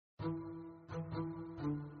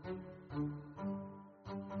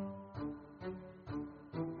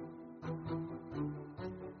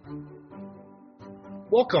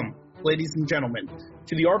Welcome, ladies and gentlemen,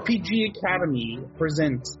 to the RPG Academy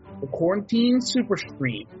presents the Quarantine Super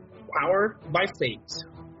Stream, powered by Fate.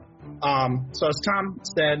 So as Tom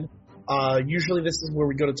said, usually this is where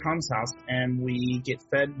we go to Tom's house and we get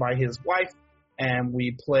fed by his wife and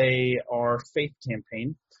we play our Fate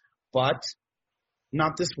campaign, but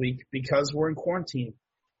not this week because we're in quarantine.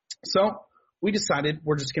 So we decided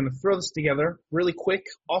we're just going to throw this together really quick,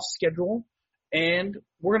 off schedule, and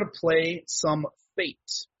we're going to play some Fate,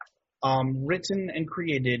 written and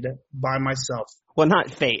created by myself. Well,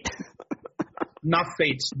 not Fate. Not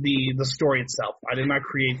Fate, the story itself. I did not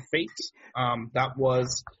create Fate. That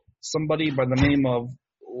was somebody by the name of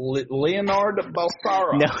Leonard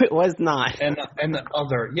Balsara. No, it was not. And the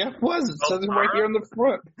other. Yeah, it was. It says it right here in the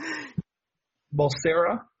front.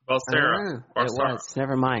 Balsara? It was.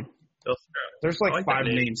 Never mind. There's like five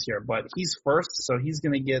names here, but he's first, so he's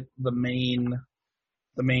going to get the main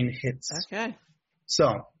hits. Okay. So,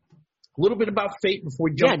 a little bit about Fate before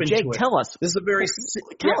we jump into Jake, it. tell us. This is a very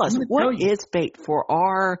tell us what is Fate for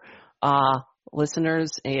our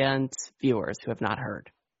listeners and viewers who have not heard.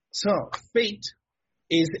 So, Fate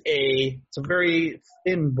is it's a very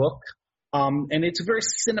thin book, and it's a very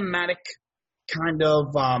cinematic kind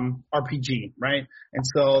of RPG, right? And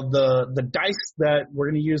so the dice that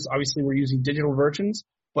we're going to use, obviously we're using digital versions,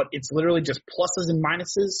 but it's literally just pluses and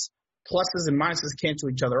minuses. Pluses and minuses cancel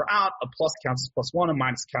each other out. A plus counts as plus one, a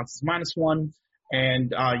minus counts as minus one,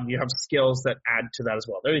 and you have skills that add to that as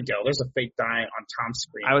well. There you go. There's a Fate die on Tom's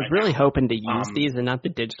screen. I was really hoping to use these and not the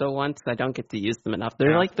digital ones. I don't get to use them enough.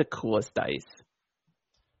 They're like the coolest dice.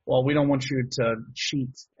 Well, we don't want you to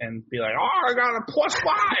cheat and be like, oh, I got a plus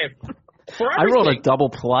 5. I rolled a double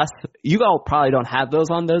plus. You all probably don't have those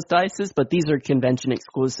on those dices, but these are convention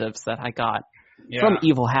exclusives that I got from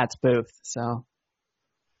Evil Hats booth. So,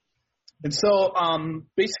 and so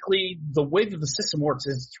basically, the way that the system works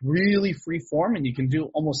is it's really free form, and you can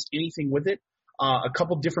do almost anything with it. A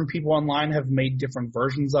couple different people online have made different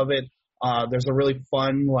versions of it. There's a really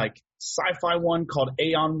fun like sci-fi one called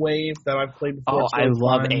Aeon Wave that I've played before. Oh, I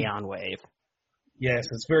love Aeon Wave. Yes,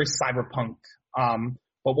 it's very cyberpunk.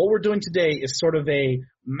 But what we're doing today is sort of a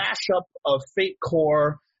mashup of Fate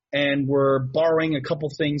Core, and we're borrowing a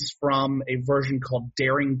couple things from a version called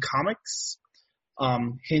Daring Comics.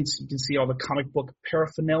 Hence, you can see all the comic book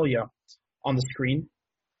paraphernalia on the screen.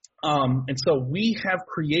 And so we have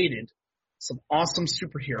created some awesome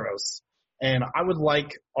superheroes. And I would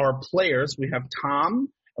like our players, we have Tom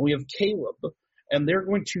and we have Caleb, and they're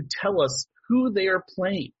going to tell us who they are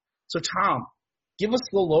playing. So Tom, give us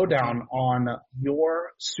the lowdown on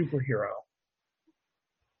your superhero.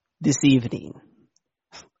 This evening,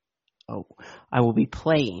 I will be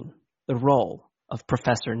playing the role of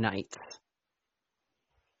Professor Knight.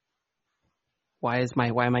 Why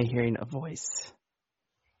am I hearing a voice?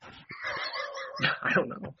 I don't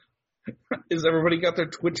know. Is everybody got their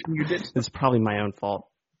Twitch muted? It's probably my own fault.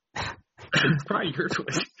 It's probably your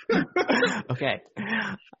Twitch. Okay.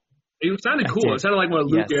 It sounded cool. It sounded like what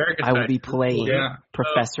Luke Eric I will be playing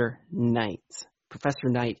Professor Knight. Professor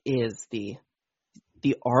Knight is the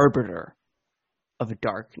arbiter of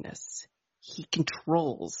darkness. He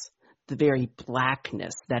controls the very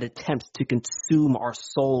blackness that attempts to consume our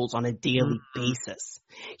souls on a daily basis.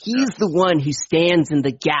 He's the one who stands in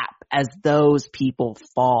the gap as those people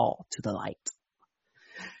fall to the light.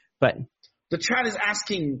 But the chat is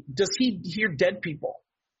asking, does he hear dead people?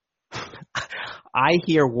 I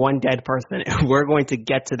hear one dead person, and we're going to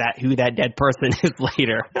get to that, who that dead person is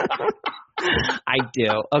later. I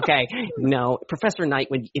do. Okay. No, Professor Knight,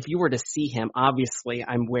 if you were to see him, obviously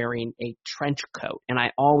I'm wearing a trench coat, and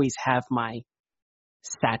I always have my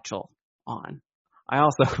satchel on. I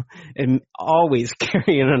also am always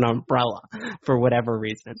carrying an umbrella for whatever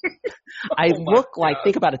reason. I look like,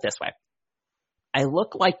 think about it this way. I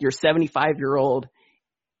look like your 75-year-old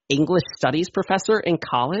English studies professor in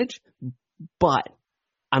college, but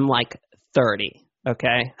I'm like 30,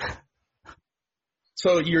 okay?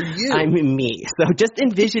 So you're you. I'm me. So just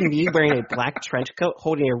envision me wearing a black trench coat,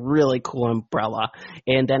 holding a really cool umbrella,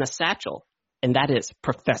 and then a satchel. And that is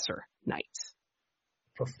Professor Knight.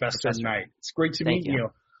 Professor Knight. It's great to meet you.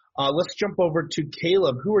 Let's jump over to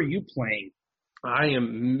Caleb. Who are you playing? I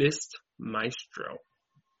am Mist Maestro.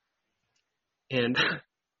 And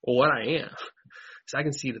what I am is I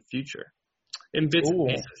can see the future in bits and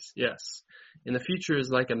pieces, yes. And the future is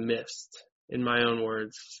like a mist, in my own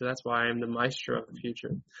words. So that's why I'm the maestro of the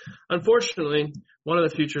future. Unfortunately, one of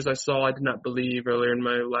the futures I saw I did not believe earlier in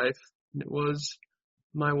my life. It was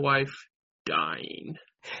my wife dying.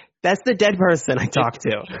 That's the dead person I talked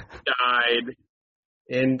to. Died.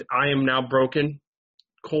 And I am now broken,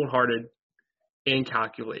 cold-hearted, and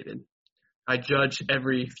calculated. I judge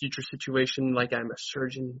every future situation like I'm a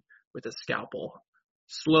surgeon with a scalpel,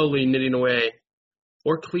 slowly knitting away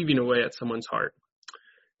or cleaving away at someone's heart.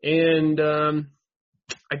 And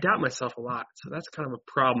I doubt myself a lot, so that's kind of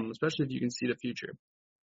a problem, especially if you can see the future.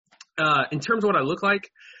 In terms of what I look like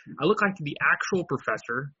the actual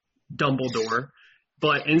professor, Dumbledore,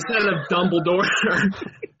 but instead of Dumbledore,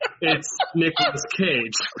 it's Nicolas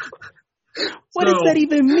Cage. What does that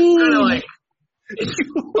even mean? Like,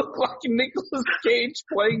 you look like Nicolas Cage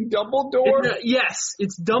playing Dumbledore? Yes,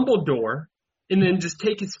 it's Dumbledore, and then just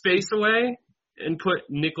take his face away and put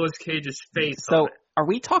Nicolas Cage's face on it. Are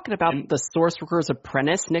we talking about the Sorcerer's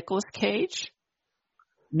Apprentice Nicolas Cage?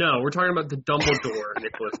 No, we're talking about the Dumbledore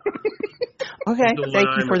Nicolas Cage. Okay, thank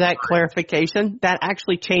you for that clarification. That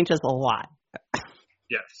actually changes a lot.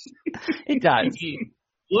 Yes. It does. He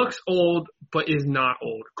looks old, but is not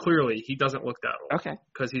old. Clearly, he doesn't look that old. Okay.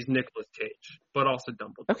 Because he's Nicolas Cage, but also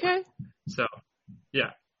Dumbledore. Okay. So,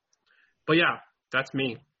 yeah. But yeah, that's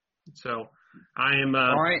me. So, I am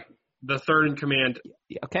all right. The third in command.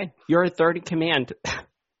 Okay, you're a third in command.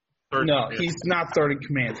 He's not third in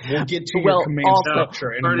command. We'll get to your command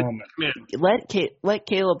structure in a moment. Let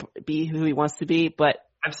Caleb be who he wants to be, but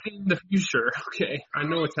I've seen the future. Okay, I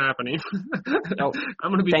know what's happening. Oh, I'm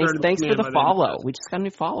gonna be thanks for the follow. We just got a new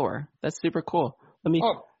follower. That's super cool.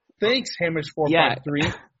 Oh, thanks, Hamish453.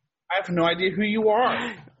 I have no idea who you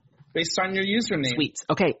are based on your username. Sweet.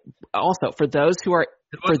 Okay. Also, for those who are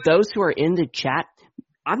in the chat,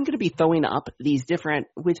 I'm going to be throwing up these different,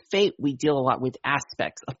 with Fate, we deal a lot with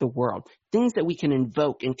aspects of the world, things that we can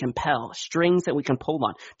invoke and compel, strings that we can pull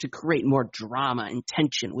on to create more drama and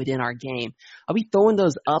tension within our game. I'll be throwing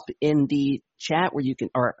those up in the chat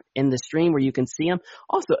or in the stream where you can see them.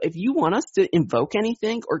 Also, if you want us to invoke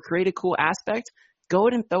anything or create a cool aspect, go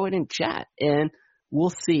ahead and throw it in chat and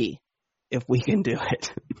we'll see if we can do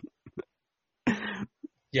it.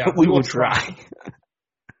 Yeah, we will try.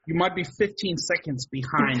 You might be 15 seconds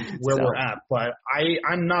behind where we're at, but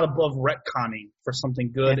I'm not above retconning for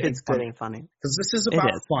something good and it's good and funny. Because this is about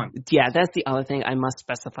fun. Yeah, that's the other thing I must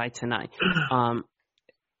specify tonight.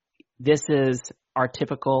 This is our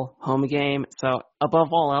typical home game, so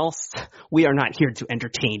above all else, we are not here to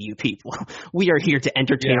entertain you people. We are here to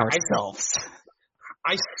entertain ourselves.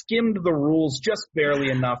 I skimmed the rules just barely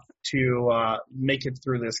enough to make it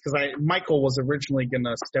through this, because Michael was originally going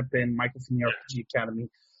to step in, Michael from the RPG Academy.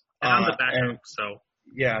 I'm the backup, so.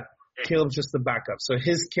 Yeah, Caleb's just the backup. So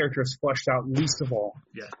his character is fleshed out least of all.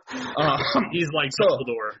 Yeah. He's like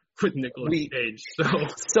Dumbledore with Nicolas Cage.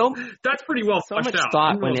 So that's pretty well fleshed out. So much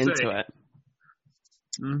thought went into it.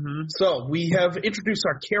 Mm-hmm. So we have introduced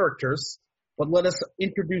our characters, but let us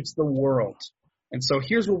introduce the world. And so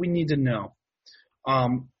here's what we need to know.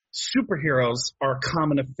 Superheroes are a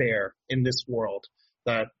common affair in this world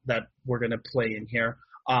that we're going to play in here.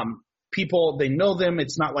 People, they know them.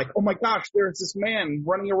 It's not like, oh my gosh, there's this man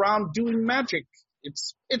running around doing magic.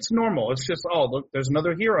 It's normal. It's just, oh, look, there's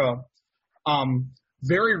another hero.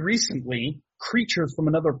 Very recently, creatures from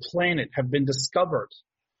another planet have been discovered.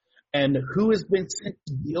 And who has been sent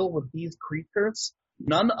to deal with these creatures?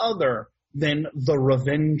 None other than the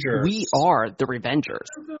Revengers. We are the Revengers.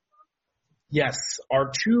 Yes,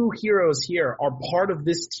 our two heroes here are part of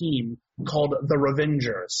this team called the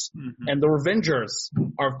Revengers. Mm-hmm. And the Revengers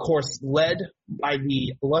are, of course, led by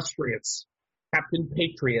the illustrious Captain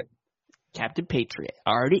Patriot. Captain Patriot.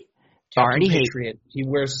 Already Patriot. He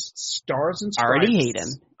wears stars and stripes. Already hate him.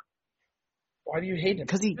 Why do you hate him?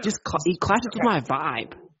 Because he clashes with my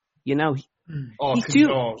vibe. You know, he's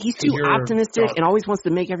too optimistic and always wants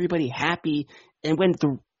to make everybody happy. And when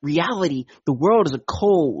the reality, the world is a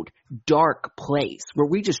cold, dark place where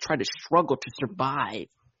we just try to struggle to survive.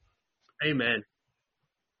 Amen.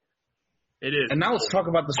 It is. And now let's talk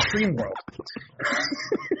about the stream world.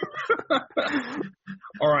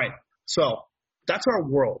 All right. So that's our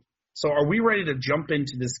world. So are we ready to jump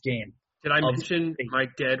into this game? Did I mention my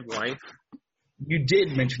dead wife? You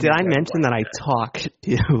did mention. Did I mention that I talked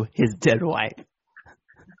to his dead wife?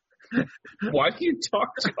 Why do you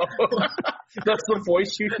talk to him? That's the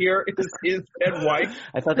voice you hear is his dead wife?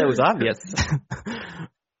 I thought that was obvious.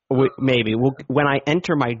 Maybe. When I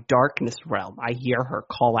enter my darkness realm, I hear her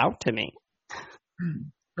call out to me.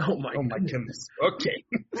 Oh my goodness. Okay.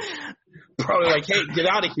 Probably like, hey, get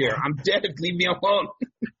out of here. I'm dead. Leave me alone.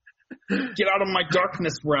 Get out of my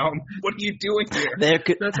darkness realm. What are you doing here?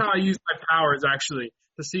 That's how I use my powers, actually,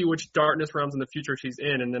 to see which darkness realms in the future she's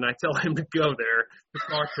in, and then I tell him to go there to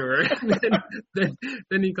talk to her. And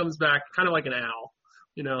then he comes back, kind of like an owl,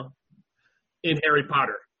 you know, in Harry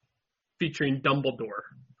Potter, featuring Dumbledore.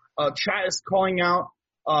 Chat is calling out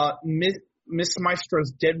Miss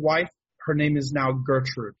Maestro's dead wife, her name is now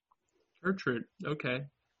Gertrude. Gertrude. Okay.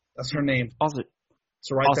 That's her name. Also,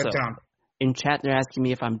 So write that down. In chat, they're asking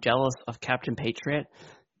me if I'm jealous of Captain Patriot.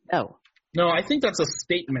 No. No, I think that's a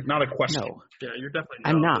statement, not a question. No. Yeah, you're definitely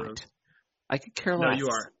I'm not. not. I could care less. No, you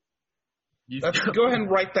are. Go ahead and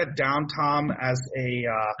write that down, Tom, as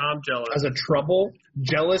I'm jealous. as a trouble.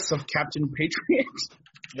 Jealous of Captain Patriot.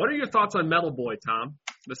 What are your thoughts on Metal Boy, Tom?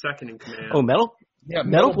 The second in command. Oh, Metal? Yeah,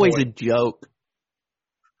 Metal Boy's a joke.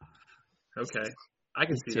 Okay. I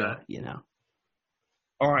can see that. You know.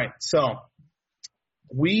 All right, so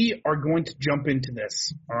we are going to jump into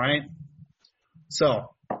this, all right?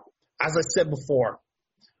 So, as I said before,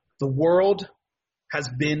 the world has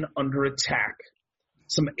been under attack.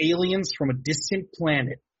 Some aliens from a distant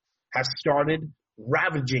planet have started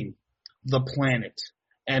ravaging the planet.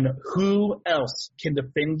 And who else can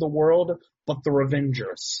defend the world but the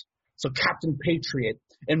Revengers? So Captain Patriot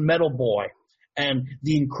and Metal Boy and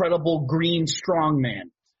the Incredible Green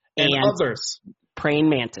Strongman and others. Praying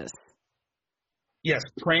Mantis. Yes,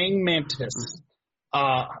 Praying Mantis.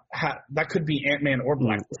 That could be Ant-Man or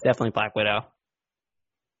Black Widow. It's definitely Black Widow.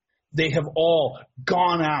 They have all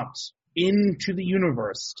gone out into the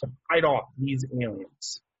universe to fight off these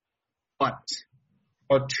aliens. But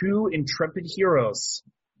our two intrepid heroes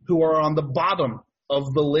who are on the bottom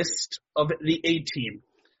of the list of the A-Team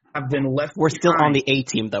have been left We're still behind. on the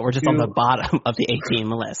A-Team, though. We're just on the bottom of the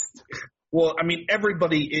A-Team list. Well, I mean,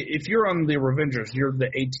 everybody, if you're on the Revengers, you're the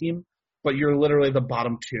A-Team, but you're literally the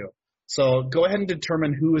bottom two. So go ahead and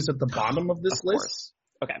determine who is at the bottom of this list.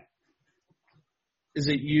 Okay. Is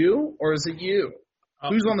it you or is it you?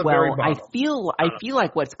 Who's on the very bottom? I feel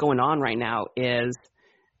like what's going on right now is,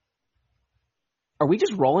 are we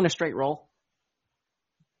just rolling a straight roll?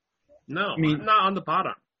 No, I'm not on the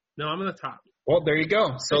bottom. No, I'm on the top. Well, there you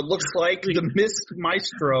go. So it looks like the Miss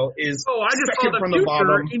Maestro is I just second saw the from future. the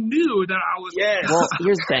bottom. He knew that I was. Yes. Well,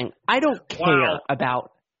 here's the thing. I don't care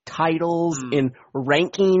about titles and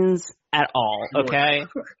rankings at all, okay?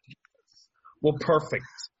 Well, perfect.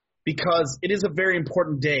 Because it is a very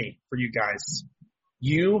important day for you guys.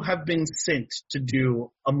 You have been sent to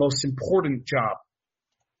do a most important job.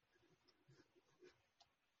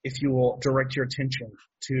 If you will direct your attention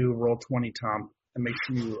to Roll20, Tom, and make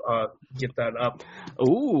sure you get that up.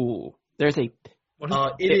 Ooh, there's a...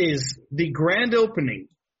 It is the grand opening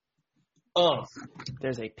of...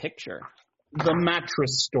 There's a picture. The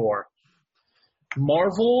mattress store.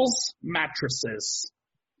 Marvel's Mattresses.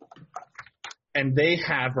 And they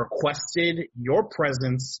have requested your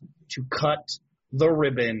presence to cut the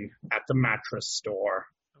ribbon at the mattress store.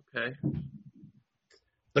 Okay.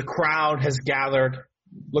 The crowd has gathered.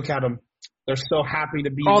 Look at them. They're so happy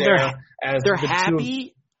to be there. They're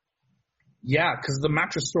happy? Yeah, because the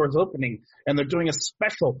mattress store is opening, and they're doing a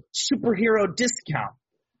special superhero discount.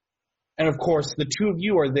 And, of course, the two of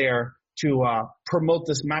you are there to promote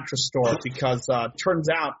this mattress store because turns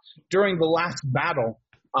out during the last battle,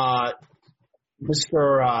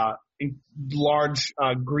 Mr. Large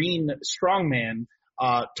Green Strongman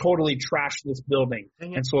totally trashed this building.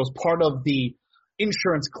 And so as part of the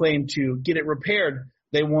insurance claim to get it repaired,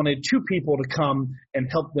 they wanted two people to come and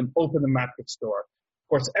help them open the mattress store. Of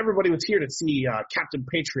course, everybody was here to see Captain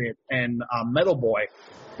Patriot and Metal Boy,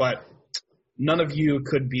 but none of you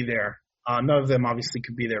could be there. None of them obviously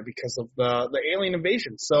could be there because of the alien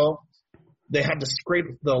invasion. So they had to scrape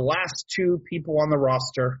the last two people on the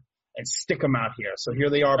roster and stick them out here. So here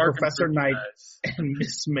they are, Professor Knight and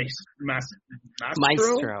Miss Maestro.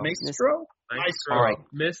 All right.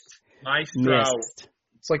 Miss Maestro.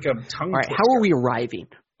 It's like a tongue twister. How are we arriving?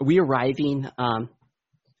 Are we arriving?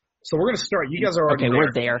 So we're going to start. You guys are already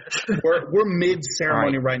we're there. We're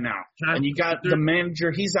mid-ceremony right now. And you got the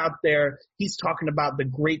manager. He's out there. He's talking about the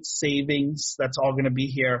great savings that's all going to be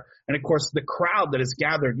here. And, of course, the crowd that is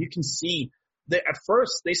gathered, you can see that at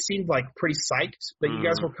first they seemed like pretty psyched that you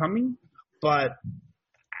guys were coming. But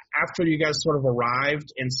after you guys sort of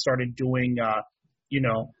arrived and started doing,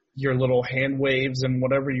 your little hand waves and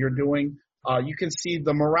whatever you're doing, you can see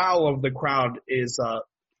the morale of the crowd is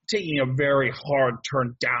taking a very hard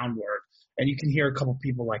turn downward. And you can hear a couple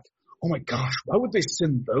people like, oh my gosh, why would they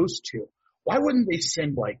send those two? Why wouldn't they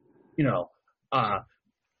send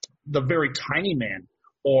the very tiny man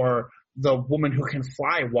or the woman who can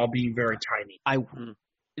fly while being very tiny?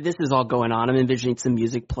 This is all going on. I'm envisioning some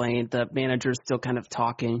music playing. The manager's still kind of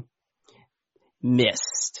talking.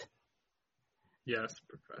 Missed. Yes,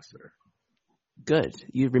 Professor. Good.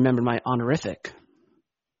 You remember my honorific.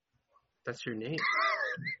 That's your name.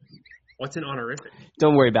 What's an honorific?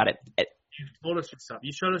 Don't worry about it. told us yourself.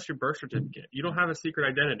 You showed us your birth certificate. You don't have a secret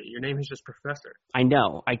identity. Your name is just Professor. I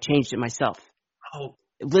know. I changed it myself. Oh.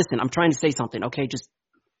 Listen, I'm trying to say something, okay? Just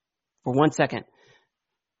for 1 second.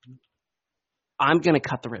 I'm going to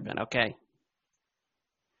cut the ribbon, okay?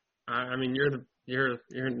 I mean, you're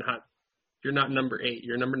not number 8.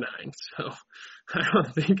 You're number 9. So I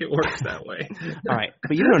don't think it works that way. All right,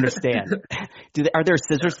 but you don't understand. Are there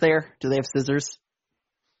scissors there? Do they have scissors?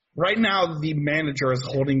 Right now, the manager is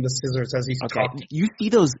holding the scissors as he's talking. Do you see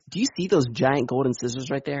those giant golden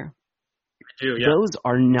scissors right there? I do, yeah. Those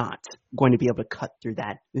are not going to be able to cut through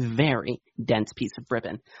that very dense piece of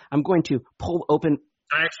ribbon. I'm going to pull open.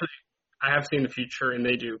 I have seen the future, and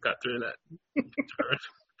they do cut through that.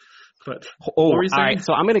 But all right.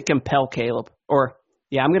 So I'm going to compel Caleb,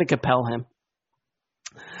 I'm going to compel him.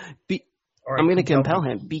 I'm going to compel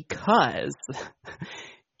him because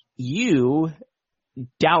you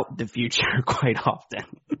doubt the future quite often.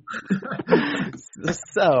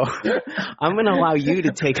 So I'm going to allow you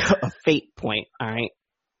to take a fate point, all right?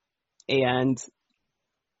 And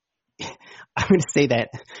I'm going to say that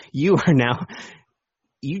you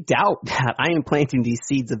doubt that I am planting these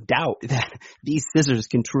seeds of doubt that these scissors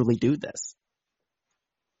can truly do this.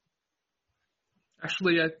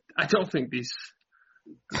 Actually, I don't think these.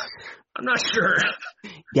 I'm not sure.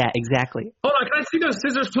 Yeah, exactly. Hold on, can I see those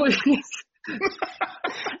scissors, please?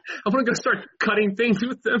 I'm going to go start cutting things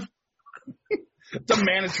with them. The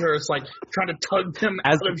manager is like trying to tug them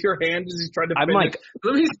out of your hand as he's trying to finish. Like,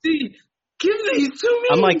 let me see. Give these to me.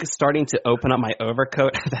 I'm like starting to open up my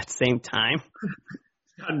overcoat at that same time.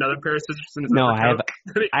 Another pair of scissors in his overcoat.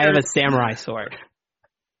 I have a samurai sword.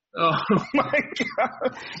 Oh my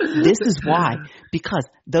God. This is why. Because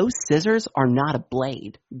those scissors are not a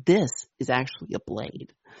blade. This is actually a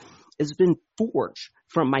blade. It's been forged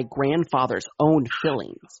from my grandfather's own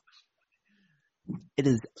fillings. It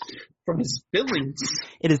is from his fillings.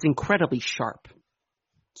 It is incredibly sharp.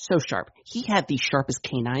 So sharp. He had the sharpest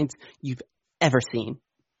canines you've ever seen.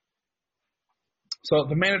 So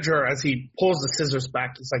the manager, as he pulls the scissors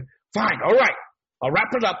back, he's like, fine, all right, I'll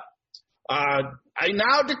wrap it up. I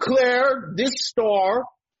now declare this store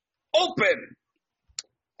open.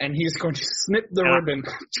 And he's going to snip the ribbon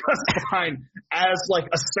just fine. As like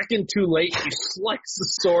a second too late, he slicks the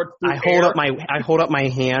sword through I hold up my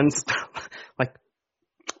hands like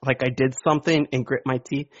I did something and grit my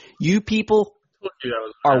teeth. You people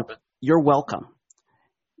you're welcome.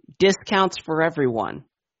 Discounts for everyone.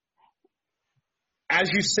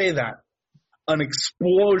 As you say that, an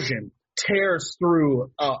explosion tears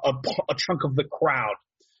through a chunk of the crowd.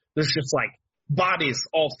 There's just like bodies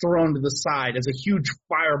all thrown to the side as a huge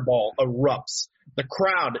fireball erupts. The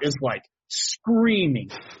crowd is like screaming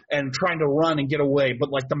and trying to run and get away, but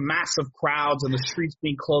like the massive crowds and the streets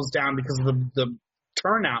being closed down because of the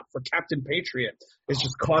turnout for Captain Patriot is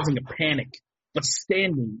just causing a panic. But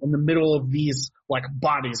standing in the middle of these like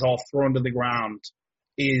bodies all thrown to the ground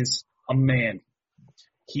is a man.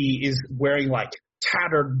 He is wearing like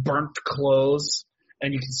tattered, burnt clothes.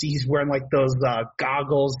 And you can see he's wearing like those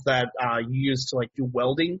goggles that you use to like do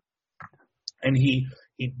welding. And he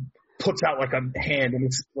puts out like a hand, and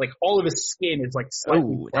it's like all of his skin is like slightly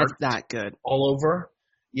burnt. That's not good. All over.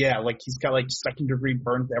 Yeah, like he's got like second degree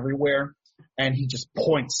burns everywhere. And he just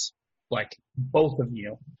points like both of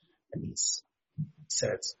you, and he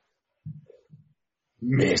says,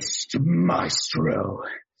 Mr. Maestro,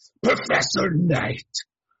 Professor Knight.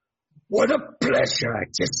 What a pleasure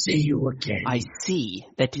to see you again. I see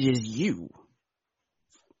that it is you.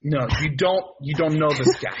 No, you don't know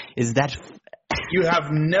this guy. Is that... You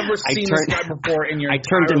have never seen this guy before in your entire life. I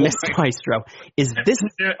turned to Mr. Maestro. Is this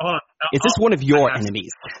one of your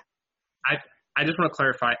enemies? I just want to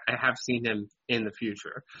clarify, I have seen him in the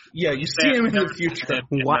future. Yeah, you see him in the future.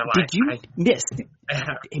 What did you miss?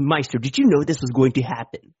 Hey, Maestro, did you know this was going to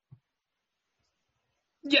happen?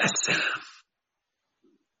 Yes.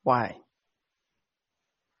 Why?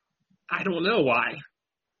 I don't know why.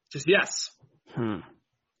 Just yes.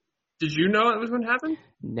 Did you know it was going to happen?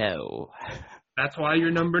 No. That's why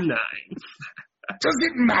you're number 9. Does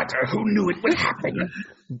it matter who knew it would happen?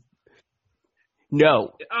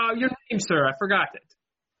 No. Your name, sir. I forgot it.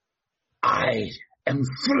 I am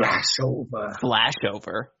Flashover.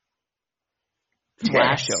 Flashover?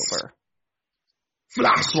 Yes.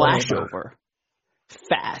 Flashover.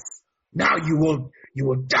 Fast. Now you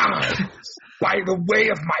will die by the way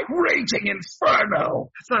of my raging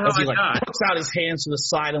inferno. That's not how he die. Puts out his hands to the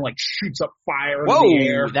side and like shoots up fire in the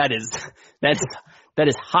air. That is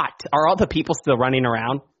hot. Are all the people still running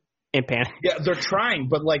around in panic? Yeah, they're trying,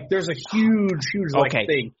 but like there's a huge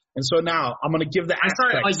thing. And so now I'm going to give the I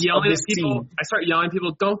start yelling at people. scene. I start yelling at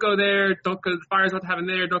people, don't go there. Don't go. The fire's about to happen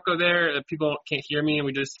there. Don't go there. People can't hear me, and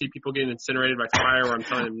we just see people getting incinerated by fire where I'm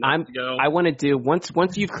telling them not to go. I want to do, once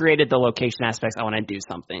you've created the location aspects, I want to do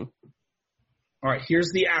something. All right,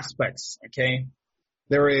 here's the aspects, okay?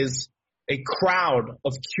 There is a crowd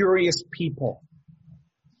of curious people.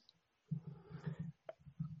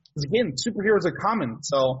 Because again, superheroes are common,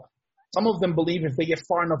 so some of them believe if they get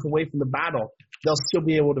far enough away from the battle, they'll still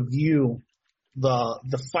be able to view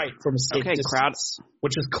the fight from a safe distance, crowd.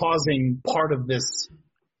 which is causing part of this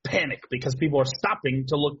panic because people are stopping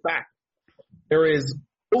to look back. There is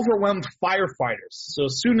overwhelmed firefighters. So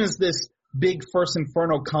as soon as this big first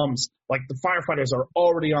inferno comes, like the firefighters are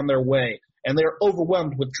already on their way, and they're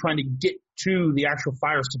overwhelmed with trying to get to the actual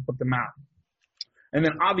fires to put them out. And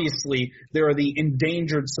then obviously there are the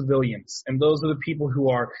endangered civilians, and those are the people who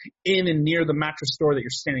are in and near the mattress store that you're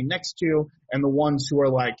standing next to, and the ones who are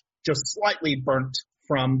like just slightly burnt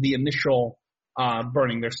from the initial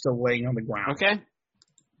burning. They're still laying on the ground. Okay.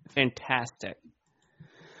 Fantastic.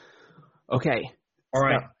 Okay. All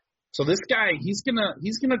right. So this guy, he's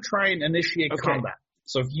gonna try and initiate combat.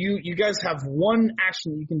 So if you guys have one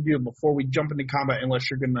action you can do before we jump into combat, unless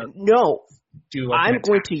you're gonna do like I'm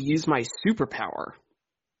going to use my superpower.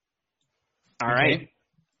 All right.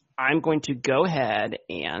 I'm going to go ahead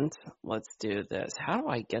and let's do this. How do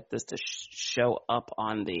I get this to show up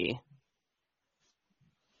on the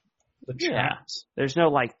chat? Yeah. There's no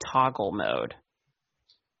like toggle mode.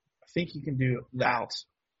 I think you can do that.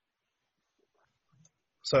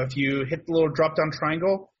 So if you hit the little drop-down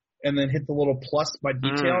triangle and then hit the little plus by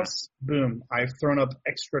details, boom, I've thrown up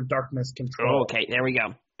extra darkness control. Okay, there we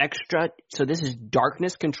go. Extra. So this is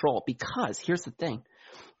darkness control because here's the thing.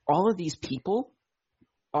 All of these people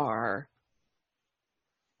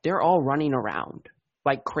they're all running around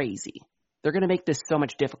like crazy. They're going to make this so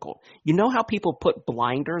much difficult. You know how people put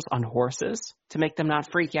blinders on horses to make them not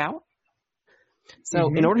freak out? So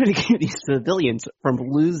in order to keep these civilians from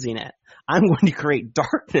losing it, I'm going to create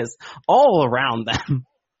darkness all around them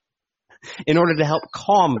in order to help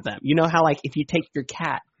calm them. You know how, like, if you take your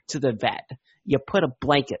cat to the vet, you put a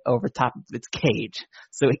blanket over top of its cage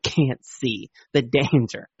so it can't see the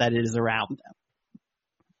danger that is around them.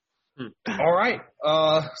 All right.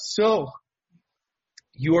 So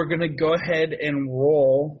you are going to go ahead and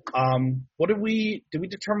roll. What did we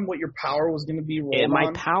determine what your power was going to be rolled My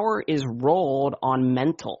on? power is rolled on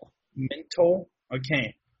mental. Mental?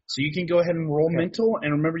 Okay. So you can go ahead and roll mental,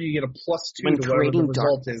 and remember you get a +2 when to whatever the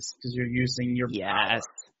result darkness. is because you're using your power.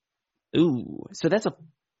 Ooh. So that's a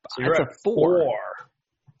So you're at 4.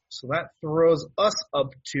 So that throws us up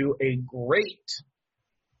to a great,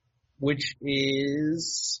 which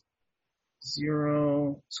is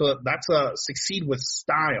 0. So that's a succeed with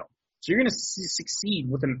style. So you're going to succeed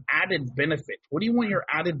with an added benefit. What do you want your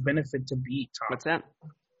added benefit to be, Tom? What's that?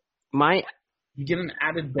 You get an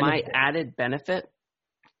added benefit. My added benefit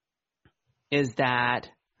is that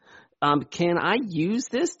can I use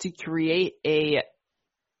this to create a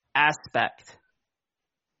aspect?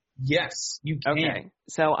 Yes, you can. Okay.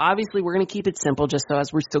 So obviously we're going to keep it simple just so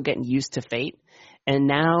as we're still getting used to Fate. And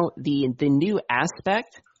now the new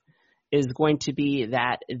aspect is going to be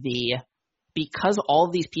that because all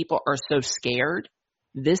of these people are so scared,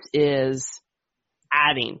 this is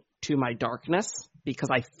adding to my darkness because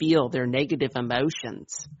I feel their negative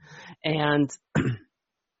emotions. And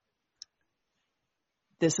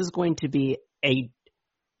this is going to be a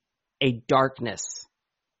darkness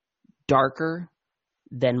darker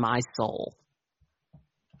than my soul.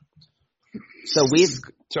 So we've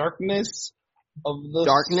darkness of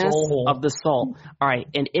the soul. All right,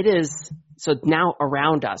 and it is so now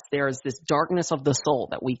around us there is this darkness of the soul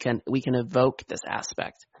that we can evoke this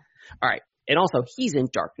aspect. All right, and also he's in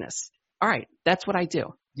darkness. All right, that's what I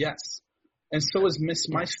do. Yes, and so is Miss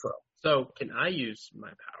Maestro. So can I use my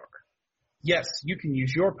power? Yes, you can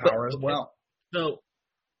use your power as well. So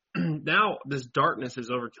now this darkness has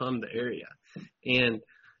overcome the area, and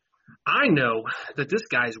I know that this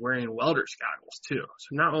guy's wearing welder's goggles too.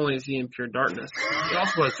 So not only is he in pure darkness, he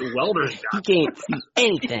also has welder's goggles. He can't see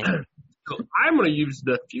anything. So I'm going to use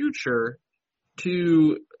the future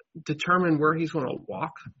to determine where he's going to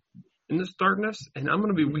walk in this darkness, and I'm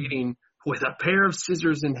going to be waiting with a pair of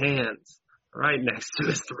scissors in hands right next to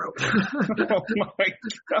his throat. Oh my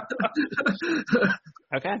God.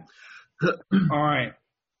 Okay. All right.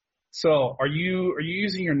 So are you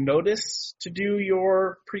using your notice to do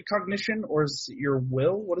your precognition, or is it your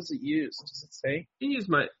will? What does it use? Does it say? You use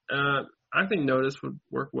my I think notice would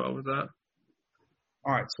work well with that.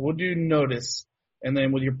 All right, so we'll do notice, and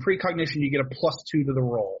then with your precognition, you get a +2 to the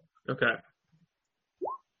roll. Okay.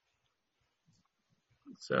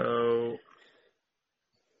 So,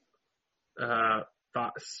 5.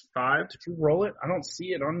 Did you roll it? I don't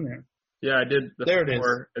see it on there. Yeah, I did. There it is.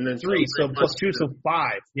 4, and then 3. So plus 2, so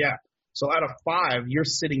 5. Yeah. So out of 5, you're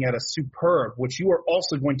sitting at a superb, which you are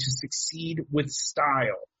also going to succeed with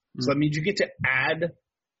style. So that means you get to add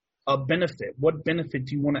a benefit. What benefit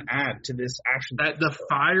do you want to add to this action? The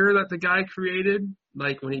fire that the guy created,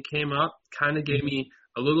 like when he came up, kind of gave me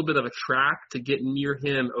a little bit of a track to get near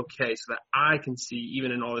him, okay, so that I can see,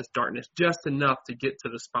 even in all this darkness, just enough to get to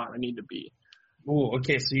the spot I need to be. Ooh,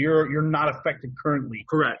 okay, so you're not affected currently.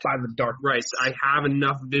 Correct. By the darkness. Right, so I have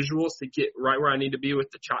enough visuals to get right where I need to be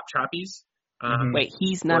with the choppies. Wait,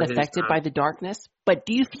 he's not affected by the darkness? But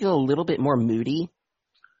do you feel a little bit more moody?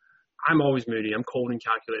 I'm always moody. I'm cold and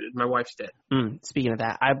calculated. My wife's dead. Speaking of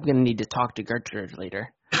that, I'm going to need to talk to Gertrude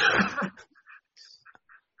later.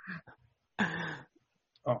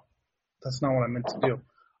 Oh, that's not what I meant to do.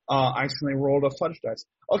 I accidentally rolled a fudge dice.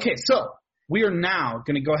 Okay, so we are now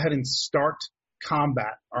going to go ahead and start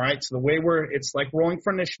combat. All right, so the way it's like rolling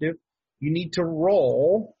for initiative. You need to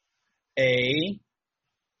roll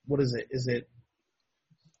what is it? Is it?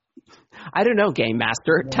 I don't know, Game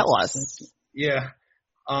Master. Tell us. Yeah.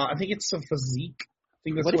 I think it's a physique. I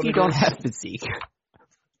think that's what if you don't have physique?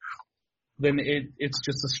 Then it's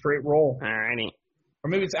just a straight roll. Alrighty. Or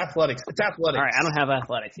maybe it's athletics. It's athletics. All right, I don't have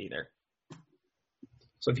athletics either.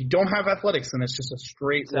 So if you don't have athletics, then it's just a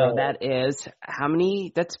straight roll. So that is how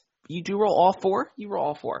many? You do roll all 4? You roll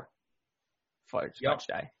all 4. Fudge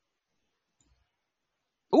die.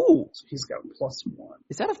 Ooh. So he's got +1.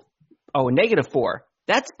 Is that -4?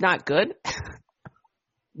 That's not good.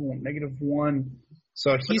 Ooh, -1.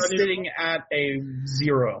 So he's sitting at a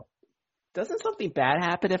 0. Doesn't something bad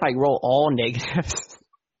happen if I roll all negatives?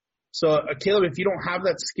 So, Caleb, if you don't have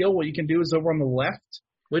that skill, what you can do is over on the left.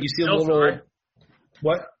 Which you see skill, a little. sorry?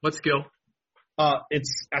 What? What skill?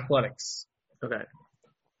 It's athletics. Okay.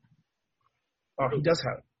 Oh, he does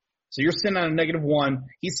have it. So you're sitting at a -1.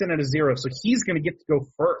 He's sitting at a 0. So he's going to get to go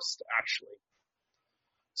first, actually.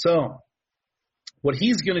 So what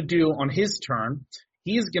he's going to do on his turn,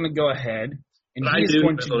 he's going to go ahead and he's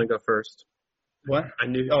going to go first. What? I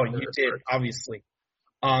knew. Oh, you did, first. Obviously.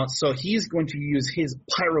 So he's going to use his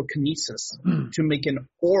pyrokinesis to make an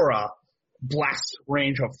aura blast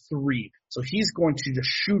range of 3. So he's going to just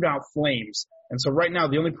shoot out flames. And so right now,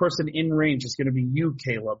 the only person in range is going to be you,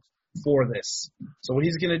 Caleb, for this. So what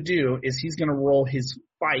he's going to do is he's going to roll his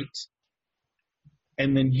fight,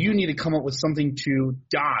 and then you need to come up with something to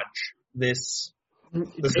dodge this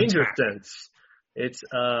Danger attack. sense. It's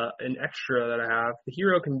an extra that I have. The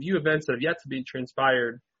hero can view events that have yet to be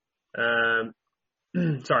transpired. You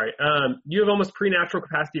have almost preternatural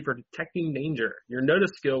capacity for detecting danger. Your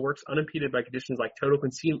notice skill works unimpeded by conditions like total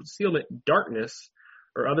concealment, darkness,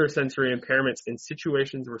 or other sensory impairments in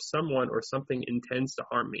situations where someone or something intends to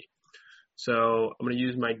harm me. So I'm going to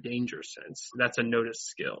use my danger sense. That's a notice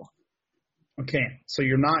skill. Okay, so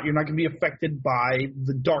you're not going to be affected by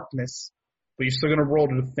the darkness, but you're still going to roll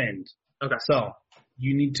to defend. Okay. So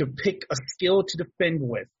you need to pick a skill to defend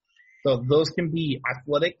with. So those can be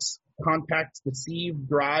athletics, contact, deceive,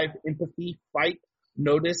 drive, empathy, fight,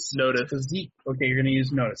 notice, physique. Okay, you're going to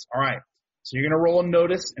use notice. All right. So you're going to roll a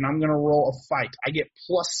notice, and I'm going to roll a fight. I get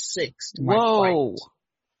 +6 to my fight.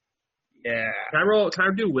 Yeah. Can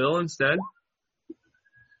I do will instead?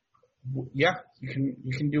 Yeah,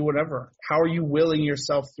 you can do whatever. How are you willing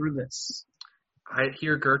yourself through this? I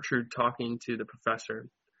hear Gertrude talking to the professor,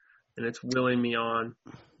 and it's willing me on.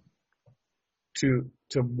 To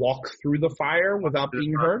walk through the fire without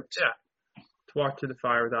being hurt? Yeah. To walk through the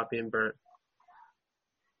fire without being burnt.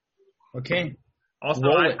 Okay. Also,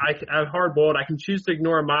 I have hard-boiled. I can choose to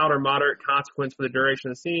ignore a mild or moderate consequence for the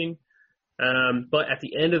duration of the scene. But at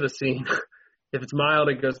the end of the scene, if it's mild,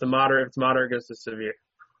 it goes to moderate. If it's moderate, it goes to severe.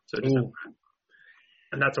 So just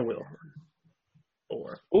and that's a will.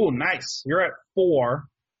 4. Ooh, nice. You're at 4.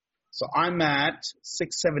 So I'm at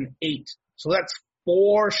 6, 7, 8. So that's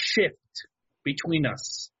 4 shift between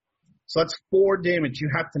us. So that's 4 damage you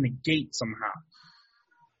have to negate somehow.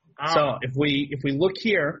 So if we look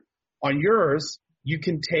here on yours, you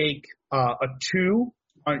can take a 2.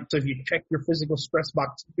 So if you check your physical stress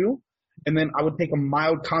box 2, and then I would take a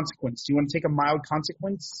mild consequence. Do you want to take a mild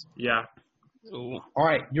consequence? Yeah. Ooh. All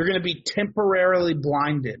right. You're going to be temporarily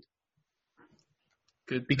blinded.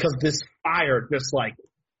 Good. Because this fire just like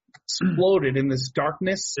exploded in this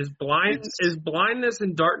darkness. Is blindness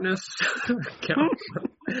and darkness count?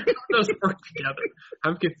 Those work together.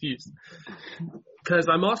 I'm confused. Because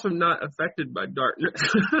I'm also not affected by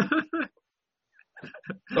darkness.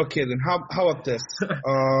 Okay, then how about this?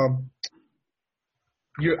 How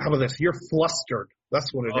about this? You're flustered.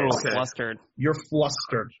 That's what it Oh, is. okay. Flustered. You're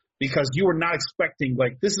flustered because you were not expecting,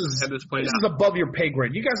 like, this is above your pay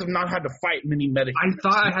grade. You guys have not had to fight many medics. I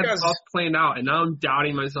thought I had stuff planned out, and now I'm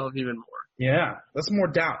doubting myself even more. Yeah, that's more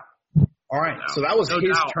doubt. All right, so that was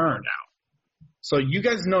his turn. So you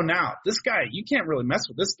guys know now, this guy, you can't really mess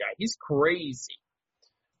with this guy. He's crazy.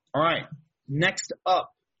 All right, next up,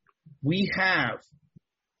 we have,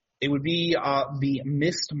 it would be the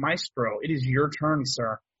Mist Maestro. It is your turn,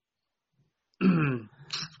 sir. I'm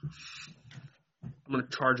going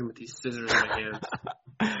to charge him with these scissors in my hands.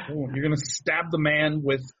 Ooh, you're going to stab the man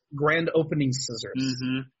with grand opening scissors.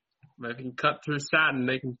 Mm-hmm. They can cut through satin.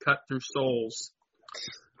 They can cut through souls.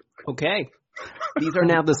 Okay. These are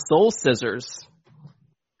now the soul scissors.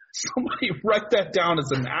 Somebody write that down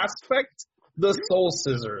as an aspect. The soul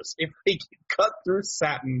scissors. If they can cut through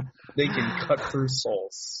satin, they can cut through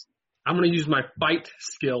souls. I'm going to use my fight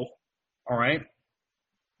skill. All right.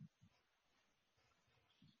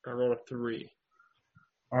 I rolled a 3.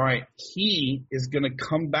 All right. He is going to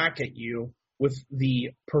come back at you with the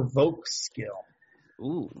provoke skill.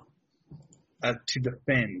 Ooh. To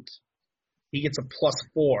defend. He gets a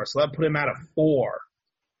 +4, so that put him at a 4.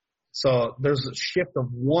 So there's a shift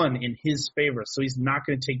of 1 in his favor, so he's not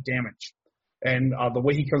going to take damage. And the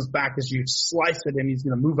way he comes back is you slice it, and he's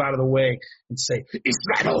going to move out of the way and say, "Is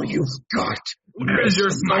that all you've got? Where's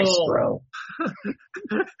your soul?" Maestro?"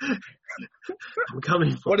 I'm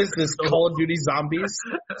coming for What is this, Call of Duty Zombies?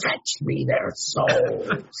 Fetch me their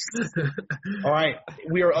souls. All right,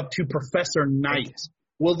 we are up to Professor Knight.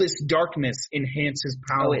 Will this darkness enhance his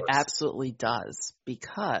powers? Oh, it absolutely does,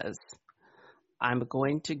 because I'm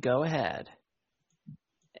going to go ahead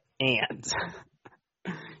and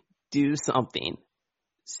do something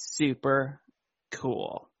super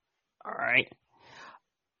cool. All right.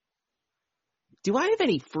 Do I have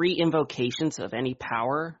any free invocations of any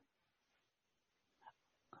power?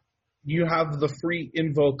 You have the free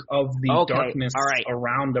invoke of the darkness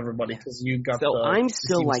around everybody because you got so I'm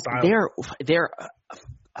still like, they're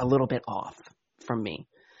a little bit off from me.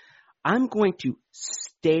 I'm going to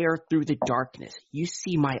stare through the darkness. You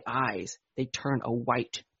see my eyes. They turn a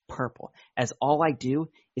white purple. As all I do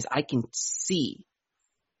is I can see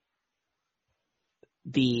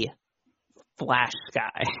the Flash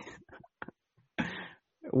guy.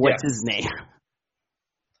 What's his name?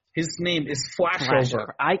 His name is Flashover.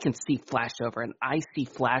 I can see Flashover, and I see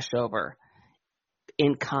Flashover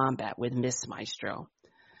in combat with Mist Maestro.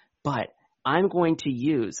 But I'm going to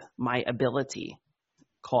use my ability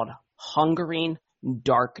called Hungering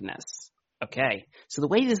Darkness. Okay, so the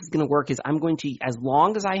way this is going to work is I'm going to, as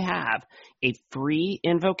long as I have a free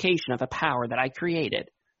invocation of a power that I created,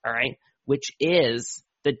 all right, which is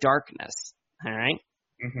the darkness, all right,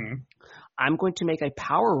 I'm going to make a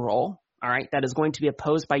power roll, all right, that is going to be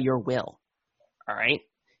opposed by your will, all right?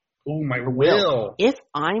 Oh, my will. If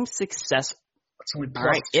I'm successful, that's only all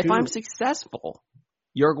right, if I'm successful,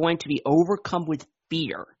 you're going to be overcome with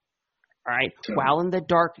fear, all right, while in the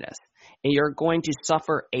darkness. And you're going to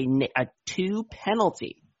suffer a 2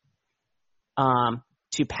 penalty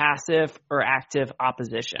to passive or active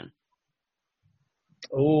opposition.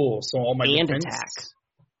 Oh, so all my and defense. Attack.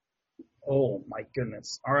 Oh my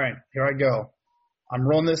goodness! All right, here I go. I'm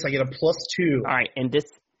rolling this. I get a +2. All right, and this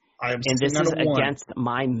is against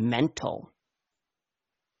my mental.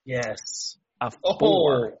 Yes. A 4.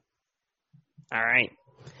 Oh. All right.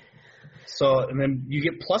 So, and then you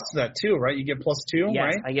get plus to that too, right? You get +2, yes,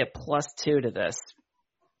 right? Yes, I get +2 to this.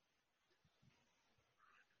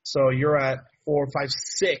 So you're at 4, 5,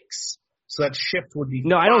 6. So that shift would be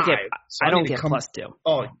 5. I don't get. So I don't get +2.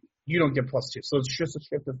 Oh, you don't get +2. So it's just a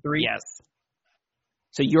shift of 3. Yes.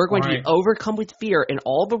 So you're going to be overcome with fear in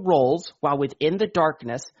all the rolls, while within the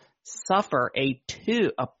darkness suffer a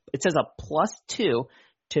 2. It says a +2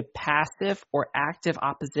 to passive or active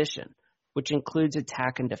opposition, which includes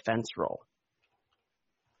attack and defense roll.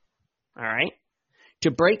 All right?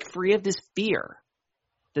 To break free of this fear,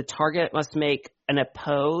 the target must make an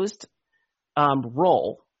opposed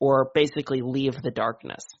roll or basically leave the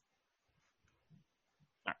darkness.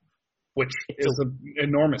 Which is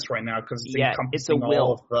enormous right now because it's encompassing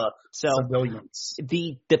all of the civilians.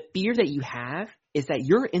 The fear that you have is that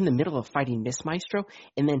you're in the middle of fighting Mist Maestro,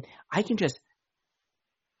 and then I can just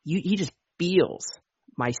he just feels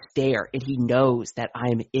my stare, and he knows that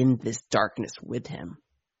I am in this darkness with him.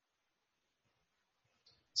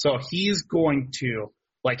 So he's going to,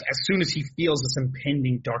 like, as soon as he feels this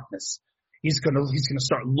impending darkness, he's gonna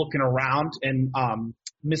start looking around, and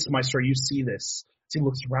Mist Maestro, you see this. He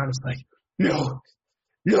looks around and is like,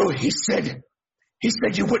 no, he said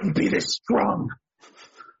you wouldn't be this strong.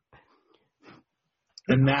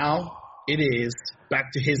 And now it is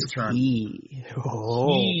back to his turn. He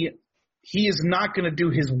is not going to do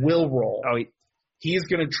his will roll. Oh, he is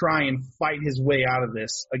going to try and fight his way out of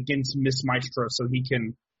this against Miss Maestro so he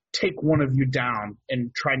can take one of you down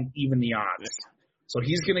and try and even the odds. So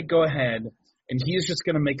he's going to go ahead and he's just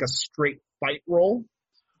going to make a straight fight roll.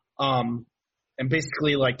 And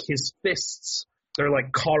basically, like, his fists, they're,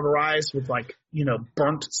 like, cauterized with, like,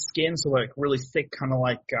 burnt skin, so, like, really thick, kind of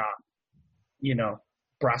like,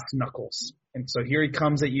 brass knuckles. And so here he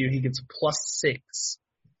comes at you. He gets +6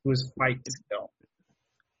 to his fight skill.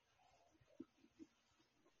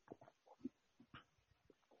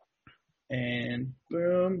 And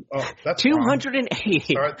boom. Oh, that's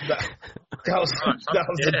 280. Sorry, that was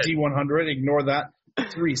a D100. Ignore that.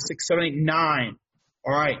 3, 6, 7, 8, 9.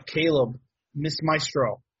 All right, Caleb, Miss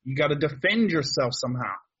Maestro, you got to defend yourself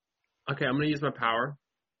somehow. Okay, I'm going to use my power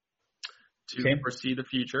to foresee the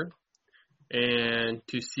future and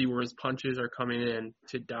to see where his punches are coming in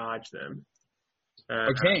to dodge them.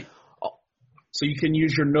 Okay. So you can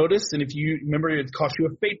use your notice, and if you remember, it costs you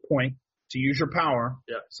a fate point to use your power.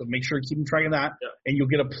 Yeah. So make sure you keep track of that, yeah. And you'll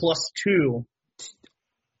get a +2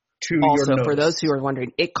 to your Also, notice. for those who are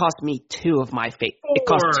wondering, it cost me 2 of my fate. It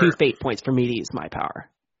cost 2 fate points for me to use my power.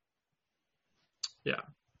 Yeah.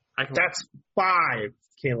 That's 5,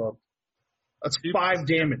 Caleb. That's 5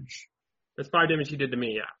 damage. That's 5 damage he did to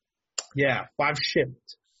me, yeah. Yeah, 5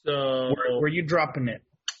 shift. So where are you dropping it?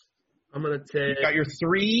 I'm going to take... You got your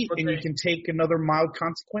 3, and you can take another mild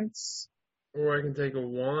consequence. Or I can take a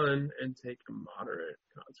 1 and take a moderate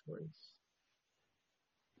consequence.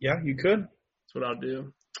 Yeah, you could. That's what I'll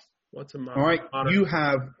do. What's a moderate? All right, you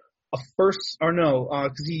have a first, or no,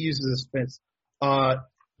 because he uses his fist.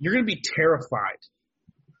 You're going to be terrified.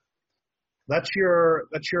 That's your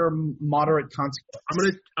moderate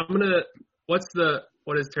consequence. I'm gonna.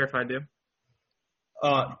 What does terrified do?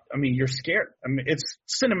 I mean, you're scared. I mean, it's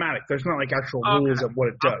cinematic. There's not like actual rules of what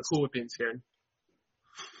it does. I'm cool with being scared.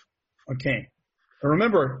 Okay. And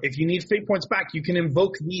remember, if you need fate points back, you can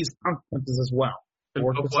invoke these consequences as well.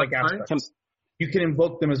 Or just like aspects. You can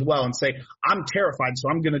invoke them as well and say, I'm terrified, so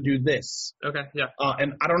I'm going to do this. Okay, yeah.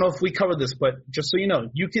 And I don't know if we covered this, but just so you know,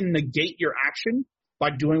 you can negate your action by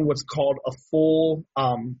doing what's called a full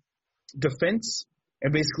defense.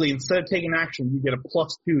 And basically, instead of taking action, you get a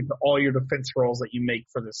 +2 to all your defense rolls that you make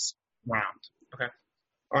for this round. Okay.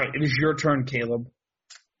 All right, it is your turn, Caleb.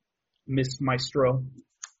 Miss Maestro.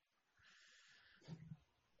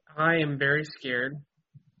 I am very scared,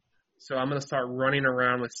 so I'm going to start running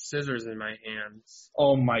around with scissors in my hands.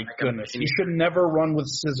 Oh, my goodness. You should never run with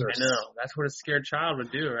scissors. I know. That's what a scared child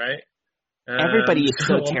would do, right? Everybody is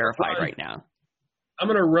so terrified right now. I'm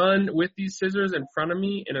going to run with these scissors in front of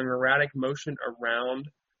me in an erratic motion around,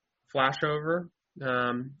 flash over,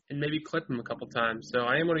 and maybe clip them a couple times. So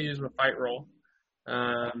I am going to use my fight roll.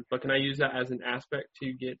 But can I use that as an aspect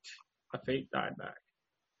to get a fate die back?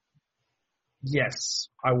 Yes,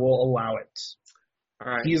 I will allow it.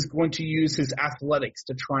 All right. He is going to use his athletics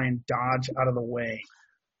to try and dodge out of the way.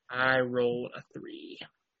 I rolled a 3.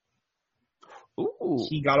 Ooh.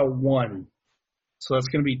 He got a 1. So that's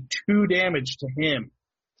going to be 2 damage to him.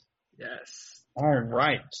 Yes. All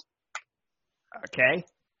right. Okay.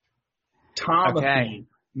 Tomothy. Okay.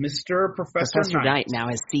 Mr. Professor Knight now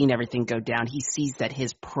has seen everything go down. He sees that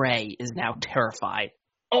his prey is now terrified.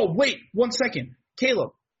 Oh, wait. 1 second.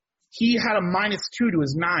 Caleb. He had a -2 to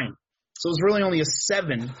his 9. So it was really only a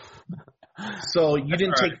 7. So you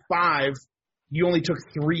didn't take 5. You only took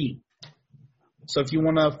 3. So if you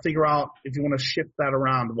want to figure out, if you want to shift that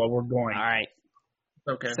around while we're going. All right.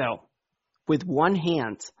 Okay. So with one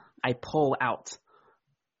hand, I pull out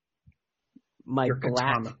my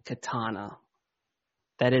black katana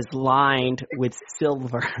that is lined with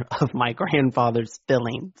silver of my grandfather's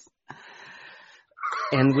fillings.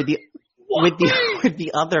 And with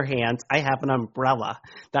the other hand, I have an umbrella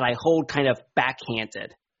that I hold kind of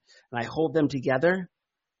backhanded. And I hold them together,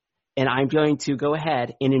 and I'm going to go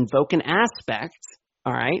ahead and invoke an aspect,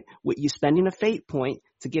 all right, with you spending a fate point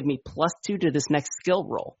to give me +2 to this next skill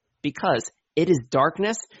roll, because it is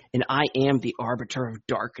darkness, and I am the arbiter of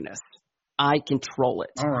darkness. I control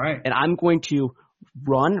it. All right. And I'm going to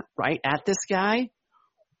run right at this guy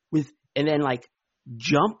and then like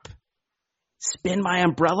jump, spin my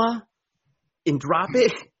umbrella, and drop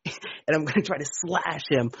it, and I'm going to try to slash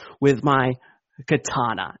him with my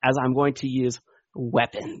katana as I'm going to use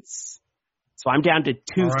weapons. So I'm down to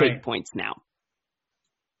 2 fate points now.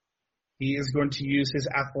 He is going to use his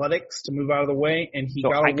athletics to move out of the way, and he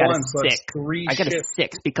got a 1, so that's 3 I got a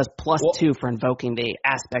 6 because +2 for invoking the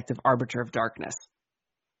aspect of Arbiter of Darkness.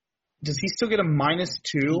 Does he still get a -2?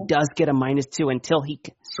 He does get a -2 until he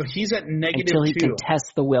So he's at -2. Until he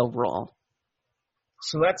contests the will roll.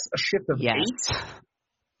 So that's a shift of 8?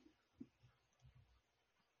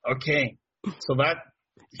 Okay. So that...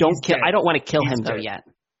 Don't kill. Dead. I don't want to kill him, though, dead. yet.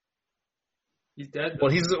 He's dead. Well,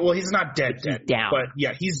 he's not dead. He's down. But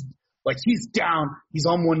yeah, he's down. He's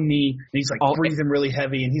on one knee, and he's breathing really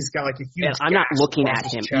heavy, and he's got a huge. And I'm not looking at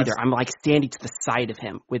him chest. either. I'm standing to the side of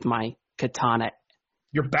him with my katana.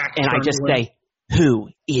 Your back. And I just say, "Who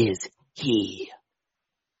is he?"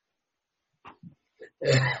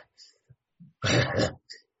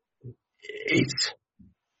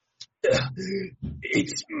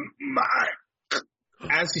 It's my.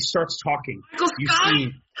 As he starts talking, you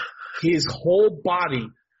see his whole body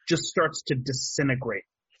just starts to disintegrate.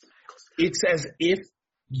 It's as if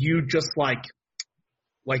you just like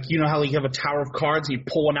you know how you have a tower of cards, you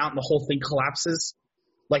pull one out and the whole thing collapses?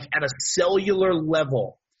 Like at a cellular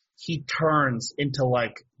level, he turns into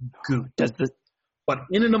goo. But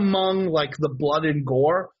in and among the blood and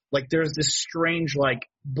gore, there's this strange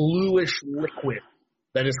bluish liquid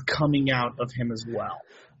that is coming out of him as well.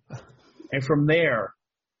 And from there,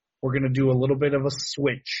 we're going to do a little bit of a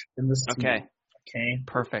switch in this scene. Okay.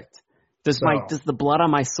 Perfect. Does the blood on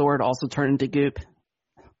my sword also turn into goop?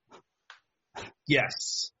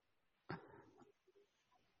 Yes.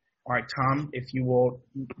 All right, Tom, if you will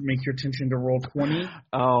make your attention to roll 20.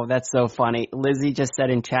 Oh, that's so funny. Lizzie just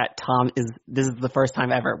said in chat, this is the first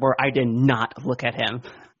time ever where I did not look at him.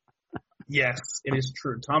 Yes, it is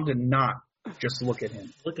true. Tom did not just look at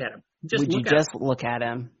him. Look at him. Would you just look at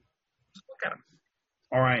him? Look at him.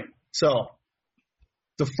 All right. So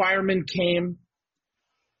the firemen came,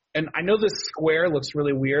 and I know this square looks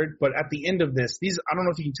really weird, but at the end of this, I don't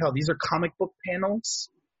know if you can tell, these are comic book panels.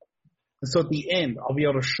 And so at the end, I'll be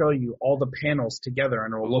able to show you all the panels together,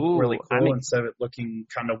 and it'll look really cool instead of it looking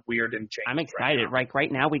kind of weird and janky. I'm excited.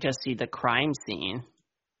 Right now, we just see the crime scene.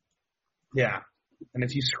 Yeah. And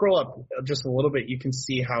if you scroll up just a little bit, you can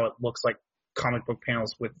see how it looks like comic book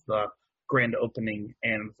panels with the grand opening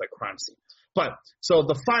and the crime scene. But so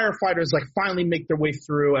the firefighters finally make their way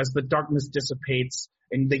through as the darkness dissipates,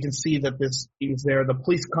 and they can see that this is there. The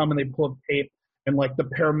police come and they pull up tape, and the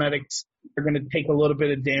paramedics are going to take a little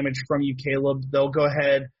bit of damage from you, Caleb. They'll go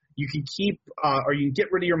ahead. You can keep or you can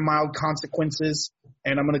get rid of your mild consequences,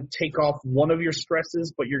 and I'm going to take off one of your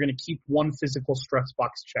stresses, but you're going to keep one physical stress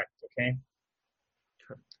box checked, okay?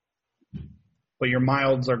 Sure. But your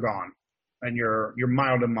milds are gone, and your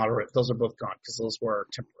mild and moderate, those are both gone because those were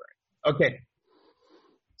temporary. Okay.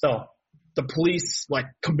 So the police,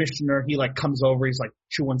 commissioner, he comes over, he's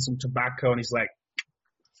chewing some tobacco, and he's like,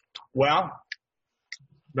 well,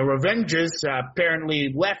 the Revengers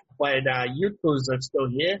apparently left, but you twos are still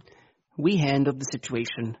here. We handled the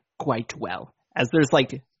situation quite well. As there's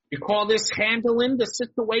You call this handling the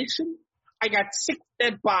situation? I got 6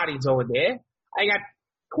 dead bodies over there. I got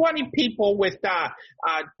 20 people with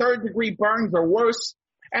third-degree burns or worse,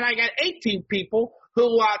 and I got 18 people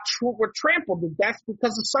who were trampled to death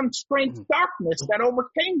because of some strange darkness that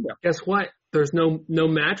overcame them. Guess what? There's no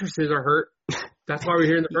mattresses are hurt. That's why we're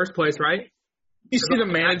here in the first place, right? You see the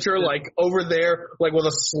manager over there with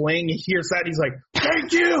a sling. He hears that. He's like,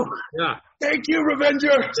 "Thank you, thank you,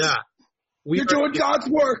 Revengers. Yeah, you're doing God's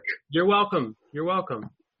work." You're welcome. You're welcome.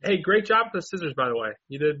 Hey, great job with the scissors, by the way.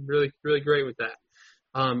 You did really, really great with that.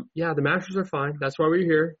 The mattresses are fine. That's why we're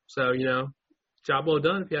here. So job well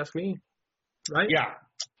done, if you ask me. Right? Yeah.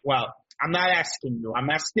 Well, I'm not asking you. I'm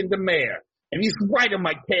asking the mayor. And he's right on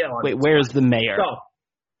my tail. Wait, where's the mayor? So,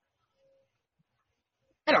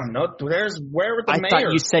 I don't know. Where the mayor? I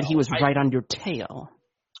thought you said he was right on your tail.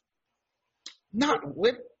 Not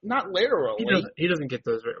literally. He doesn't get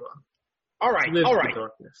those very well. All right.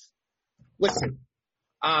 Listen,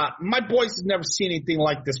 my boys have never seen anything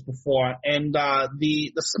like this before, and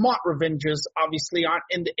the smart Revengers obviously aren't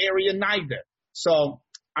in the area neither. So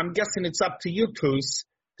I'm guessing it's up to you twos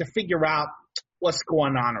to figure out what's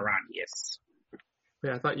going on around here.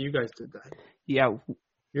 Yeah, I thought you guys did that. Yeah.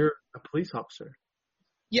 You're a police officer.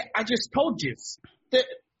 Yeah, I just told you.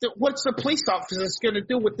 What's the police officer going to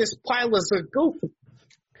do with this pile of goof?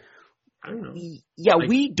 I don't know. Yeah,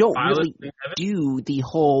 we don't really do the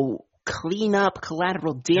whole cleanup,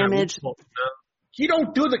 collateral damage. You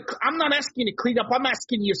don't do I'm not asking you to clean up. I'm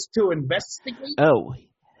asking you to investigate. Oh,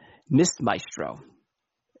 Miss Maestro.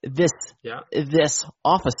 This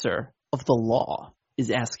officer of the law is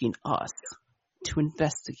asking us to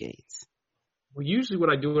investigate. Well, usually what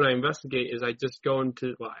I do when I investigate is I just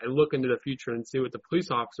I look into the future and see what the police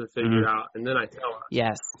officer figured out, and then I tell her.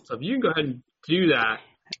 Yes. So if you can go ahead and do that,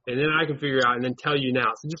 and then I can figure out and then tell you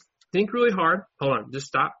now. So just think really hard. Hold on. Just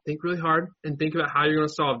stop. Think really hard and think about how you're going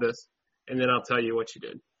to solve this. And then I'll tell you what you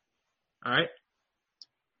did. All right?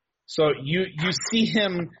 So you see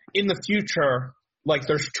him in the future, like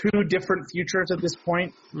there's two different futures at this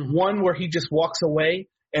point. Mm-hmm. One where he just walks away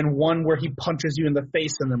and one where he punches you in the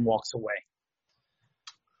face and then walks away.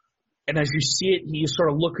 And as you see it, you sort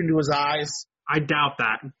of look into his eyes. I doubt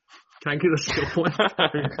that. Can I get a skill point?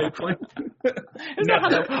 No.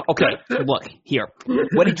 Okay, look, here.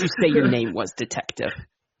 What did you say your name was, Detective?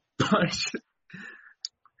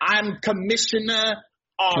 I'm Commissioner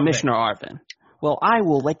Arvin. Commissioner Arvin. Well, I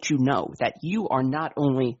will let you know that you are not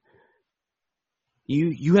only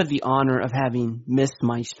you have the honor of having Miss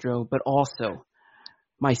Maestro, but also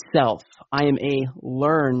myself. I am a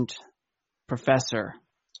learned professor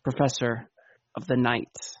of the night.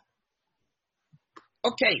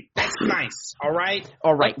 Okay, that's nice. All right.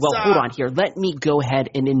 All right. Well, hold on here. Let me go ahead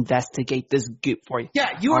and investigate this goop for you.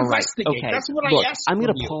 Yeah, you all investigate. Right. Okay. That's what Look, I asked. I'm going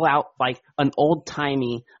to pull out like an old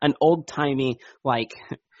timey like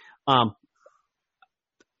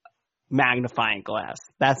magnifying glass.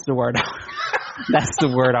 That's the word. That's the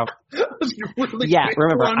word. Really yeah.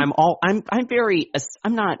 Remember, one?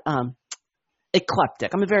 I'm not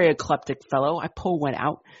eclectic. I'm a very eclectic fellow. I pull one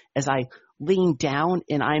out as I lean down,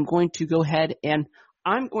 and I'm going to go ahead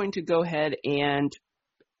and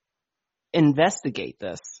investigate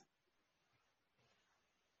this.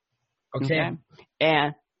 Okay.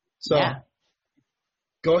 And so, yeah.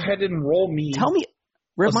 Go ahead and roll me.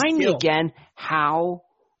 Remind me again how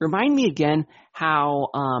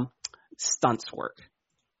stunts work.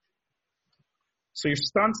 So your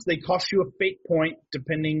stunts, they cost you a fate point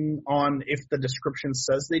depending on if the description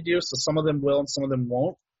says they do. So some of them will and some of them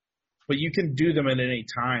won't. But you can do them at any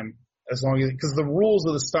time as long as – because the rules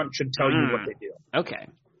of the stunt should tell you what they do. Okay.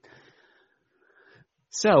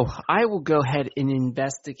 So I will go ahead and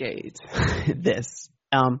investigate this.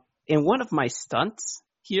 And one of my stunts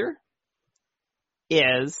here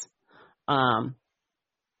is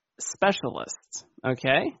specialist,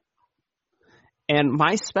 okay? And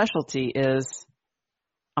my specialty is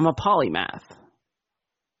I'm a polymath.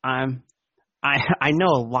 I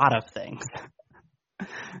know a lot of things.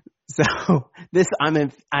 So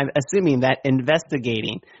I'm assuming that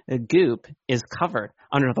investigating the goop is covered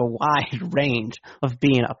under the wide range of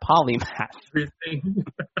being a polymath.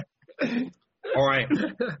 All right.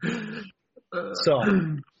 So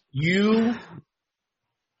you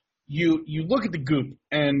look at the goop,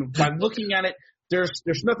 and by looking at it, there's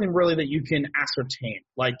nothing really that you can ascertain.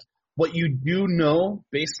 Like what you do know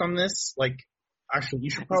based on this, like. Actually, you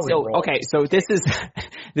should probably roll. Okay, so this is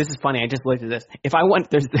funny. I just looked at this. If I want,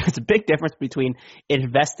 there's a big difference between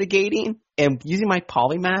investigating and using my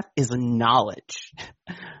polymath is knowledge.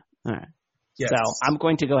 All right. Yes. So I'm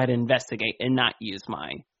going to go ahead and investigate and not use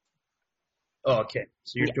my. Oh, okay.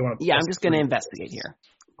 So you're doing a I'm just going to investigate here.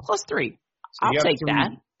 +3. So I'll take 3.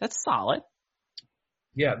 That. That's solid.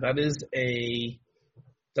 Yeah, that is a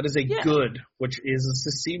good, which is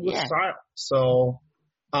to see with style. So.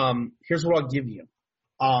 Here's what I'll give you.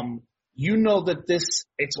 You know that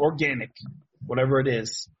it's organic, whatever it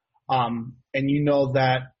is. And you know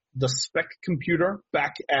that the spec computer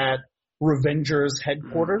back at Revenger's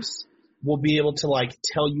headquarters will be able to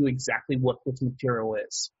tell you exactly what this material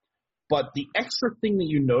is. But the extra thing that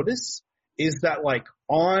you notice is that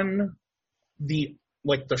on the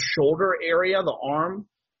shoulder area, the arm,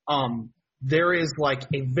 there is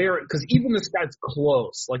because even this guy's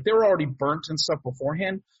clothes, they were already burnt and stuff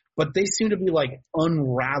beforehand, but they seem to be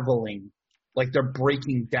unraveling, they're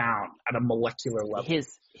breaking down at a molecular level.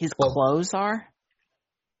 His clothes are?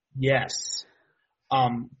 Yes.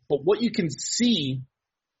 But what you can see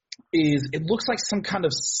is it looks like some kind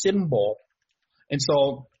of symbol. And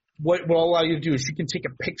so what I'll allow you to do is you can take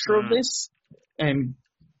a picture of this, and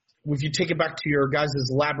if you take it back to your guys'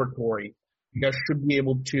 laboratory, you guys should be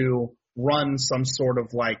able to run some sort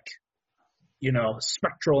of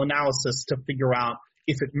spectral analysis to figure out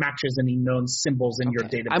if it matches any known symbols in your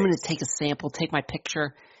database. I'm going to take a sample, take my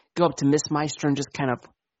picture, go up to Miss Maestro and just kind of,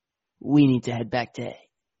 we need to head back to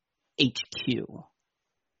HQ. Do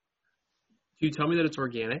you tell me that it's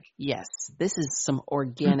organic? Yes. This is some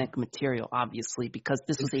organic material, obviously, because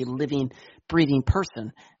this was a living, breathing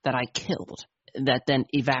person that I killed that then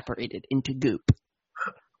evaporated into goop.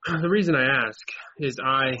 The reason I ask is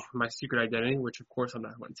my secret identity, which of course I'm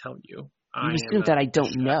not going to tell you. You assume that I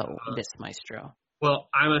don't know, Miss Maestro. Well,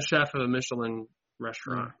 I'm a chef of a Michelin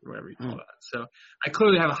restaurant, or whatever you call that. So I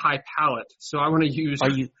clearly have a high palate. So I want to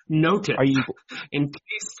notice and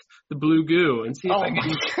taste the blue goo and see if I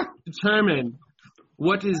can determine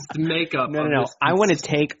what is the makeup. No. I want to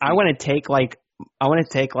take I want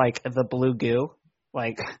to take like the blue goo.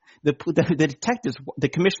 Like the detectives, the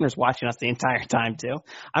commissioner's watching us the entire time too.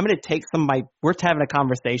 I'm going to take we're having a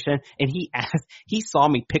conversation and he saw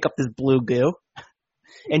me pick up this blue goo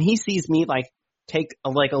and he sees me like take a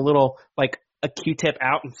little like a Q-tip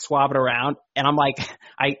out and swab it around. And I'm like,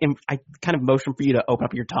 I kind of motion for you to open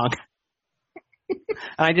up your tongue. And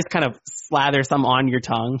I just kind of slather some on your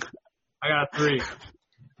tongue. I got 3.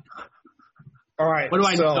 All right. What do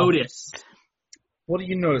I notice? What do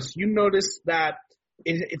you notice? You notice that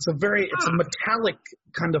it's a metallic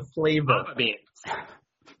kind of flavor. Lava beans.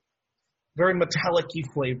 Very metallic-y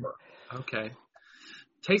flavor. Okay.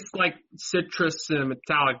 Tastes like citrus in a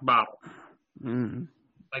metallic bottle.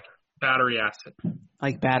 Like battery acid.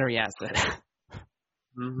 Like battery acid.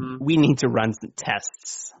 Mm-hmm. We need to run some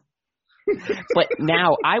tests. But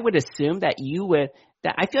now I would assume that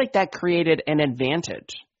I feel like that created an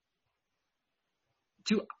advantage.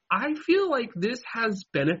 I feel like this has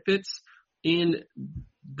benefits in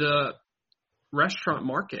the restaurant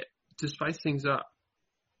market to spice things up.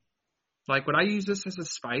 Like, would I use this as a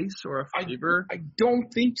spice or a flavor? I don't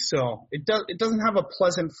think so. It doesn't have a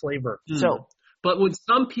pleasant flavor. So, but would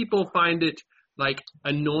some people find it like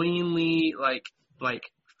annoyingly like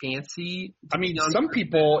fancy? I mean, some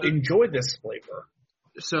people enjoy this flavor.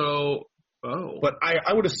 So, but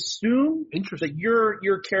I would assume that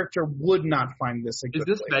your character would not find this a good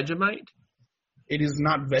flavor. Is this flavor. Vegemite? It is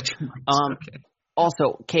not Vegemite. Okay.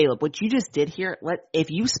 Also, Caleb, what you just did here,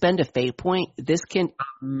 if you spend a fate point, this can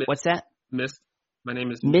what's that? My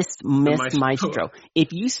name is Miss Maestro.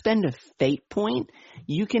 If you spend a fate point,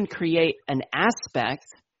 you can create an aspect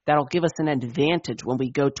that'll give us an advantage when we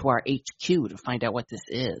go to our HQ to find out what this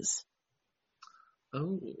is.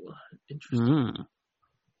 Oh, interesting.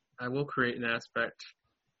 I will create an aspect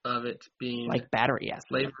of it being like battery acid.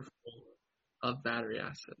 Flavorful of battery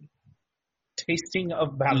acid. Tasting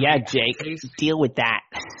of battery acid. Yeah, Jake, deal with that.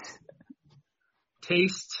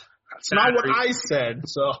 Taste. That's not what I said,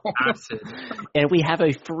 so. Acid. And we have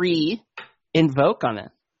a free invoke on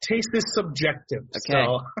it. Taste is subjective. Okay.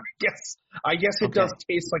 So I guess it does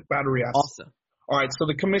taste like battery acid. Awesome. All right, so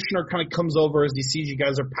the commissioner kind of comes over as he sees you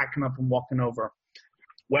guys are packing up and walking over.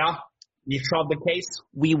 Well, you solved the case?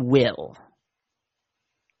 We will.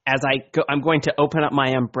 As I go, I'm going to open up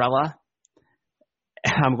my umbrella.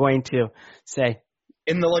 I'm going to say,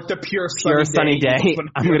 in the pure sunny day,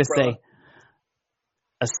 I'm going to say,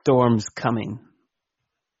 a storm's coming.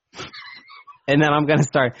 And then I'm going to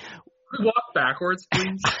start. We walk backwards,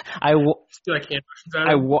 please. We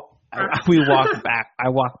walk back. I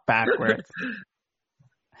walk backwards.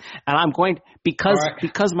 And I'm going,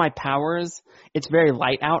 because my powers, it's very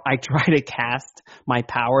light out, I try to cast my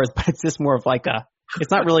powers, but it's just more of it's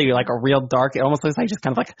not really like a real dark, it almost looks like just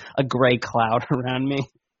kind of like a gray cloud around me.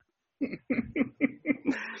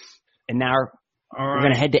 And now we're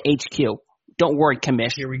going to head to HQ. Don't worry,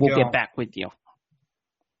 Commish. We'll get back with you.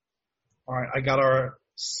 All right, I got our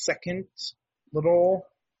second little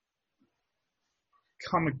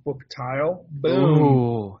comic book tile.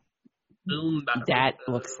 Boom. Ooh. That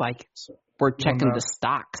looks like we're checking the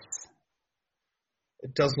stocks.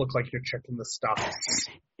 It does look like you're checking the stocks.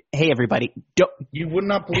 Hey, everybody. You would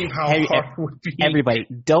not believe how hard it would be. Everybody,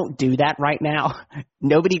 don't do that right now.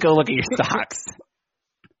 Nobody go look at your stocks.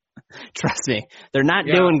 Trust me. They're not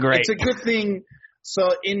doing great. It's a good thing. So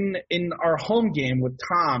in our home game with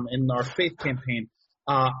Tom in our Faith campaign,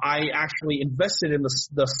 I actually invested in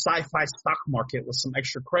the sci-fi stock market with some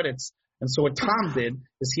extra credits. And so what Tom did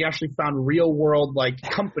is he actually found real world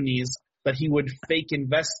companies that he would fake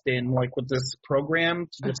invest in with this program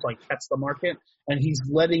to just test the market. And he's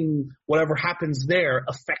letting whatever happens there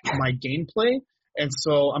affect my gameplay. And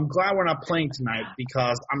so I'm glad we're not playing tonight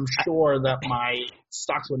because I'm sure that my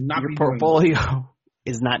stocks would not be doing well. Your portfolio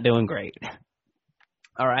is not doing great.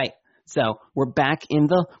 All right. So we're back in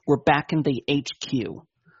the HQ.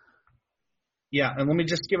 Yeah, and let me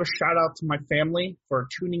just give a shout-out to my family for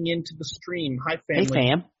tuning into the stream. Hi, family. Hey,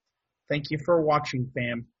 fam. Thank you for watching,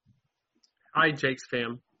 fam. Hi, Jake's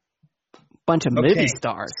fam. Bunch of movie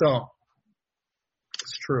stars. So,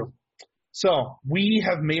 it's true. So, we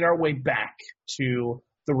have made our way back to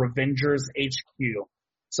the Revengers HQ.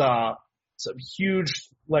 It's a huge,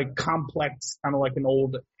 complex, kind of like an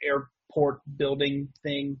old airport building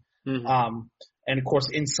thing. Mm-hmm. And, of course,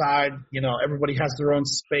 inside, everybody has their own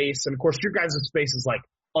space. And, of course, your guys' space is,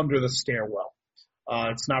 under the stairwell.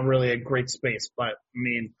 It's not really a great space. But, I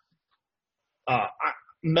mean,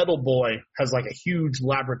 Metal Boy has, a huge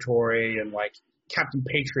laboratory. And, Captain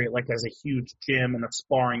Patriot, has a huge gym and a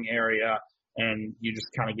sparring area. And you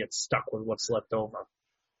just kind of get stuck with what's left over.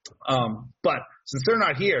 But since they're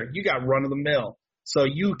not here, you got run of the mill. So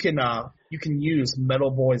you can use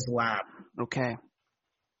Metal Boy's lab. Okay.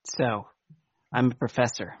 So, I'm a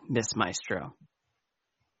professor, Miss Maestro.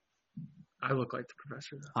 I look like the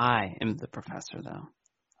professor, though. I am the professor, though.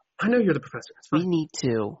 I know you're the professor. It's fine. We need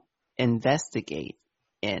to investigate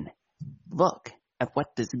and look at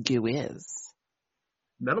what this goo is.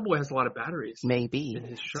 Metal Boy has a lot of batteries. Maybe. In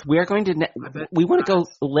his shop. We're going to. We want to go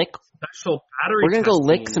lick. Special battery. We're going to go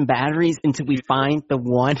lick testing. some batteries until we find the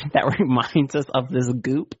one that reminds us of this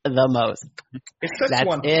goop the most. It's this That's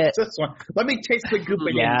one. it. It's this one. Let me taste the goop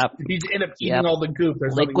again. Yep. You end up eating all the goop.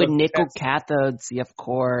 There's Liquid nothing left to nickel test. cathodes, yeah, of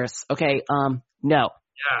course. Okay, no.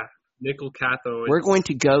 Yeah, nickel cathode. We're going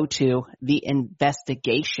to go to the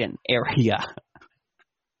investigation area.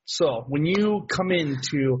 So when you come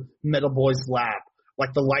into Metal Boy's lab,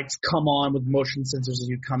 like the lights come on with motion sensors as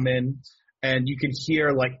you come in, and you can hear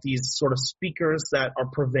like these sort of speakers that are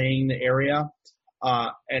purveying the area,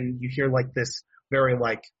 and you hear like this very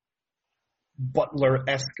like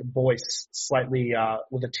butler-esque voice, slightly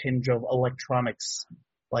with a tinge of electronics,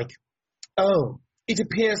 like, "Oh, it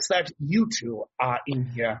appears that you two are in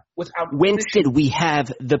here without Whence permission." did we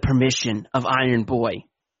have the permission of Iron Boy?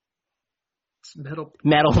 It's Metal.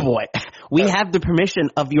 Metal Boy. We have the permission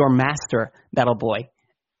of your master, Metal Boy.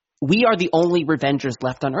 We are the only Revengers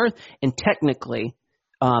left on Earth, and technically,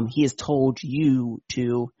 he has told you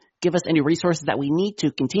to give us any resources that we need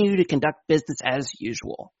to continue to conduct business as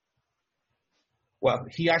usual. Well,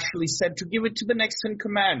 he actually said to give it to the next in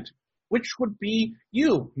command, which would be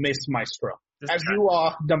you, Miss Maestro, as you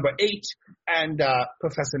are number 8, and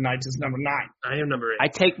Professor Knight is number 9. I am number 8. I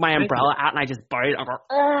take my umbrella out and I just bite it. I go,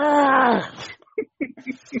 "Argh!"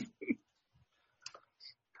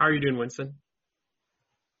 How are you doing, Winston?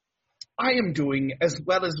 I am doing as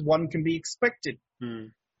well as one can be expected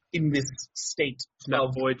in this state Metal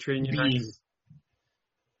of Boy treating you being. nice.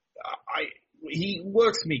 He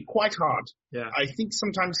works me quite hard. Yeah, I think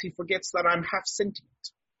sometimes he forgets that I'm half sentient.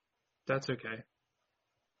 that's okay.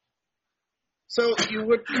 So you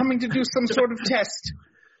were coming to do some sort of test.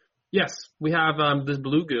 Yes, we have this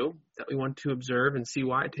blue goo that we want to observe and see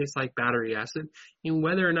why it tastes like battery acid and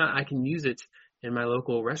whether or not I can use it in my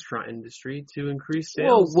local restaurant industry to increase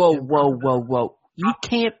sales. Whoa. You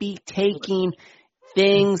can't be taking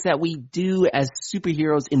things that we do as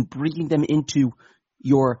superheroes and bringing them into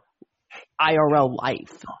your IRL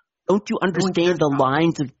life. Don't you understand the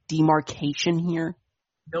lines of demarcation here?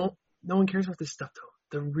 No one cares about this stuff,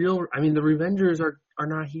 though. The Revengers are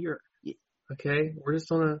not here. Okay? We're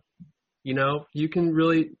just on you can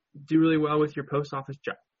really do really well with your post office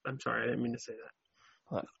job. I'm sorry, I didn't mean to say that.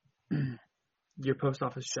 What? Your post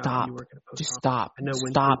office job. Stop. You work at a post Just office. stop. I know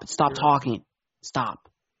Stop talking. Stop.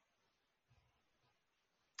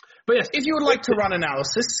 But yes, If you would like to run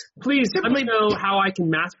analysis, please let me know how I can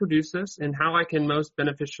mass produce this and how I can most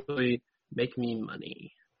beneficially make me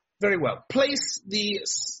money. very well. Place the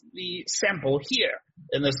sample here,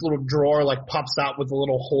 and this little drawer like pops out with a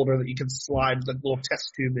little holder that you can slide the little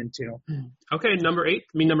test tube into. Okay, number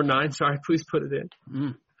 9. Sorry, please put it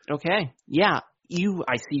in. Okay. Yeah.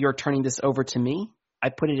 I see you're turning this over to me. I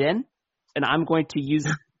put it in, and I'm going to use.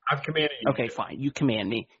 I've commanded you. Okay, fine. You command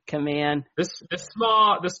me. Command. The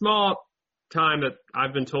small time that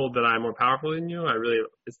I've been told that I'm more powerful than you,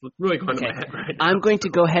 it's really going to my head right now. I'm going to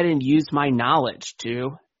go ahead and use my knowledge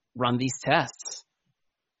to run these tests.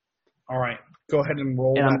 All right, go ahead and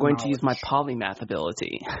roll. And that I'm going to use my knowledge. polymath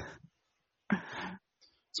ability.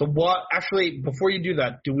 So what? Actually, before you do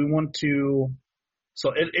that, do we want to?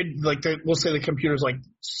 So we'll say the computer's like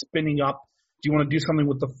spinning up. Do you want to do something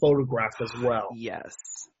with the photograph as well? Yes.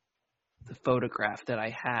 The photograph that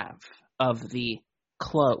I have of the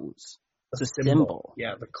clothes. The symbol.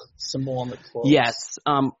 Yeah, the symbol on the clothes. Yes.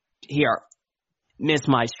 Here. Miss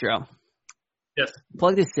Maestro. Yes.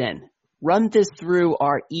 Plug this in. Run this through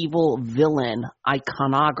our evil villain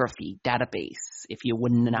iconography database, if you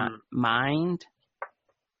would not mind.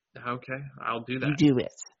 Okay, I'll do that. You do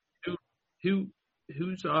it.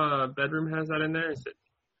 Whose bedroom has that in there? Is it?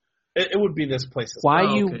 It would be this place. Why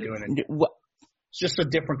Oh, you? okay. doing it? What? It's just a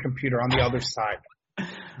different computer on the other side.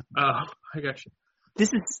 Oh, I got you. This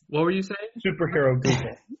is What were you saying? Superhero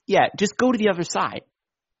Google. yeah. Just go to the other side.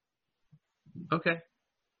 Okay.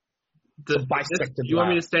 Bisected You want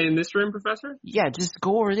me lab. to stay in this room, Professor? Yeah, just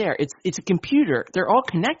go over there. It's a computer. They're all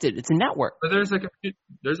connected. It's a network. But there's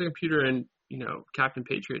a computer in Captain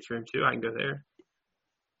Patriot's room too. I can go there.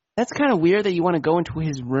 That's kind of weird that you want to go into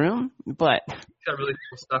his room, but He's got really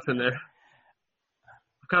cool stuff in there.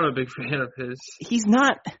 I'm kind of a big fan of his. he's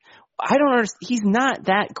not. I don't understand. He's not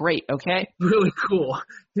that great, okay? Really cool.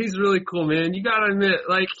 He's really cool, man. You gotta admit,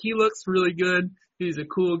 like, he looks really good. He's a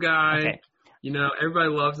cool guy. Okay. You know, everybody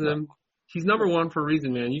loves him. He's number one for a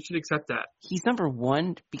reason, man. You should accept that. He's number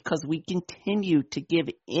one because we continue to give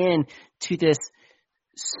in to this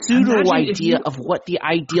pseudo idea of what the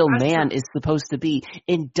ideal man is supposed to be.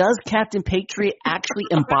 And does Captain Patriot actually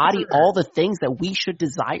embody all the things that we should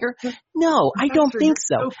desire? No, I don't think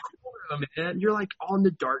so. Cool, man. You're like all in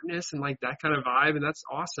the darkness and like that kind of vibe, and that's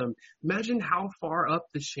awesome. Imagine how far up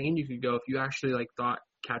the chain you could go if you actually like thought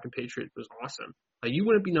Captain Patriot was awesome. Like, you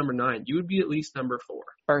wouldn't be number 9. You would be at least number 4.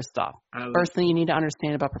 First off, first thing you need to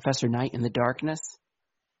understand about Professor Knight and the darkness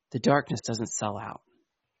doesn't sell out.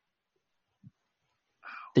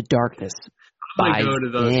 The darkness buys go to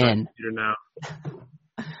those in. Now.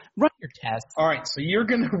 Run your test. All right, so you're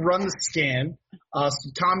going to run the scan. So,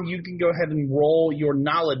 Tom, you can go ahead and roll your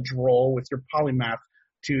knowledge roll with your polymath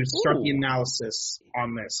to start the analysis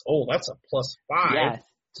on this. Oh, that's a +5. Yes.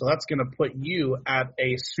 So that's going to put you at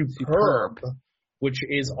a superb, which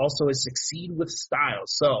is also a succeed with style.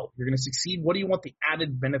 So you're going to succeed. What do you want the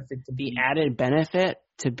added benefit to be? The added benefit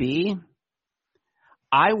to be,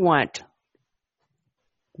 I want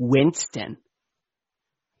Winston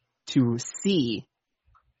to see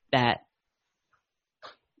that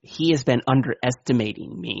he has been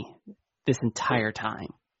underestimating me this entire time.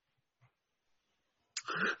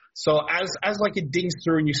 So as like it dings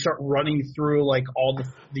through and you start running through like all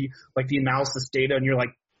the analysis data and you're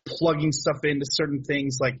like plugging stuff into certain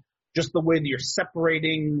things, like just the way that you're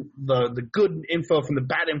separating the good info from the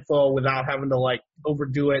bad info without having to like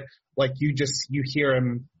overdo it, like you hear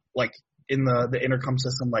him like in the intercom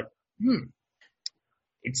system, like,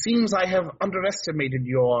 it seems I have underestimated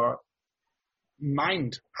your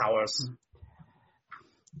mind powers.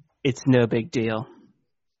 It's no big deal.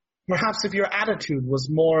 Perhaps if your attitude was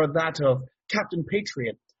more that of Captain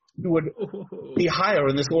Patriot, you would be higher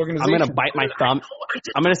in this organization. I'm going to bite my thumb.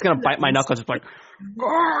 I'm just going to bite my knuckles. Just like,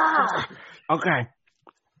 okay.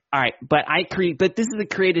 All right. But this is a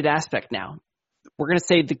created aspect now. We're going to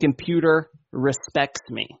say the computer respects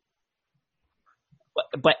me.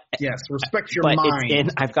 But yes, respect your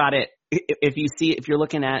mind. I've got it. If you're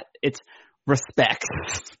looking at, it's respect.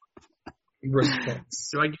 Respect.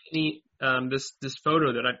 Do I get any this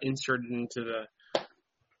photo that I've inserted into the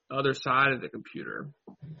other side of the computer?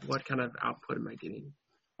 What kind of output am I getting?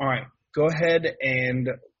 All right, go ahead and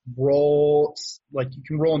roll. Like, you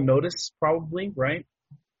can roll a notice, probably, right?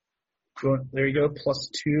 There you go,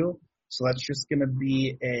 +2. So that's just going to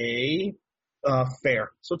be a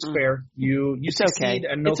fair. So it's fair. You succeed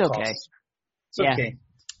at no cost. Okay. It's okay.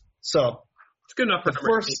 So it's good enough for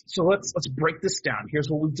first. So let's break this down. Here's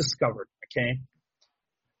what we've discovered. Okay.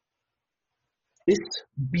 This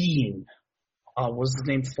being, was his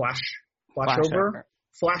name Flashover?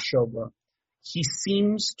 Flashover. He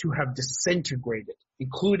seems to have disintegrated,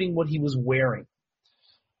 including what he was wearing.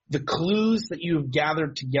 The clues that you have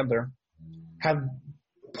gathered together have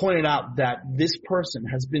pointed out that this person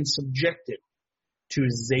has been subjected to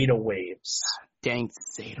zeta waves. Dang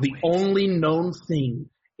zeta waves. The only known thing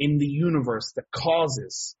in the universe that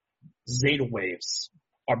causes zeta waves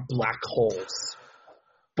are black holes.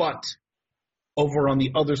 But over on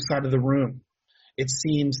the other side of the room, it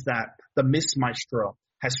seems that the Miss Maestro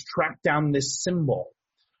has tracked down this symbol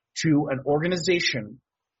to an organization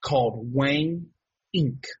called Wang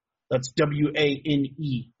Inc. That's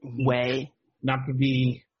W-A-N-E. Way. Not to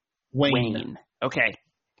be Wayne. Okay.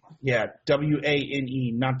 Yeah,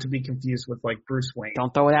 W-A-N-E, not to be confused with like Bruce Wayne.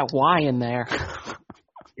 Don't throw that Y in there.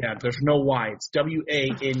 Yeah, there's no Y. It's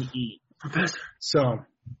W-A-N-E. Professor. So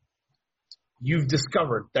you've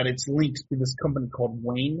discovered that it's linked to this company called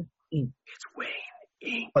Wayne Inc. It's Wayne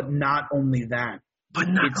Inc. But not only that.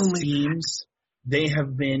 It seems they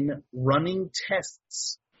have been running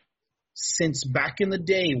tests since back in the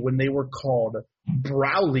day when they were called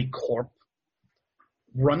Browley Corp,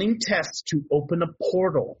 running tests to open a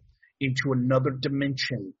portal into another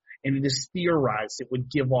dimension, and it is theorized it would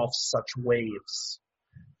give off such waves.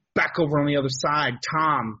 Back over on the other side,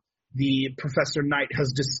 Tom, the Professor Knight,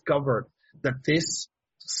 has discovered that this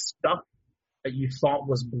stuff that you thought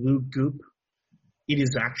was blue goop, it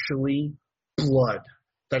is actually blood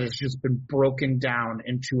that has just been broken down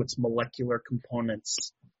into its molecular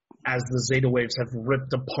components as the zeta waves have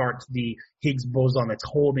ripped apart the Higgs boson that's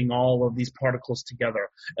holding all of these particles together,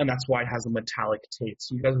 and that's why it has a metallic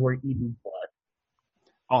taste. You guys were eating blood.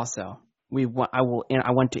 Also, I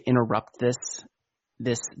want to interrupt this.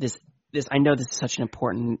 I know this is such an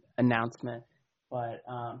important announcement, but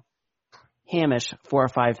Hamish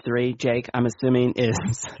 453, Jake, I'm assuming is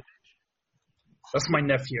That's my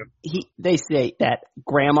nephew. They say that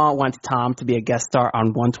Grandma wants Tom to be a guest star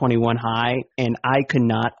on 121 High, and I could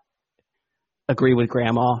not agree with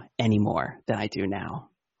Grandma any more than I do now.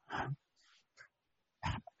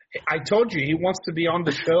 I told you he wants to be on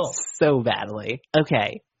the show so badly.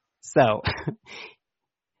 Okay, so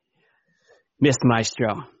Mr.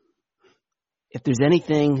 Maestro, if there's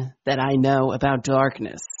anything that I know about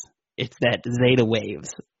darkness, it's that zeta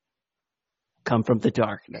waves come from the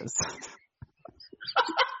darkness.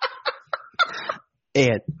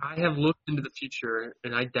 And I have looked into the future,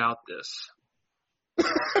 and I doubt this.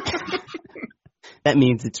 that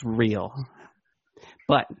means it's real.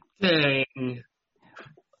 But dang.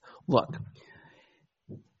 Look,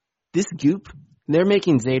 this goop, they're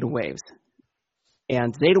making zeta waves.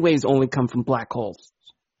 And zeta waves only come from black holes.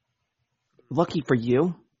 Lucky for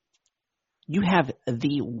you, you have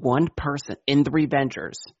the one person in the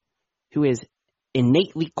Revengers who is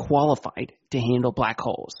innately qualified to handle black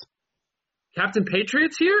holes. Captain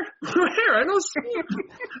Patriot's here? Where? I don't see him.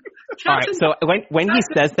 All right, so when he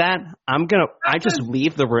says that, I just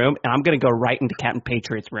leave the room and I'm gonna go right into Captain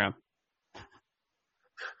Patriot's room.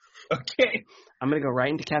 Okay. I'm gonna go right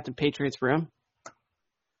into Captain Patriot's room.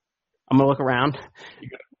 I'm gonna look around.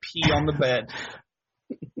 You're gonna pee on the bed.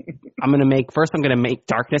 I'm gonna make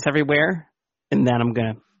darkness everywhere, and then I'm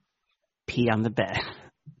gonna pee on the bed.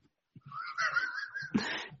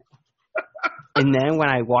 And then when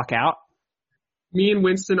I walk out, me and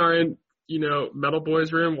Winston are in, Metal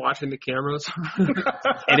Boy's room watching the cameras.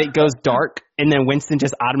 and it goes dark, and then Winston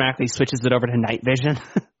just automatically switches it over to night vision.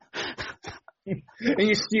 And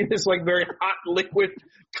you see this very hot liquid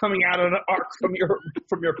coming out of an arc from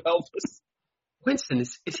your pelvis. Winston,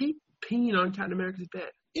 is he peeing on Captain America's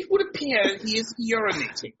bed? It would appear he is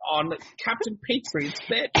urinating on Captain Patriot's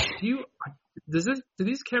bed. Do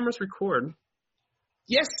these cameras record?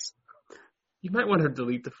 Yes. You might want to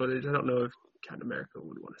delete the footage. I don't know if Captain America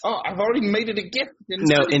would want to see. Oh, I've already made it a GIF.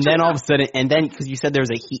 No, and then all of a sudden, because you said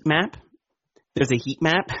there's a heat map,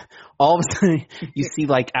 all of a sudden you see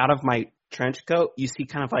out of my trench coat, you see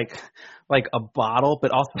kind of like a bottle,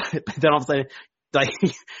 but then all of a sudden,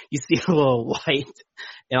 you see a little light,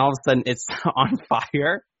 and all of a sudden it's on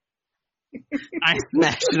fire. I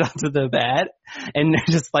smashed it onto the bed, and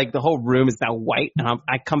just the whole room is now white, and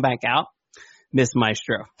I come back out, Miss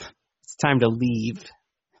Maestro. It's time to leave.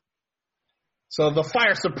 So the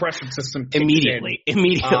fire suppression system immediately.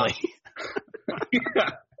 Yeah.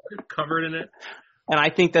 Covered in it. And I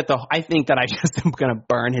think that I just am going to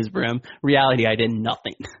burn his room. Reality, I did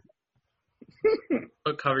nothing.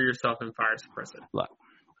 But cover yourself in fire suppressant. Look.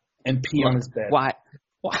 And pee on his bed. Why?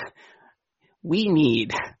 We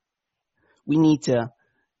need to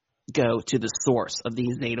go to the source of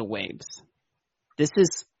these zeta waves.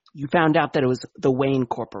 You found out that it was the Wayne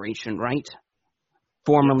Corporation, right?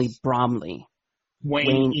 Formerly yes. Bromley.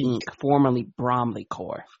 Wayne Inc., formerly Bromley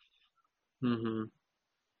Corp. Mm-hmm.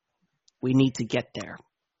 We need to get there.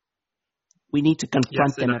 We need to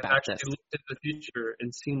confront them about this. I've looked at the future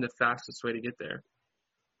and seen the fastest way to get there.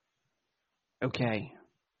 Okay.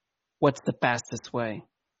 What's the fastest way?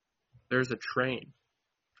 There's a train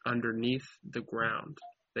underneath the ground.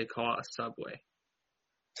 They call it a subway.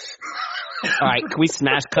 All right, can we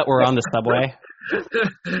smash cut? We're on the subway.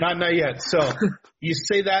 Not yet. So you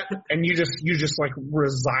say that, and you just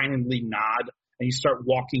resignedly nod, and you start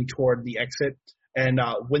walking toward the exit. And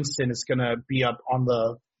Winston is gonna be up on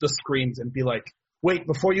the screens and be like, "Wait,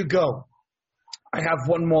 before you go, I have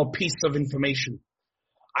one more piece of information.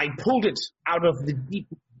 I pulled it out of the deep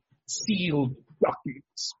sealed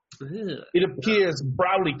documents. It appears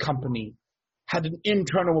Browley Company had an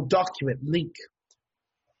internal document leak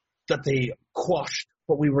that they quashed,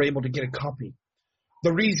 but we were able to get a copy.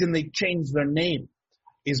 The reason they changed their name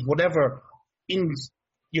is whatever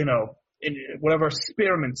whatever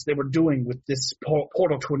experiments they were doing with this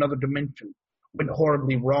portal to another dimension went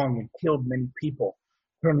horribly wrong and killed many people,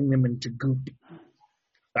 turning them into goop.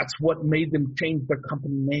 That's what made them change their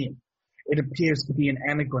company name. It appears to be an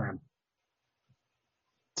anagram."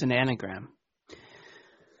 It's an anagram.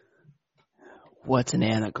 What's an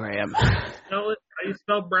anagram? How you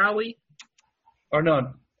spell Browley? Or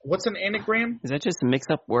no, what's an anagram? Is that just mix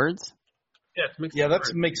up words? Yeah, it's mixed up. Yeah,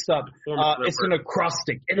 that's mixed up. It's an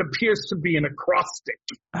acrostic. It appears to be an acrostic.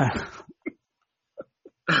 I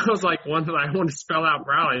was like, one that I want to spell out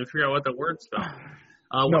Browley and figure out what the word spells.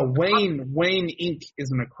 No, Wayne Inc.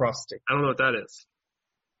 is an acrostic. I don't know what that is.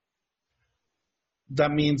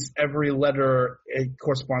 That means every letter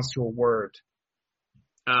corresponds to a word.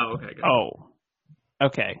 Oh, okay. Good. Oh,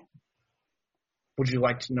 okay. Would you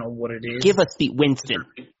like to know what it is? Give us the Winston.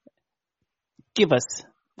 Give us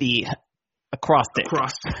the Acrostic.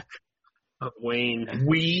 Of Wayne.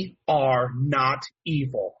 We are not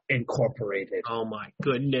evil, Incorporated. Oh my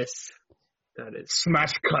goodness. That is.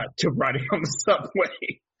 Smash cut to riding on the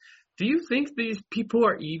subway. Do you think these people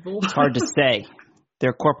are evil? It's hard to say.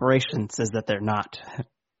 Their corporation says that they're not.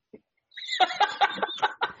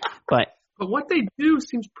 But what they do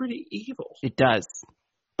seems pretty evil. it does.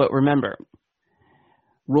 But remember,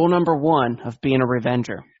 rule number 1 of being a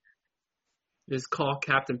Revenger is call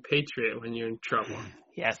Captain Patriot when you're in trouble.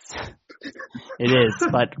 Yes, it is.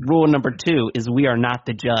 But rule number 2 is we are not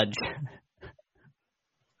the judge.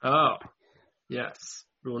 Oh, yes.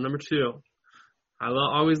 Rule number 2. I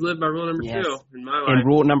always live by rule number 2 in my life. And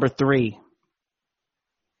rule number 3.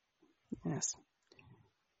 Yes.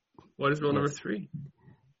 What is rule number 3?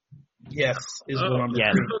 Yes, is rule number 3.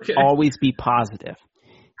 Okay. Always be positive.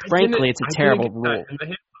 Frankly, it's a terrible rule.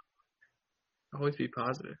 Always be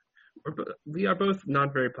positive. We are both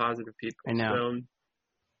not very positive people. I know. So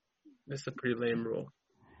this is a pretty lame rule.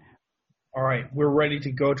 All right, we're ready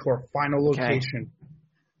to go to our final location.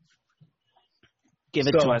 Give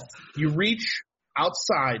it to us. You reach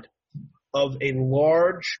outside of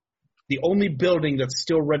the only building that's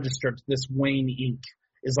still registered to this Wayne Inc.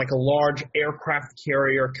 is like a large aircraft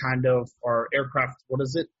carrier kind of, or aircraft, what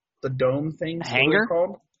is it? The dome thing? Hangar?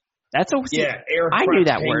 Called? That's a aircraft I knew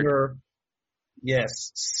that hangar, word.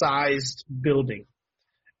 Yes, sized building.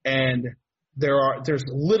 And there's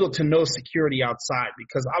little to no security outside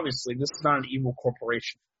because obviously this is not an evil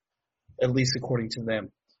corporation, at least according to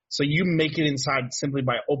them. So you make it inside simply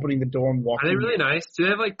by opening the door and walking in. Are they really nice? Do they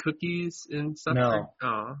have like cookies and stuff?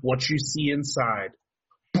 No. What you see inside.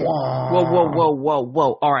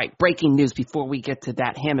 Whoa. All right, breaking news before we get to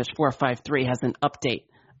that. Hamish453 has an update.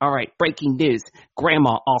 All right, breaking news.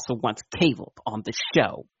 Grandma also wants Caleb on the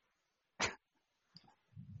show.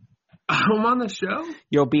 I'm on the show?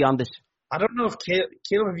 You'll be on the show. I don't know if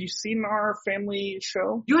Caleb, have you seen our family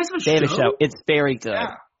show? You guys have a show? They have a show. It's very good.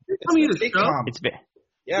 Yeah. It's very.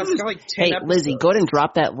 Yeah, it's got like 10 Hey, episodes. Lizzie, go ahead and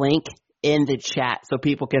drop that link in the chat so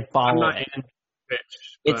people can follow I'm not it. in Twitch,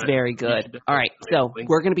 It's very good. All right, so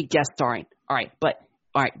we're going to be guest starring. All right,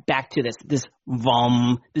 back to this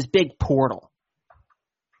big portal.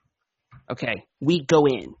 Okay, we go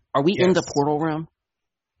in. Are we in the portal room?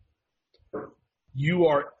 You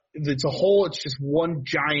are. It's just one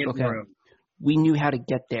giant room. We knew how to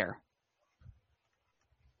get there.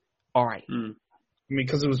 All right. I mean,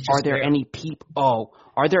 because it was just Are there any people?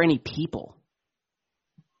 Are there any people?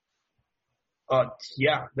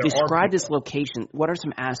 Yeah. Describe this location. What are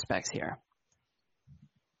some aspects here?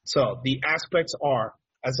 So the aspects are,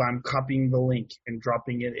 as I'm copying the link and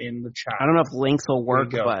dropping it in the chat. I don't know if links will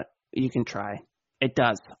work, but you can try. It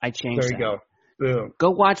does. I changed There you go. Boom.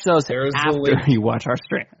 Go watch those after you watch our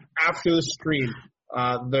stream. After the stream.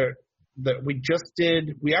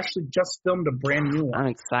 We actually just filmed a brand new one. I'm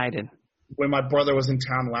excited. When my brother was in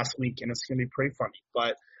town last week, and it's going to be pretty funny.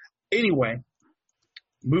 But anyway,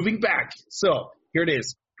 moving back. So here it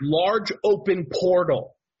is. Large open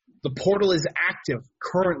portal. The portal is active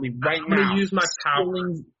currently right now. I'm going to use my power.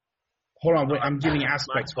 Hold on. Wait, I'm giving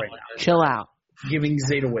aspects right now. Chill out. Giving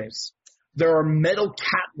zeta waves. There are metal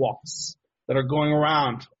catwalks that are going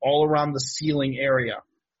around all around the ceiling area.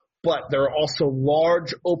 But there are also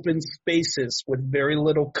large open spaces with very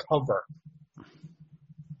little cover.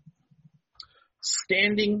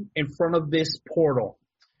 Standing in front of this portal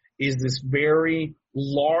is this very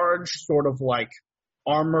large sort of like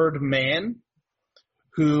armored man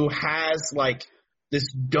who has like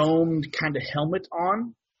this domed kind of helmet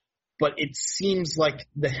on, but it seems like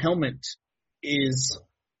the helmet is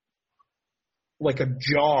like a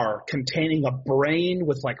jar containing a brain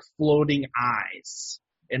with like floating eyes.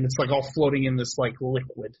 And it's like all floating in this like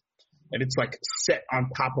liquid. And it's like set on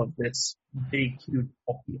top of this big, huge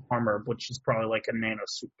armor, which is probably like a nano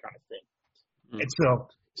suit kind of thing. And so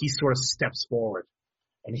he sort of steps forward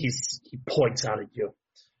and he points out at you.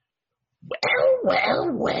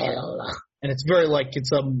 Well. And it's very like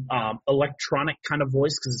it's a electronic kind of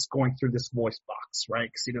voice because it's going through this voice box, right?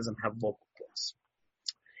 Because he doesn't have vocal cords.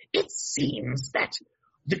 It seems that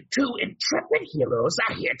the two intrepid heroes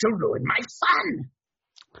are here to ruin my fun.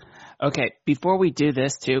 Okay, before we do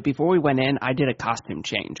this too, before we went in, I did a costume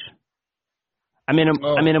change. I'm in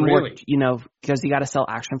a more, because you got to sell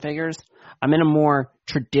action figures. I'm in a more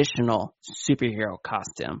traditional superhero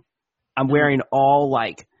costume. I'm wearing all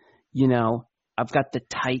I've got the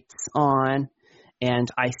tights on, and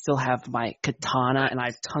I still have my katana, and I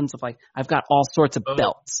have tons of I've got all sorts of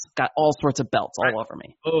belts. Got all sorts of belts all over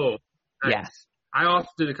me. Oh, nice. Yeah. I also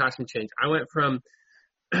did a costume change. I went from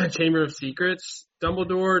Chamber of Secrets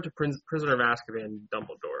Dumbledore to Prisoner of Azkaban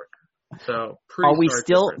Dumbledore. So are we stark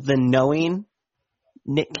still difference. the knowing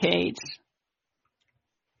Nick Cage?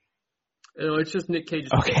 No, it's just Nick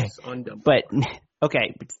Cage's face on Dumbo.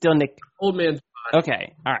 But still Nick. Old man's body.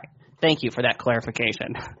 Okay, all right. Thank you for that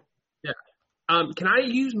clarification. Yeah. Can I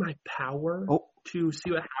use my power to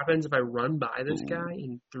see what happens if I run by this guy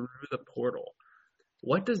and through the portal?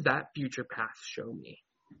 What does that future path show me?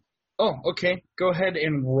 Oh, okay. Go ahead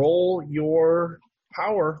and roll your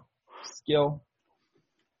power skill.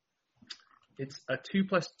 It's a 2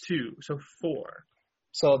 + 2, so 4.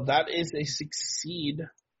 So that is a succeed.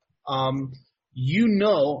 You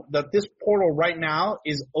know that this portal right now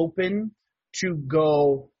is open to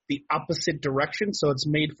go the opposite direction, so it's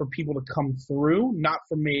made for people to come through, not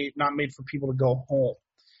made for people to go home.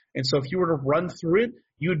 And so if you were to run through it,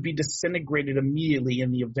 you would be disintegrated immediately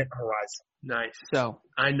in the event horizon. Nice. So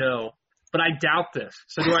I know, but I doubt this.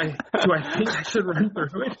 So do I think I should run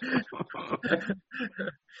through it?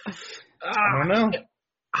 I don't know.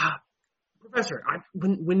 Professor,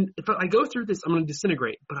 if I go through this, I'm going to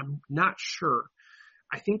disintegrate, but I'm not sure.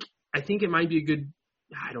 I think it might be a good.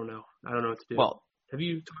 I don't know. I don't know what to do. Well, have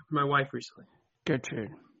you talked to my wife recently?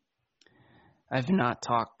 Gertrude, I've not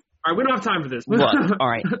talked. All right, we don't have time for this. Look, all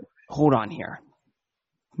right, hold on here,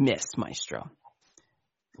 Miss Maestro.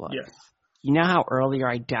 Look, yes. You know how earlier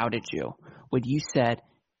I doubted you when you said,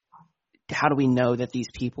 "How do we know that these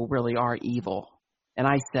people really are evil?" And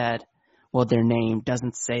I said, well, their name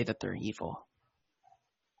doesn't say that they're evil.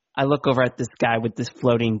 I look over at this guy with this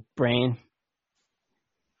floating brain.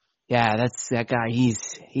 Yeah, that's that guy. He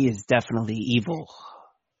is definitely evil.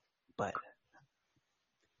 But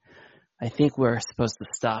I think we're supposed to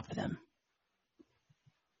stop them.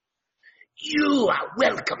 You are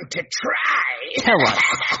welcome to try. Tell us,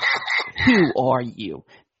 who are you?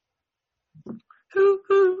 Who?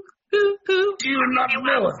 Do you not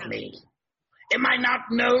know of me? Am I not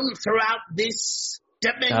known throughout this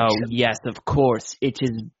dimension? Oh, yes, of course. It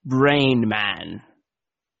is Brain Man.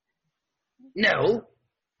 No.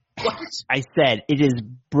 What? I said it is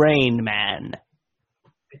Brain Man.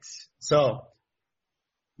 So,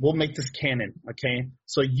 we'll make this canon, okay?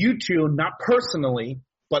 So you two, not personally,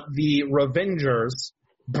 but the Revengers,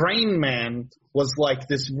 Brain Man was like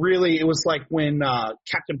this really, it was like when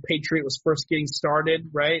Captain Patriot was first getting started,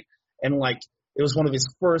 right? And like, it was one of his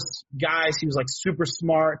first guys. He was like super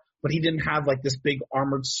smart, but he didn't have like this big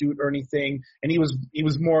armored suit or anything. And he was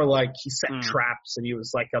more like he set traps, and he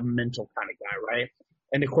was like a mental kind of guy, right?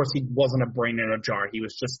 And of course he wasn't a brain in a jar. He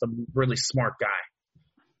was just a really smart guy.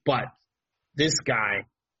 But this guy,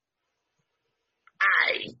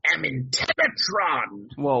 I am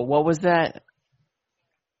Intellatron. Whoa, what was that?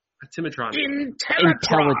 Timatron.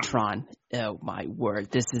 Intellatron. Oh my word.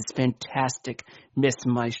 This is fantastic, Miss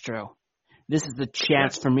Maestro. This is the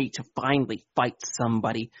chance for me to finally fight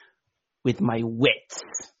somebody with my wits.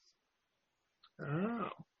 Oh.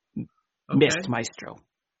 Okay. Miss Maestro.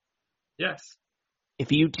 Yes.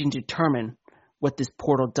 If you can determine what this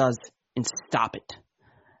portal does and stop it,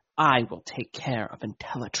 I will take care of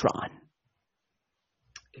Intellatron.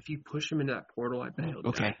 If you push him into that portal, I bet he'll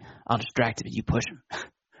Okay, die. I'll distract him and you push him.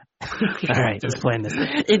 Okay, all right, let's plan this.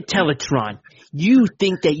 Intellatron, you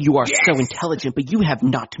think that you are so intelligent, but you have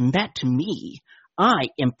not met me. I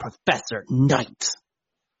am Professor Knight.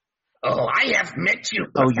 Oh, I have met you,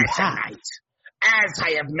 Professor Knight. As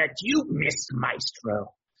I have met you, Miss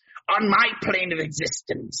Maestro. On my plane of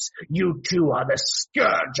existence, you two are the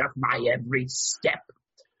scourge of my every step.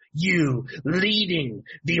 You leading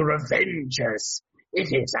the Revengers.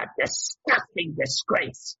 It is a disgusting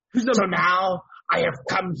disgrace. So now I have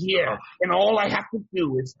come here, and all I have to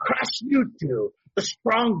do is crush you two, the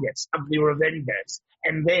strongest of the Revengers,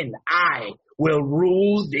 and then I will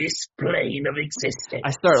rule this plane of existence.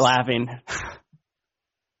 I start laughing.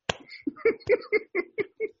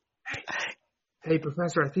 Hey,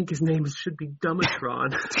 Professor, I think his name should be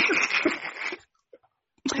Dummatron.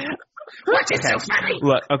 What is so funny?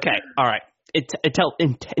 Look, okay, all right.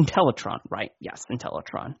 Intellatron, right? Yes,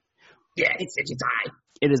 Intellatron. Yes, it is I.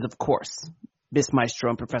 It is, of course, Miss Maestro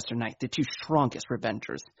and Professor Knight, the two strongest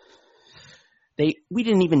Revengers. We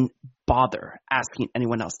didn't even bother asking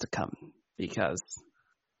anyone else to come because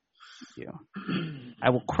I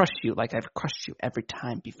will crush you like I've crushed you every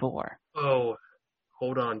time before. Oh,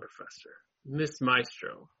 hold on, Professor. Miss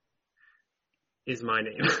Maestro is my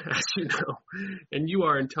name, as you know, and you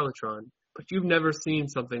are Intellatron, but you've never seen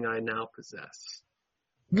something I now possess.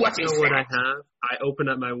 What is what that? I have? I open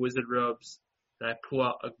up my wizard robes and I pull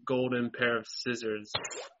out a golden pair of scissors.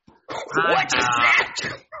 What is that?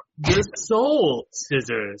 The soul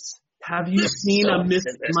scissors. Have you seen a Miss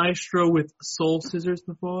Maestro with soul scissors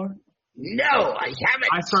before? No, I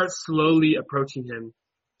haven't. I start slowly approaching him.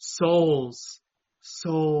 Souls.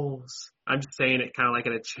 I'm just saying it kind of like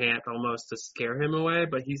in a chant almost to scare him away,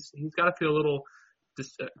 but he's got to feel a little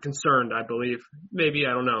concerned, I believe. Maybe,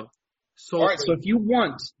 I don't know. All right, so if you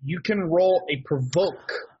want, you can roll a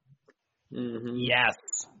provoke. Mm-hmm. Yes.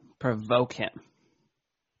 Provoke him.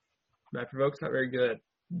 My provoke's not very good.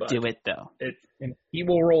 But do it, though. And he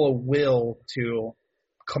will roll a will to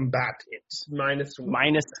combat it.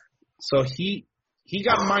 -1. So he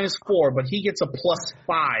got -4, but he gets a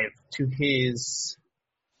 +5 to his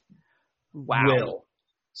will.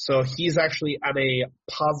 So he's actually at a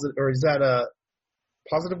positive, or is that a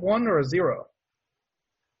 +1 or a 0?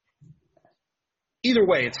 Either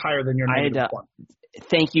way, it's higher than your -1.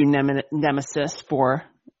 Thank you, Nemesis, for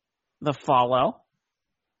the follow.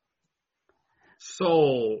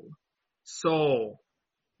 Soul.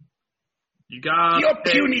 You got your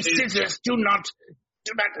puny scissors do not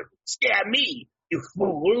scare me, you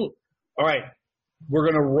fool. All right, we're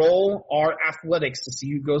gonna roll our athletics to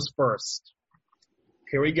see who goes first.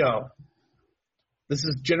 Here we go. This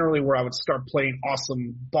is generally where I would start playing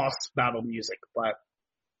awesome boss battle music, but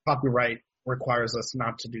copyright requires us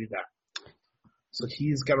not to do that. So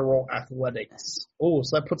he's got to roll athletics. Oh,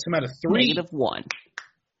 so that puts him at a 3. -1.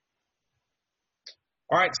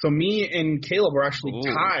 All right, so me and Caleb are actually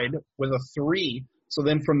tied with a 3. So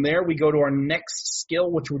then from there we go to our next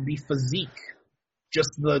skill, which would be physique.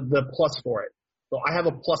 Just the plus for it. So I have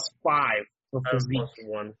a +5 for physique.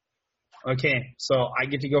 +1. Okay, so I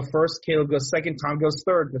get to go first. Caleb goes second. Tom goes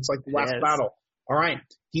third. It's like the last battle. All right,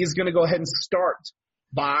 he's going to go ahead and start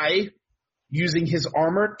by using his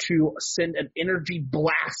armor to send an energy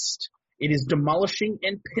blast. It is demolishing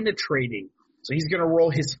and penetrating. So he's going to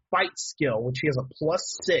roll his fight skill, which he has a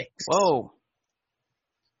 +6. Whoa.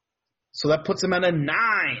 So that puts him at a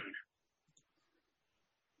 9.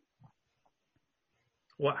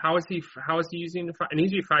 Well, how is he using the fight? And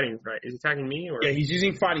he's fighting, right? Is he attacking me? Or? Yeah, he's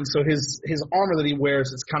using fighting. So his armor that he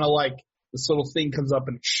wears, it's kind of like this little thing comes up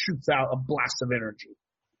and shoots out a blast of energy.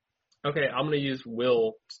 Okay, I'm going to use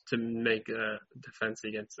will to make a defense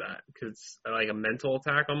against that because like a mental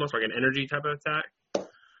attack almost, like an energy type of attack.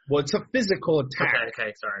 Well, it's a physical attack.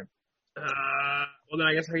 Okay, sorry. Well, then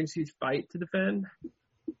I guess I can just use fight to defend.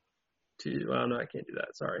 Well, no, I can't do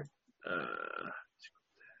that. Sorry.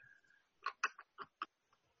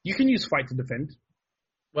 You can use fight to defend.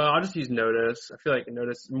 Well, I'll just use notice. I feel like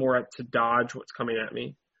notice is more to dodge what's coming at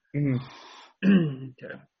me. Mm-hmm.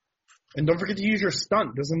 Okay. And don't forget to use your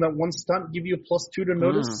stunt. Doesn't that one stunt give you a +2 to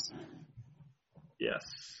notice? Yes.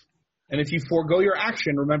 And if you forego your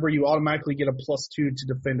action, remember you automatically get a +2 to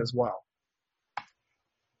defend as well.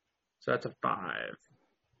 So that's a 5.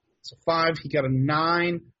 So 5, he got a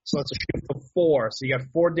 9, so that's a shoot for 4. So you got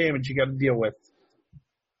 4 damage you got to deal with.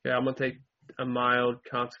 Yeah, I'm going to take a mild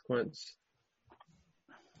consequence.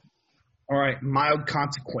 All right, mild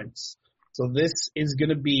consequence. So this is going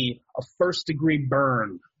to be a 1st-degree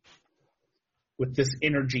burn with this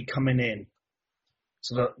energy coming in.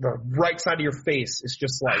 So the right side of your face is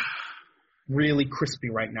just like really crispy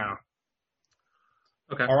right now.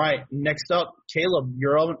 Okay. All right, next up, Caleb,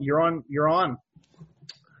 you're on.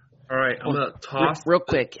 All right, I'm gonna toss real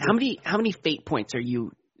quick. How many fate points do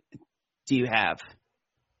you have?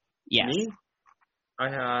 Yes. Me? I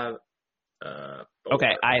have 4.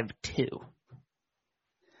 Okay, I have 2.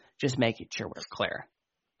 Just making sure we're clear.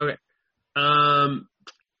 Okay.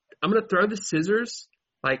 I'm gonna throw the scissors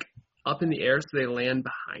like up in the air so they land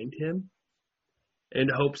behind him, in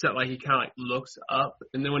hopes that like he kind of like looks up,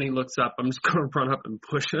 and then when he looks up, I'm just gonna run up and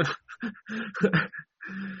push him.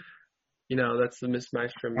 You know, that's the Miss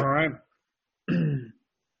Maestro. All right.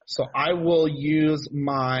 So I will use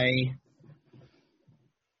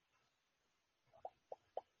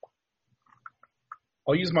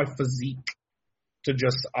I'll use my physique to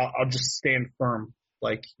I'll just stand firm.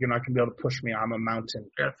 Like, you're not going to be able to push me. I'm a mountain.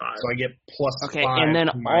 I got 5. So I get +5. Okay, and then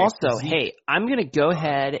also, physique. hey, I'm going to go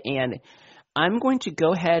ahead and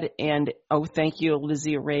oh, thank you,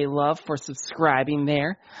 Lizzie Ray Love, for subscribing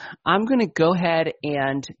there. I'm going to go ahead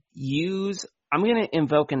and I'm going to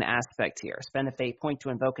invoke an aspect here. Spend a fate point to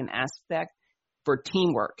invoke an aspect for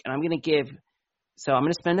teamwork. And I'm going to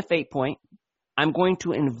spend a fate point. I'm going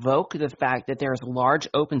to invoke the fact that there's large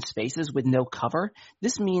open spaces with no cover.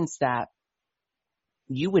 This means that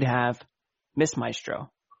you would have, Miss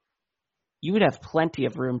Maestro, you would have plenty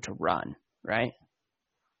of room to run, right?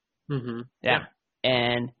 Mm-hmm. Yeah.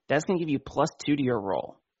 And that's going to give you +2 to your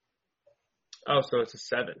roll. Oh, so it's a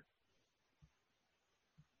 7.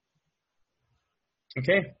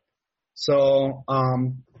 Okay. So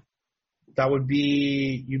That would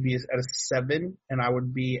be, you'd be at a 7, and I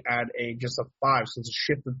would be at just a 5, so it's a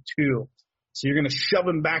shift of 2. So you're going to shove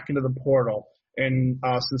him back into the portal. And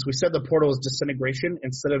since we said the portal is disintegration,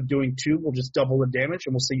 instead of doing 2, we'll just double the damage,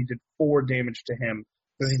 and we'll say you did 4 damage to him.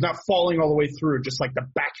 Because he's not falling all the way through, just like the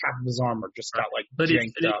back half of his armor just got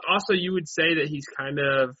janked up. Also, you would say that he's kind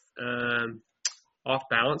of off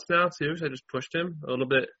balance now, too, so I just pushed him a little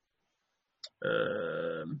bit.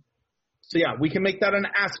 So, yeah, we can make that an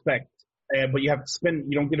aspect. But you have to spend.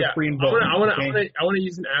 You don't get a free invoke. I want to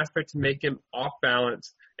use an aspect to make him off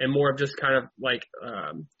balance and more of just kind of like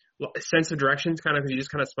sense of directions, kind of because you just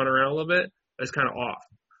kind of spun around a little bit. It's kind of off.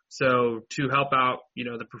 So to help out,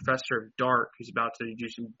 the Professor of Dark, who's about to do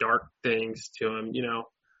some dark things to him,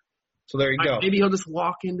 So there you go. Maybe he'll just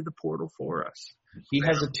walk into the portal for us. He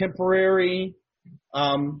has a temporary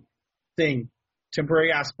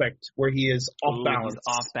temporary aspect where he is off balance.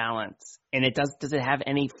 He's off balance. And does it have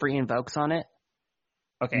any free invokes on it?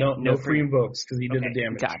 Okay. No free invokes because he did the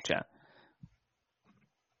damage. Gotcha.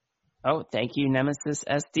 Oh, thank you, Nemesis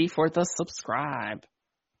SD, for the subscribe.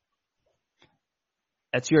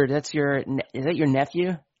 Is that your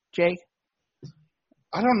nephew, Jake?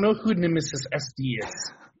 I don't know who Nemesis SD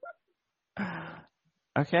is.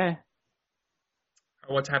 Okay.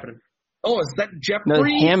 What's happening? Oh, is that Jeffrey? No,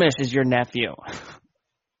 Hamish is your nephew.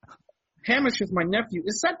 Hamish is my nephew.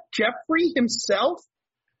 Is that Jeffrey himself?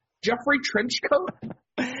 Jeffrey Trenchcoat?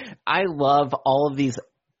 I love all of these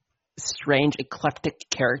strange, eclectic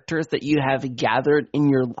characters that you have gathered in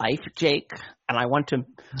your life, Jake. And I want to...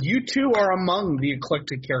 You two are among the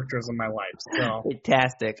eclectic characters in my life. So.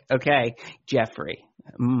 Fantastic. Okay, Jeffrey,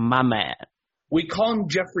 my man. We call him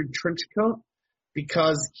Jeffrey Trenchcoat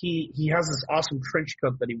because he has this awesome trench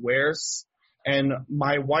coat that he wears. And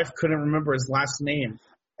my wife couldn't remember his last name.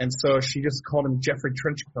 And so she just called him Jeffrey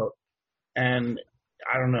Trenchcoat. And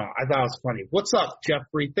I don't know. I thought it was funny. What's up,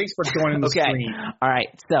 Jeffrey? Thanks for joining the stream. All right.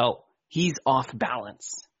 So he's off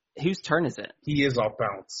balance. Whose turn is it? He is off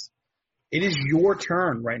balance. It is your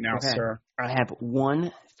turn right now, sir. I have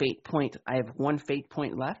one fate point. I have one fate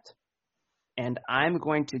point left. And I'm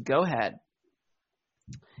going to go ahead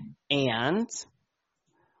and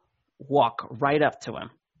walk right up to him.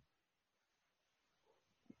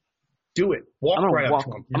 Do it. Walk right up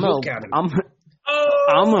to him. Look at him. I'm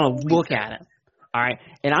going to look at him. All right.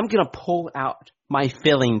 And I'm going to pull out my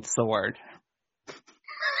filling sword.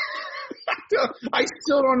 I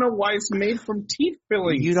still don't know why it's made from teeth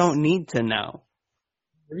fillings. You don't need to know.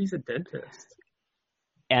 Maybe he's a dentist.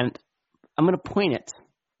 And I'm going to point it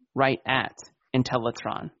right at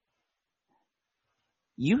Intellitron.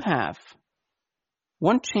 You have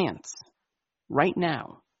one chance right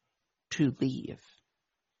now to leave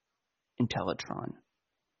Intellitron.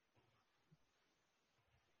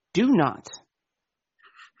 Do not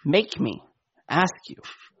make me ask you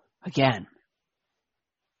again.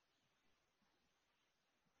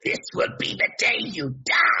 This would be the day you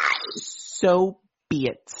die. So be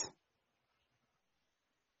it.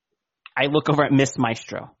 I look over at Miss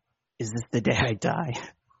Maestro. Is this the day I die?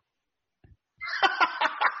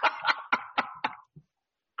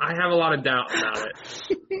 I have a lot of doubt about it.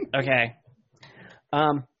 Okay.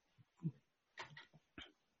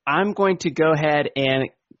 I'm going to go ahead and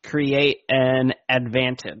create an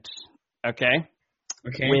advantage. Okay?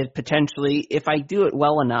 Okay. With potentially, if I do it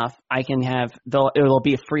well enough, I can have, it'll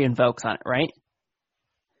be a free invokes on it, right?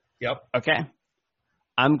 Yep. Okay.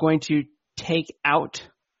 I'm going to take out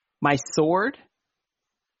my sword,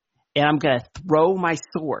 and I'm going to throw my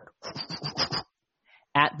sword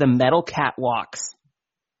at the metal catwalks,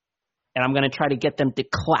 and I'm going to try to get them to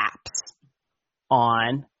collapse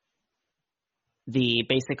on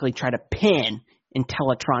basically try to pin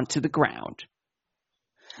Intellitron to the ground.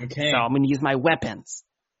 Okay. So I'm going to use my weapons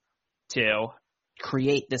to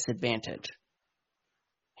create this advantage.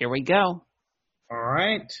 Here we go. All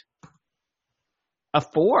right. A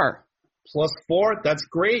 4. Plus 4. That's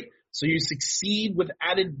great. So you succeed with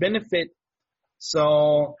added benefit.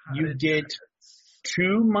 So you get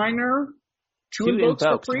 2 invokes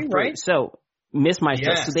for free, right? So, Miss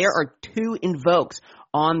Maestro, yes. So there are 2 invokes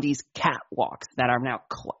on these catwalks that are now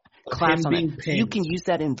classed on it. So you can use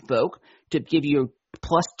that invoke to give you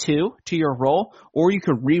 +2 to your roll, or you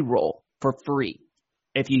can re-roll for free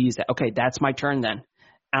if you use that. Okay, that's my turn then.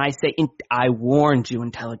 And I say, I warned you,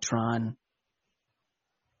 Intellitron.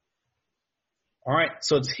 All right,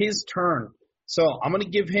 so it's his turn. So I'm going to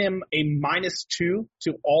give him a -2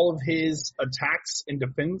 to all of his attacks and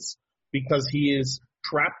defense because he is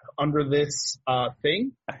trapped under this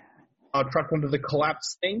thing, trapped under the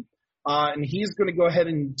collapse thing. And he's going to go ahead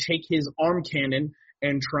and take his arm cannon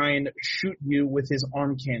and try and shoot you with his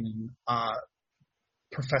arm cannon,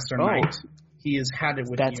 Professor Knight. He has had it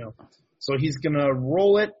with you. So he's going to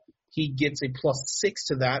roll it. He gets a +6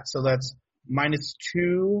 to that, so that's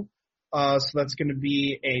 -2. So that's going to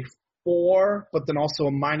be a 4, but then also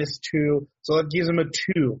a -2. So that gives him a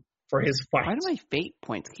 2 for his fight. Why do my fate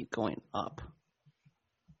points keep going up?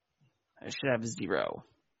 I should have 0.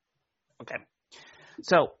 Okay.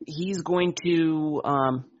 So he's going to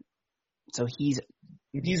so he's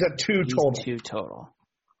at 2 total. 2 total.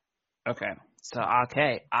 Okay. So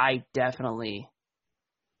I definitely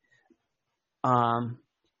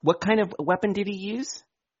what kind of weapon did he use?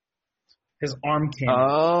 His arm cannon.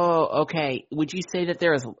 Oh, okay. Would you say that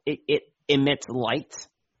it emits light?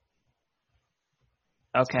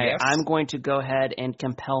 Okay, yes. I'm going to go ahead and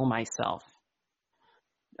compel myself.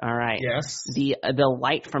 All right. Yes. The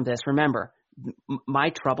light from this, remember, my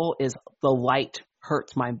trouble is the light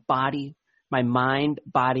hurts my body, my mind,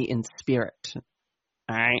 body, and spirit.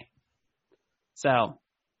 All right? So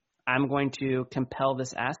I'm going to compel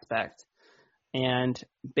this aspect. And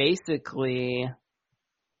basically,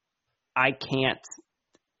 I'm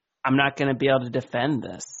not going to be able to defend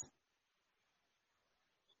this.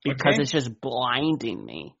 Because it's just blinding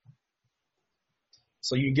me.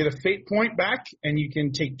 So you get a fate point back, and you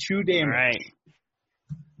can take 2 damage. All right.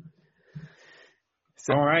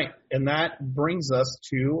 All right. And that brings us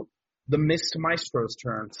to the Mist Maestro's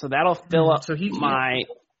turn. So that'll fill up my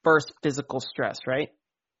first physical stress, right?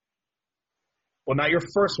 Well, not your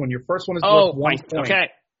first one. Your first one is worth 1 point. Okay.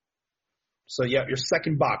 So, yeah, your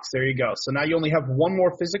second box. There you go. So now you only have 1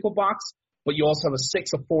 more physical box, but you also have a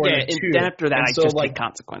 6, a 4, and a 2. And after that, I just take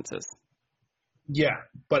consequences. Yeah,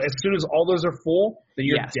 but as soon as all those are full, then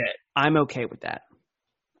you're dead. I'm okay with that.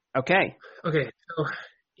 Okay. Okay, so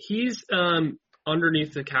he's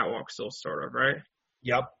underneath the catwalk still, sort of, right?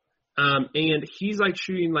 Yep. And he's like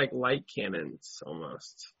shooting like light cannons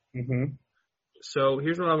almost. Mm-hmm. So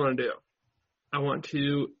here's what I want to do. I want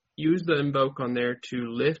to use the invoke on there to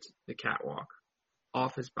lift the catwalk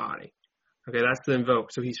off his body. Okay, that's the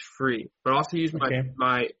invoke, so he's free. But also use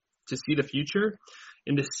my to see the future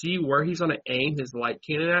and to see where he's going to aim his light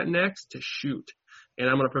cannon at next to shoot. And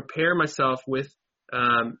I'm going to prepare myself with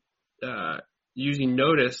using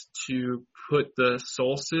notice to put the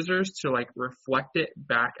soul scissors to like reflect it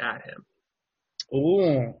back at him.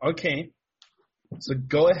 Oh, okay. So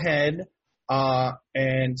go ahead,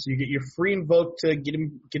 and so you get your free invoke to get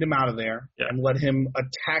him out of there and let him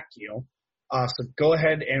attack you. So go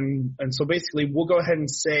ahead and so basically we'll go ahead and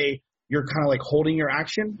say you're kind of like holding your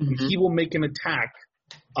action. Mm-hmm. And he will make an attack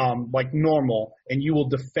like normal, and you will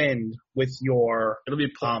defend with your. It'll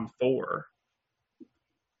be +4.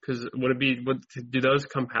 Because do those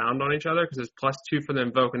compound on each other? Because it's +2 for the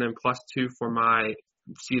invoke and then +2 for my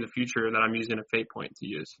see the future that I'm using a fate point to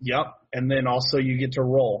use. Yep, and then also you get to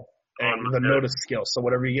roll the notice skill. So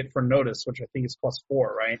whatever you get for notice, which I think is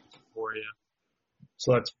 +4, right? 4, yeah.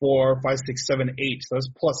 So that's 4, 5, 6, 7, 8. So that's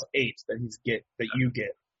 +8 that you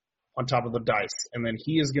get on top of the dice. And then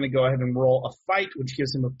he is going to go ahead and roll a fight, which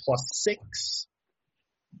gives him a +6.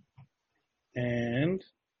 And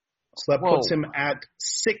so that puts him at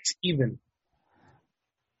 6 even.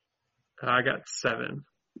 I got 7.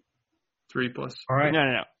 3 plus. All right.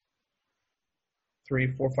 No.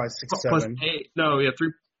 3, 4, 5, 6, 7. Plus 8. No, yeah,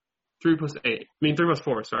 3 plus 8. I mean, 3 plus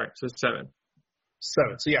 4, sorry. So it's 7.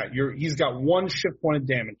 7. So yeah, he's got 1 shift point of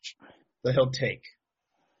damage that he'll take.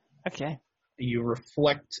 Okay. You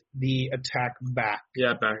reflect the attack back.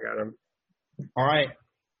 Yeah, back at him. All right.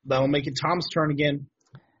 That'll make it Tom's turn again.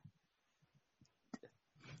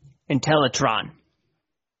 Intellitron.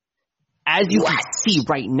 As you can see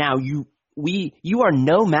right now, you are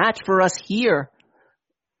no match for us here,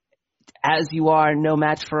 as you are no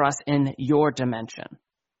match for us in your dimension.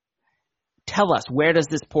 Tell us, where does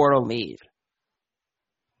this portal lead?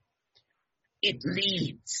 It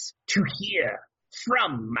leads to here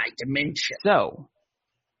from my dimension. So,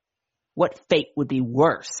 what fate would be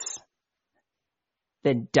worse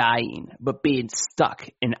than dying but being stuck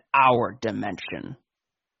in our dimension?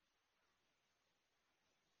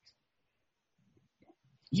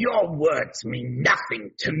 Your words mean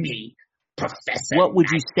nothing to me, Professor. What would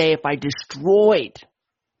you say if I destroyed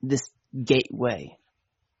this gateway?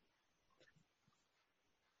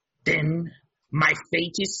 Then my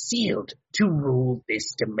fate is sealed to rule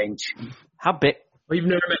this dimension. How big? Well, you've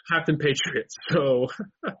never met Captain Patriot, so...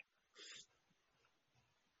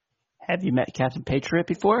 Have you met Captain Patriot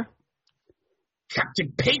before?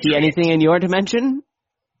 Captain Patriot? See anything in your dimension?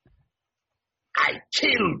 I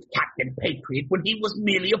killed Captain Patriot when he was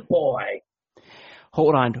merely a boy.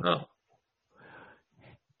 Hold on. Oh.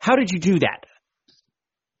 How did you do that?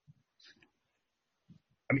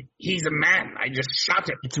 I mean, he's a man. I just shot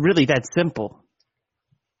him. It's really that simple.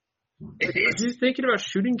 It Are is. you thinking about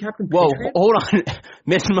shooting Captain Whoa, Patriot? hold on.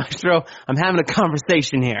 Miss Maestro, I'm having a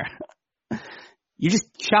conversation here. You just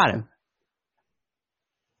shot him.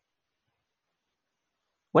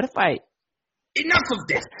 What if I... Enough of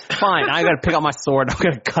this. Fine, I gotta pick up my sword. I'm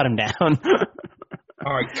gonna cut him down.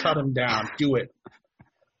 All right, cut him down. Do it.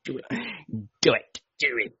 Do it. Do it.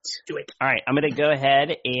 Do it. All right, I'm gonna go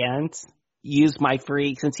ahead and use my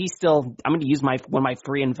free, since he's still, I'm gonna use one of my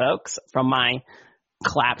free invokes from my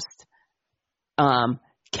collapsed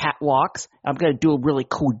catwalks. I'm gonna do a really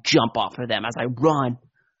cool jump off of them as I run.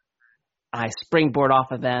 I springboard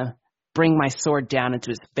off of them, bring my sword down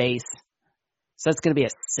into his face. So that's gonna be a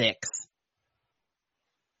 6.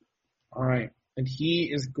 All right. And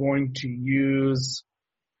he is going to use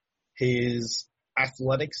his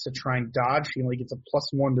athletics to try and dodge. He only gets a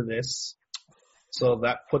 +1 to this. So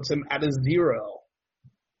that puts him at a 0.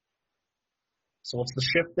 So what's the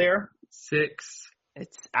shift there? 6.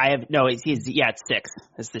 It's 6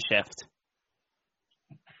 is the shift.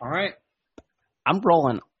 All right. I'm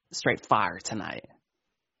rolling straight fire tonight.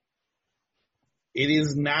 It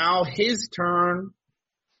is now his turn.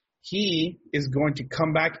 He is going to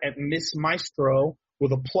come back at Miss Maestro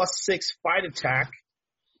with a +6 fight attack.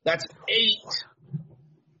 That's 8.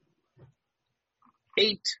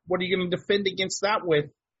 8. What are you going to defend against that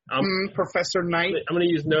with, Professor Knight? I'm going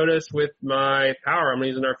to use Notice with my power. I'm going to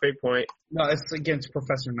use another fate point. No, it's against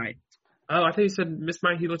Professor Knight. Oh, I thought you said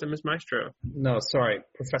he looked at Miss Maestro. No, sorry,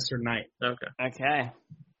 Professor Knight. Okay. Okay.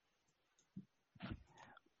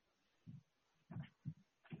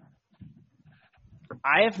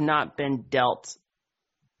 I have not been dealt.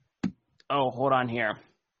 Oh, hold on here.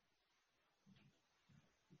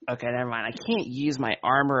 Okay, never mind. I can't use my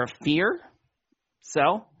armor of fear.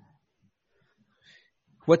 So,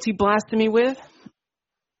 what's he blasting me with?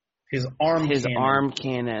 His arm cannon. Arm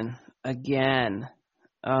cannon. Again.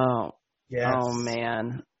 Oh. Yes. Oh,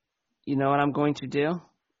 man. You know what I'm going to do?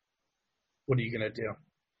 What are you going to do?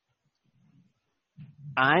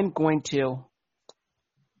 I'm going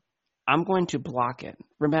to block it.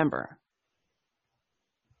 Remember,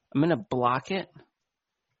 I'm going to block it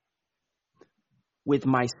with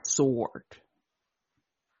my sword.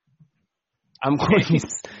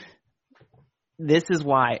 This is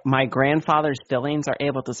why my grandfather's fillings are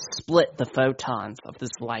able to split the photons of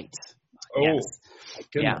this light. Oh, yes. my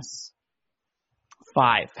goodness.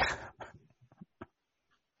 Yeah. 5.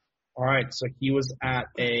 All right, so he was at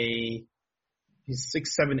he's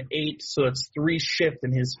 6, 7, 8, so it's 3 shift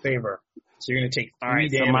in his favor. So you're going to take 3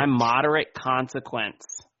 damage. So my moderate consequence.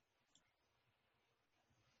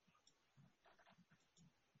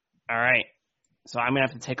 All right. So I'm going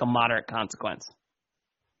to have to take a moderate consequence.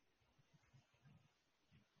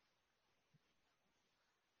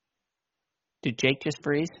 Did Jake just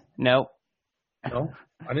freeze? No. No,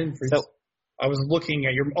 I didn't freeze. So, I was looking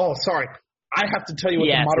at your... Oh, sorry. I have to tell you what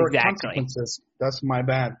the moderate consequence is. That's my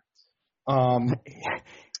bad.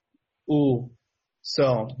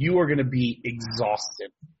 So you are going to be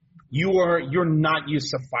exhausted. You're not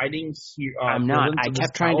used to fighting here. I'm not. I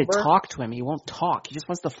kept trying to talk to him. He won't talk. He just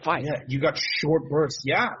wants to fight. Yeah, you got short bursts.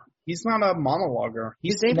 Yeah, he's not a monologuer.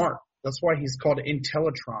 He's smart. That's why he's called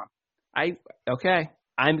Intellitron. Okay.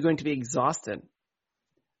 I'm going to be exhausted.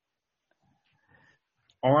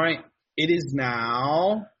 All right. It is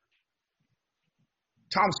now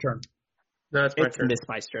Tom's turn. No, it's my turn. Miss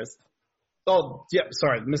Maestro's. Oh, yeah,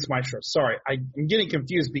 sorry, Miss Maestro. Sorry, I'm getting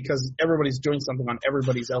confused because everybody's doing something on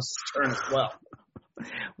everybody else's turn as well.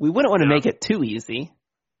 We wouldn't want to make it too easy.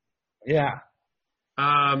 Yeah.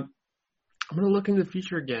 I'm going to look into the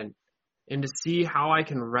future again and to see how I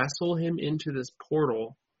can wrestle him into this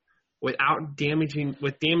portal without damaging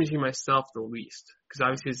myself the least. Because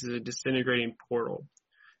obviously this is a disintegrating portal.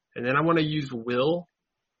 And then I want to use will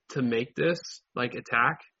to make this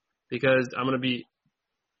attack because I'm going to be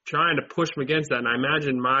trying to push him against that. And I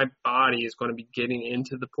imagine my body is going to be getting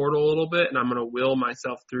into the portal a little bit, and I'm going to will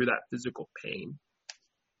myself through that physical pain.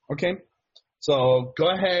 Okay. So go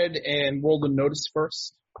ahead and roll the notice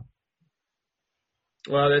first.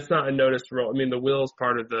 Well, that's not a notice roll. I mean, the will is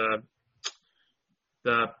part of the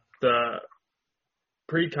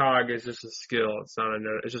precog is just a skill. It's not a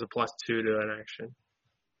notice. It's just a +2 to an action.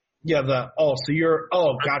 Yeah, gotcha. So you're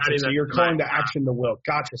calling to action the will.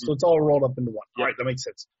 Gotcha. So it's all rolled up into one. All right, that makes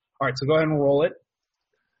sense. All right, so go ahead and roll it.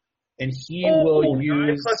 And he will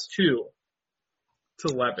use... 9 + 2.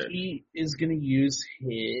 It's 11. He is going to use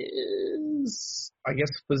his,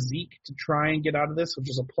 physique to try and get out of this,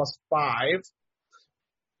 which is a +5.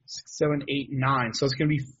 6, 7, 8, 9. So it's going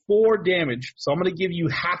to be 4 damage. So I'm going to give you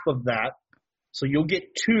half of that. So you'll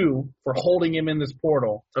get 2 for holding him in this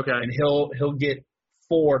portal. Okay. And he'll get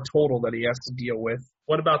 4 total that he has to deal with.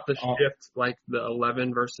 What about the shift, like the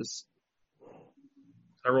 11 versus?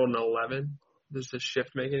 I rolled an 11. Does the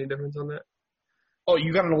shift make any difference on that? Oh,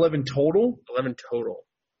 you got an 11 total? 11 total.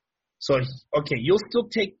 So, okay, you'll still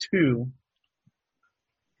take 2.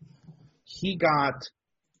 He got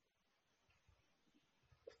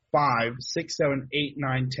 5, 6, 7, 8,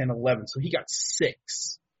 9, 10, 11. So he got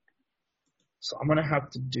 6. So I'm going to have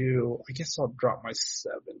to do, I guess I'll drop my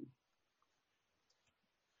 7.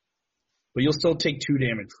 But you'll still take 2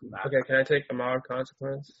 damage from that. Okay, can I take the mild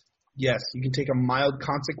consequence? Yes, you can take a mild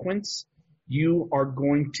consequence. You are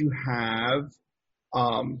going to have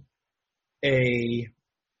a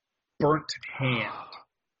burnt hand.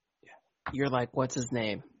 You're like, what's his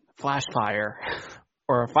name? Flashfire.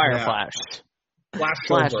 Or a fire flash.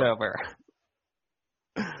 Flashover.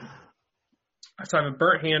 So I have a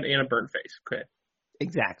burnt hand and a burnt face. Okay.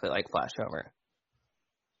 Exactly like Flashover.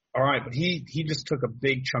 All right, but he just took a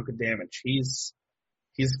big chunk of damage. He's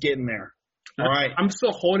getting there. All right. I'm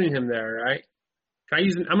still holding him there, right? I'm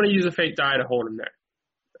going to use a fate die to hold him there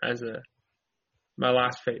as my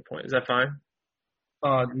last fate point. Is that fine?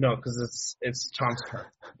 No, because it's Tom's turn.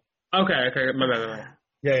 Okay, my bad.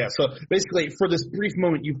 Yeah. So basically, for this brief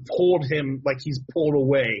moment, you pulled him like he's pulled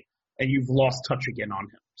away, and you've lost touch again on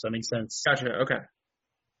him. Does that make sense? Gotcha. Okay.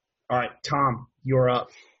 All right, Tom, you're up.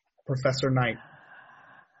 Professor Knight.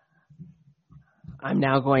 I'm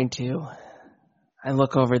now going to. I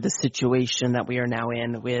look over the situation that we are now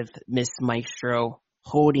in with Miss Maestro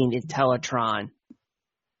holding Teletron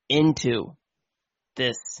into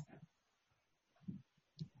this,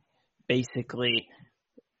 basically,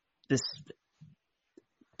 this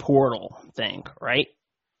portal thing, right?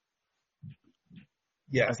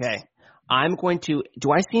 Yes. Okay. I'm going to,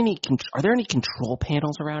 do I see any, are there any control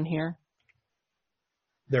panels around here?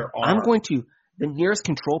 There are. I'm going to, the nearest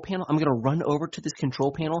control panel, I'm going to run over to this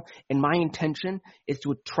control panel, and my intention is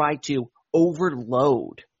to try to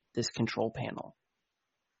overload this control panel.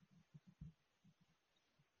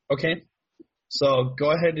 Okay. So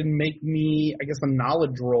go ahead and make me, I guess, a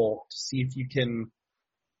knowledge roll to see if you can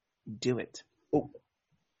do it.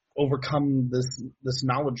 Overcome this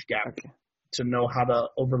knowledge gap. Okay. To know how to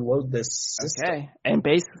overload this system. Okay. And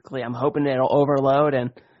basically, I'm hoping it'll overload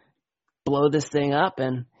and blow this thing up.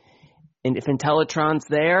 And if Intellatron's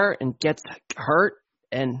there and gets hurt,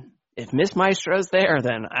 and if Miss Maestro's there,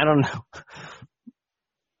 then I don't know.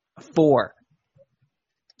 4.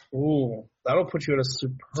 Ooh, that'll put you at a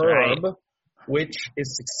superb, which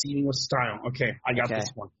is succeeding with style. Okay, I got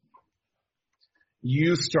this one.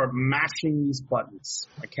 You start mashing these buttons,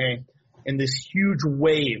 okay? And this huge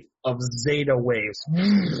wave of Zeta waves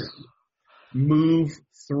move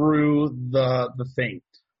through the thing.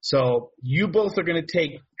 So you both are going to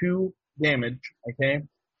take 2 damage, okay?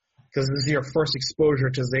 Because this is your first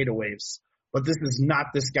exposure to Zeta waves. But this is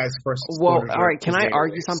not this guy's first exposure. Well, all right, can I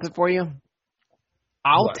argue something for you?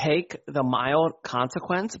 I'll take the mild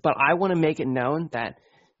consequence, but I want to make it known that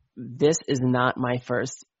this is not my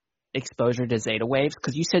first exposure to Zeta waves,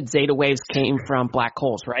 because you said Zeta waves came from black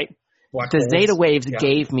holes, right? The Zeta waves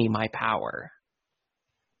gave me my power.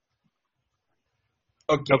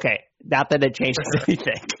 Okay. Not that it changes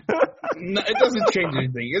anything. No, it doesn't change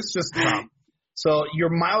anything. It's just so your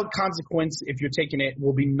mild consequence, if you're taking it,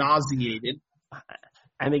 will be nauseated.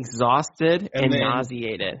 I'm exhausted and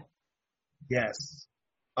nauseated. Yes.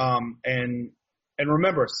 And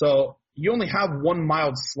remember, so you only have 1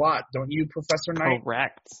 mild slot, don't you, Professor Knight?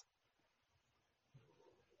 Correct.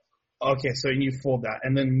 Okay, so you fold that.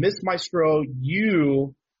 And then Miss Maestro,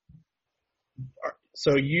 you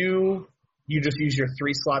just use your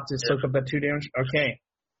 3 slot to soak up that 2 damage? Okay.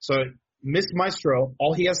 So Miss Maestro,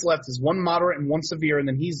 all he has left is 1 moderate and 1 severe, and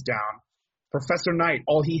then he's down. Professor Knight,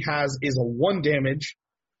 all he has is a 1 damage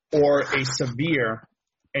or a severe,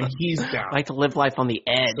 and he's down. I like to live life on the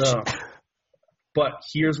edge. So, but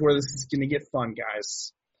here's where this is going to get fun,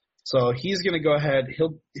 guys. So he's going to go ahead.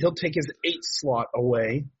 He'll take his 8 slot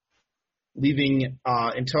away, leaving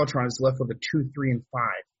Intellatron is left with a 2, 3, and 5.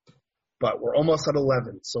 But we're almost at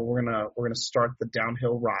 11, so we're gonna start the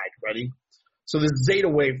downhill ride. Ready? So this Zeta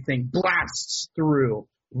wave thing blasts through,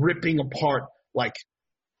 ripping apart like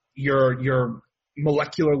your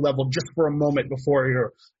molecular level just for a moment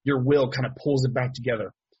before your will kind of pulls it back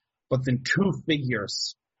together. But then 2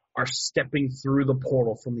 figures are stepping through the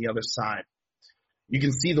portal from the other side. You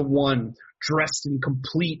can see the one dressed in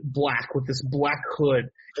complete black with this black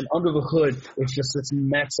hood, and under the hood is just this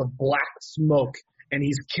mess of black smoke, and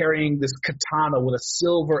he's carrying this katana with a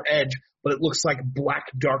silver edge, but it looks like black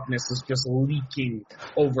darkness is just leaking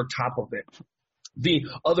over top of it. The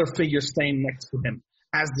other figure standing next to him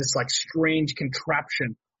has this like strange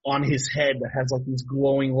contraption on his head that has like these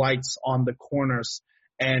glowing lights on the corners,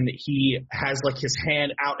 and he has like his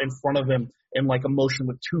hand out in front of him in like a motion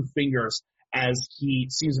with two fingers as he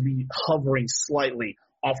seems to be hovering slightly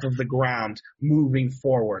off of the ground, moving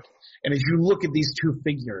forward. And as you look at these two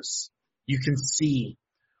figures, you can see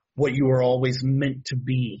what you were always meant to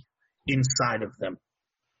be inside of them.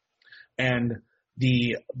 And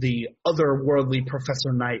the otherworldly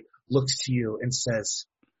Professor Knight looks to you and says,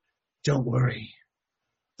 "Don't worry,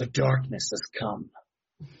 the darkness has come."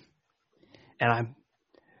 And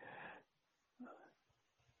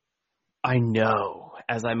I know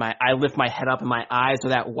as I lift my head up and my eyes are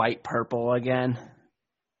that white purple again.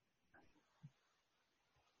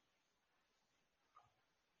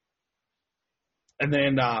 And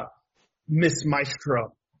then Miss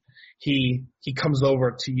Maestro, he comes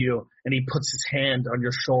over to you and he puts his hand on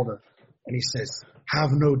your shoulder and he says,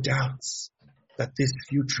 "Have no doubts that this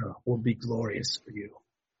future will be glorious for you."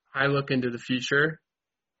 I look into the future,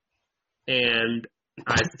 and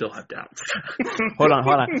I still have doubts. Hold on.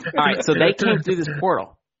 All right, so they came through this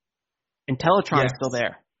portal, and Teletron is Yes. still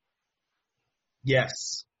there.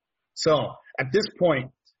 Yes. So at this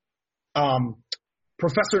point,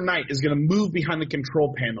 Professor Knight is going to move behind the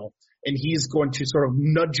control panel, and he's going to sort of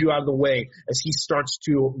nudge you out of the way as he starts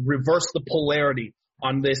to reverse the polarity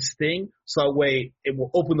on this thing, so that way it will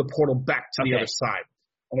open the portal back to the other side.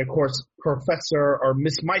 And of course, Professor or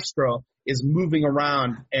Miss Maestro is moving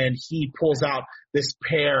around, and he pulls out this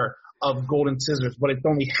pair of golden scissors, but it's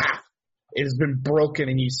only half. It has been broken,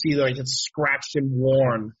 and you see that it's scratched and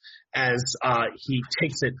worn as he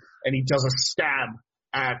takes it and he does a stab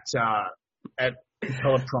at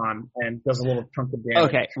Teletron and does a little chunk of damage.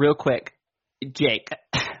 Okay, real quick. Jake,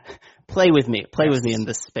 play with me. Play with me in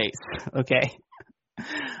this space, okay?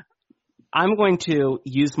 I'm going to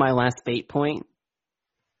use my last fate point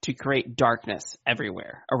to create darkness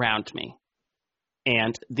everywhere around me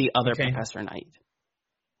and the other Professor Knight.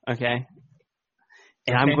 Okay?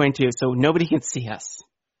 And I'm going to, so nobody can see us,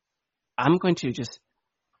 I'm going to just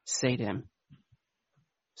say to him,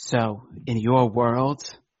 "So, in your world,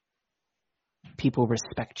 people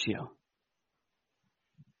respect you."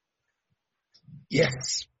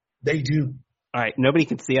 Yes, they do. All right, nobody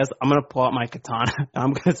can see us. I'm going to pull out my katana, and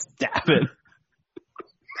I'm going to stab him.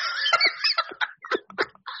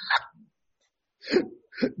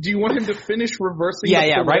 Do you want him to finish reversing?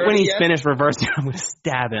 Yeah. Right when he's finished reversing, I'm going to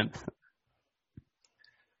stab him.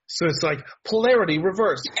 So it's like polarity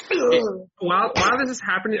reversed. While this is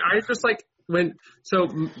happening, I just like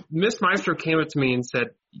Miss Maestro came up to me and said,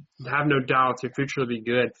 "Have no doubts, your future will be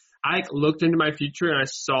good." I looked into my future and I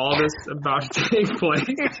saw this about to take place.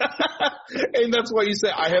 And that's why you say,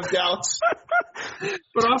 "I have doubts."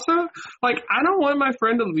 But also, like, I don't want my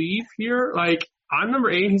friend to leave here. Like, I'm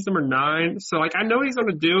number 8, he's number 9. So, like, I know what he's going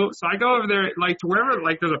to do. So I go over there, like, to wherever,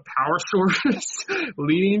 like, there's a power source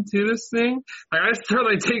leading to this thing. Like, I start,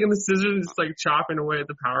 like, taking the scissors and just, like, chopping away at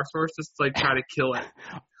the power source just to, like, try to kill it.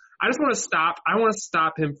 I just want to stop. I want to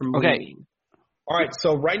stop him from leaving. All right.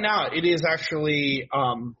 So right now it is actually,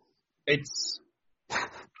 it's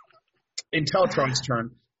in Teletron's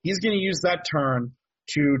turn. He's going to use that turn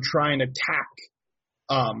to try and attack,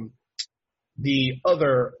 the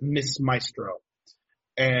other Miss Maestro.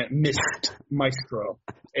 And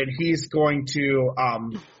he's going to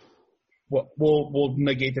we'll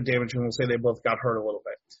negate the damage and we'll say they both got hurt a little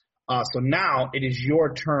bit. So now it is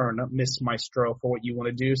your turn, Miss Maestro, for what you want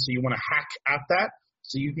to do. So you want to hack at that.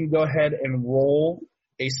 So you can go ahead and roll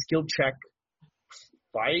a skill check,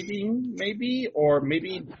 fighting maybe, or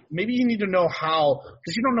maybe you need to know how,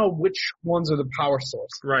 because you don't know which ones are the power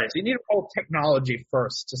source. Right. So you need to roll technology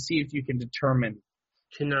first to see if you can determine.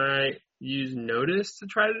 Can I use notice to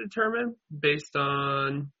try to determine based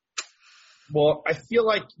on? Well, I feel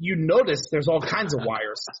like you notice there's all kinds of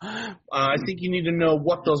wires. I think you need to know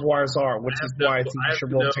what those wires are, which is why I think you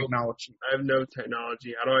should roll technology. I have no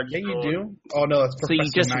technology. How do I just you do? Oh, no, that's Professor So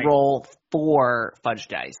you just Knight. roll 4 fudge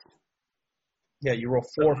dice. Yeah, you roll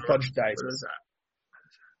 4 fudge dice. What is that?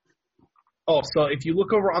 Oh, so if you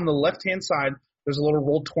look over on the left-hand side, there's a little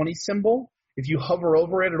roll 20 symbol. If you hover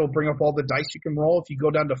over it, it'll bring up all the dice you can roll. If you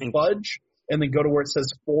go down to fudge and then go to where it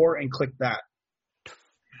says 4 and click that.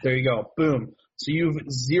 There you go. Boom. So you've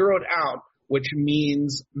zeroed out, which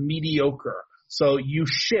means mediocre. So you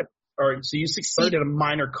succeed at a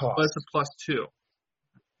minor cost. Oh, it's a +2.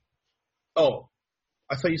 Oh,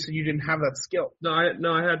 I thought you said you didn't have that skill. No, I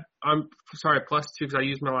had. I'm sorry, +2 because I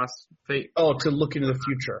used my last fate. Oh, to look into the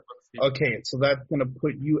future. Okay, so that's going to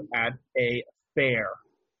put you at a fair.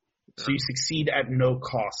 So you succeed at no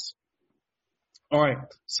cost. All right.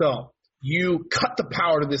 So you cut the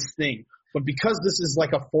power to this thing, but because this is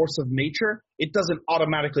like a force of nature, it doesn't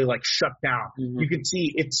automatically like shut down. Mm-hmm. You can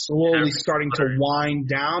see it's slowly starting to wind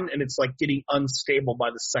down, and it's like getting unstable by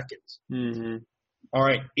the second. Mm-hmm. All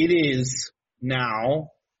right. It is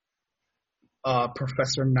now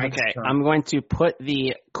Professor Knight's turn. I'm going to put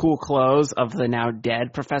the cool clothes of the now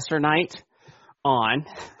dead Professor Knight on.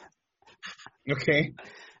 Okay.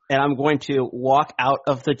 And I'm going to walk out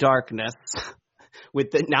of the darkness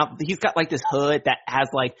with now he's got like this hood that has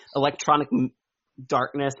like electronic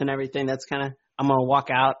darkness and everything. That's I'm going to walk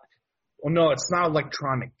out. Well, no, it's not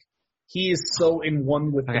electronic. He is so in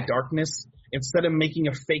one with the darkness. Instead of making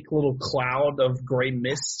a fake little cloud of gray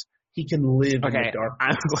mist, he can live in the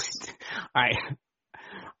darkness. All right.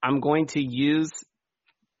 I'm going to use.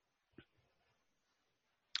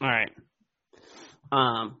 All right.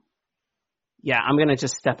 Yeah, I'm gonna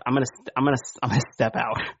just step. I'm gonna step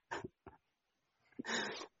out,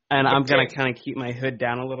 and I'm gonna kind of keep my hood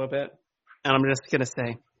down a little bit, and I'm just gonna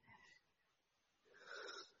say,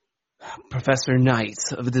 Professor Knight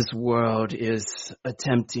of this world is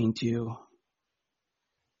attempting to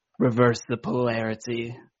reverse the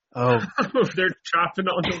polarity. Oh, they're chopping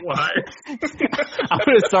on the wire.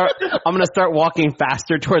 I'm gonna start walking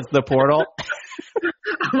faster towards the portal.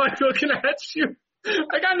 I'm like looking at you.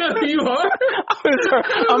 Like, I know who you are.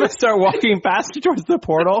 I'm going to start walking faster towards the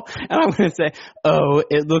portal, and I'm going to say, oh,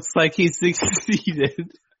 it looks like he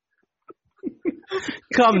succeeded.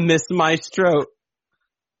 Come, Miss Maestro.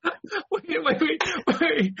 Wait. I'm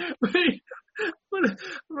going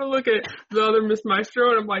to look at the other Miss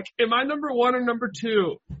Maestro, and I'm like, am I number 1 or number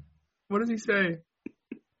 2? What does he say?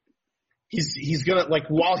 He's gonna, like,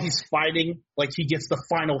 while he's fighting, like, he gets the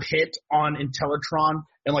final hit on Intellatron,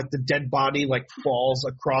 and like the dead body like falls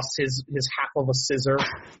across his half of a scissor,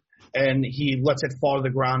 and he lets it fall to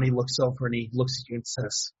the ground. He looks over and he looks at you and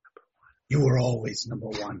says, "You were always number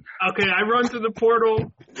 1." Okay, I run through the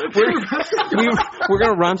portal. We're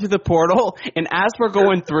gonna run through the portal, and as we're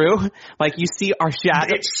going through, like you see our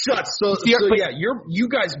shadow. It shuts. You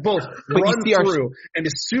guys both run through, and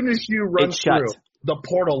as soon as you run through, the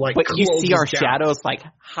portal like but you see our down. Shadows like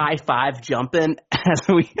high five jumping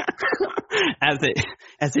as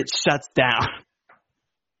it shuts down.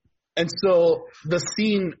 And so the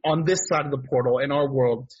scene on this side of the portal in our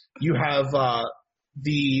world, you have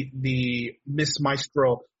the Miss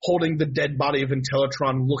Maestro holding the dead body of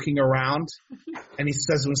Intellatron, looking around, and he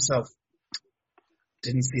says to himself,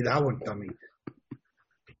 "Didn't see that one coming."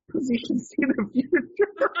 Because he can see the future.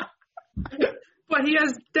 But he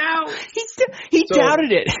has doubt. He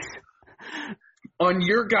doubted it. On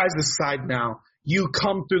your guys' side now, you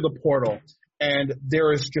come through the portal, and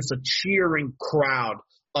there is just a cheering crowd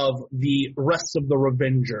of the rest of the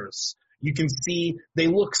Revengers. You can see they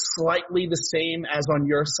look slightly the same as on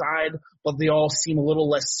your side, but they all seem a little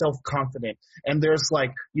less self-confident. And there's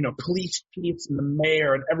police chiefs and the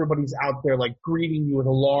mayor, and everybody's out there like greeting you with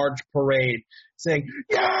a large parade, saying,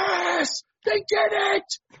 "Yes! They did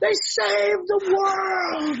it! They saved the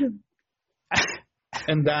world!"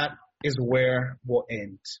 And that is where we'll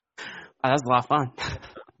end. Oh, that was a lot of fun.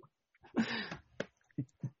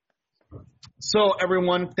 So,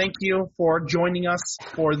 everyone, thank you for joining us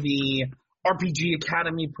for the RPG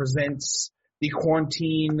Academy Presents the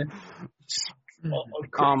Quarantine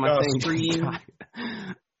stream.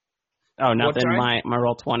 Oh, nothing. My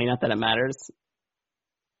roll 20, not that it matters.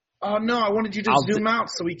 Oh, no, I wanted you to zoom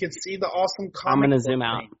out so we could see the awesome comic. I'm going to book zoom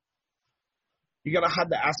out. thing. You got to hide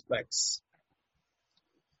the aspects.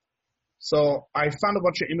 So I found a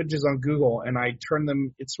bunch of images on Google, and I turned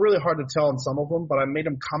them. It's really hard to tell on some of them, but I made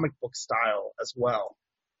them comic book style as well.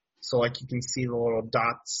 So like you can see the little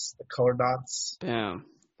dots, the color dots. Yeah.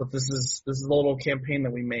 But this is the little campaign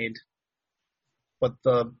that we made. But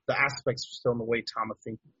the aspects are still in the way,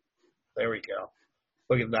 Timothy. There we go.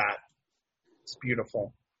 Look at that. It's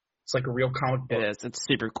beautiful. It's like a real comic book. It is. It's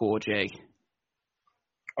super cool, Jake.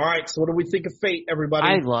 All right, so what do we think of Fate, everybody?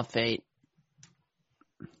 I love Fate.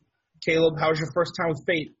 Caleb, how was your first time with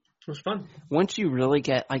Fate? It was fun. Once you really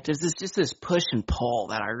get, there's this push and pull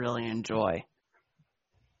that I really enjoy.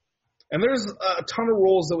 And there's a ton of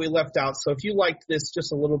rules that we left out, so if you liked this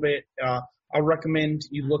just a little bit, I recommend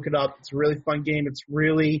you look it up. It's a really fun game.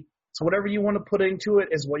 So whatever you want to put into it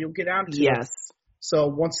is what you'll get out of it. Yes. So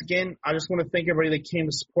once again, I just want to thank everybody that came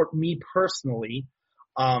to support me personally.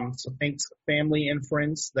 So thanks family and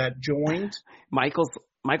friends that joined. Michael's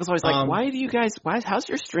always like, how's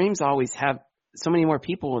your streams always have so many more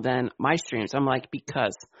people than my streams? I'm like,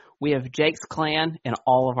 because we have Jake's clan and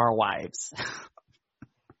all of our wives.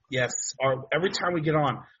 Yes. Every time we get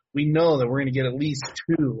on, we know that we're going to get at least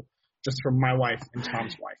 2 just for my wife and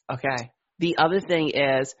Tom's wife. Okay. The other thing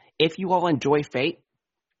is, if you all enjoy Fate,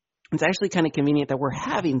 it's actually kind of convenient that we're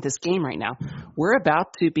having this game right now. We're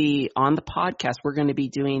about to be on the podcast. We're going to be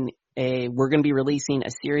releasing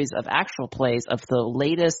a series of actual plays of the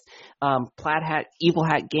latest Plaid Hat, Evil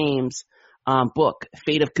Hat Games book,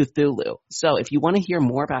 Fate of Cthulhu. So if you want to hear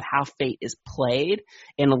more about how Fate is played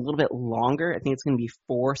and a little bit longer, I think it's going to be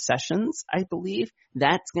 4 sessions, I believe.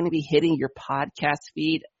 That's going to be hitting your podcast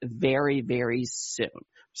feed very, very soon.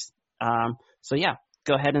 So yeah,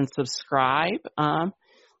 go ahead and subscribe.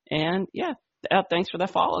 And yeah, thanks for the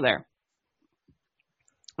follow there.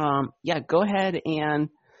 Go ahead and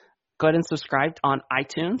subscribe on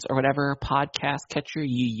iTunes or whatever podcast catcher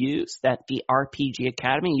you use. That the RPG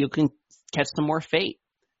Academy. You can catch some more Fate,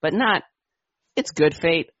 but not. It's good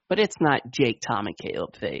Fate, but it's not Jake, Tom, and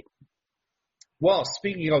Caleb Fate. Well,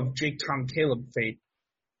 speaking of Jake, Tom, Caleb Fate,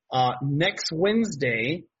 next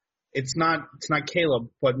Wednesday. It's not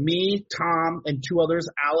Caleb, but me, Tom, and 2 others,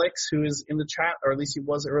 Alex, who is in the chat, or at least he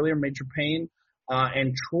was earlier, Major Payne,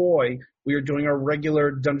 and Troy. We are doing our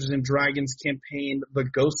regular Dungeons & Dragons campaign, The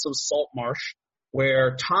Ghosts of Saltmarsh,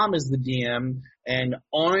 where Tom is the DM, and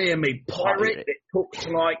I am a pirate that talks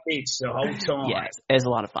like this the whole time. Yes, it was a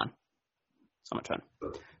lot of fun. So much fun.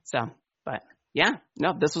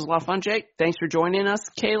 This was a lot of fun, Jake. Thanks for joining us,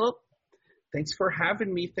 Caleb. Thanks for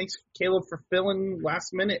having me. Thanks, Caleb, for filling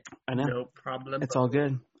last minute. I know. No problem. It's all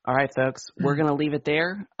good. All right, folks. We're going to leave it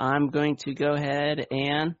there. I'm going to go ahead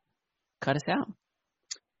and cut us out.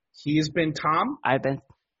 He's been Tom. I've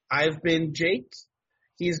been Jake.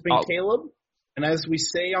 He's been Caleb. And as we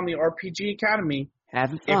say on the RPG Academy,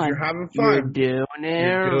 having fun. If you're having fun, you're doing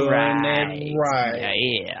it right.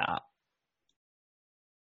 Yeah.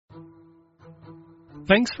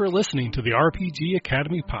 Thanks for listening to the RPG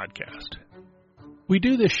Academy podcast. We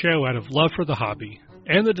do this show out of love for the hobby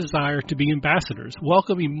and the desire to be ambassadors,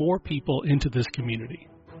 welcoming more people into this community.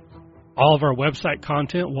 All of our website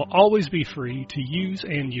content will always be free to use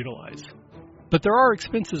and utilize. But there are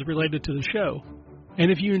expenses related to the show, and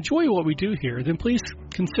if you enjoy what we do here, then please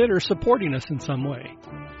consider supporting us in some way.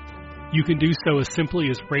 You can do so as simply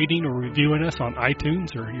as rating or reviewing us on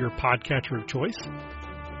iTunes or your podcatcher of choice.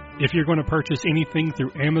 If you're going to purchase anything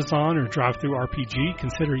through Amazon or DriveThruRPG,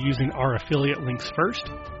 consider using our affiliate links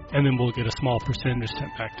first, and then we'll get a small percentage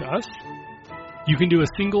sent back to us. You can do a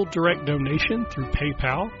single direct donation through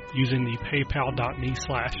PayPal using the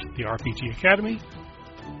paypal.me/therpgacademy,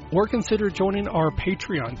 or consider joining our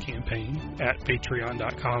Patreon campaign at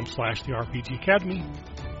patreon.com/therpgacademy.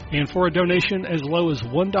 And for a donation as low as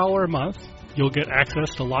 $1 a month, you'll get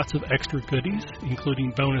access to lots of extra goodies,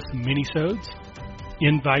 including bonus minisodes,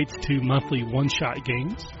 invites to monthly one-shot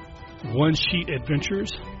games, one-sheet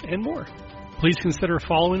adventures, and more. Please consider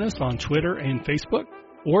following us on Twitter and Facebook,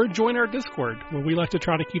 or join our Discord, where we like to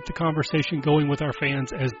try to keep the conversation going with our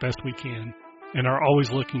fans as best we can, and are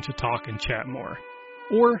always looking to talk and chat more.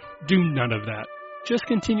 Or do none of that. Just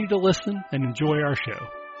continue to listen and enjoy our show,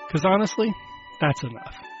 because honestly, that's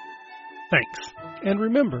enough. Thanks. And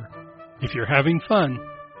remember, if you're having fun,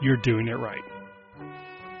 you're doing it right.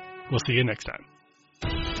 We'll see you next time.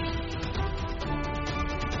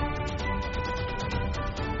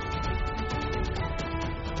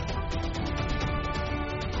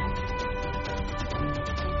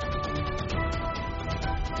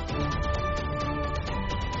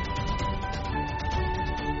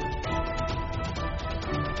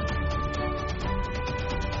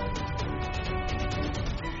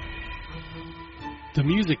 The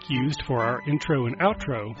music used for our intro and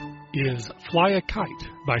outro is Fly a Kite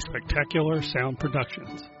by Spectacular Sound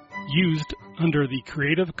Productions, used under the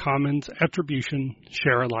Creative Commons Attribution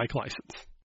Share-alike license.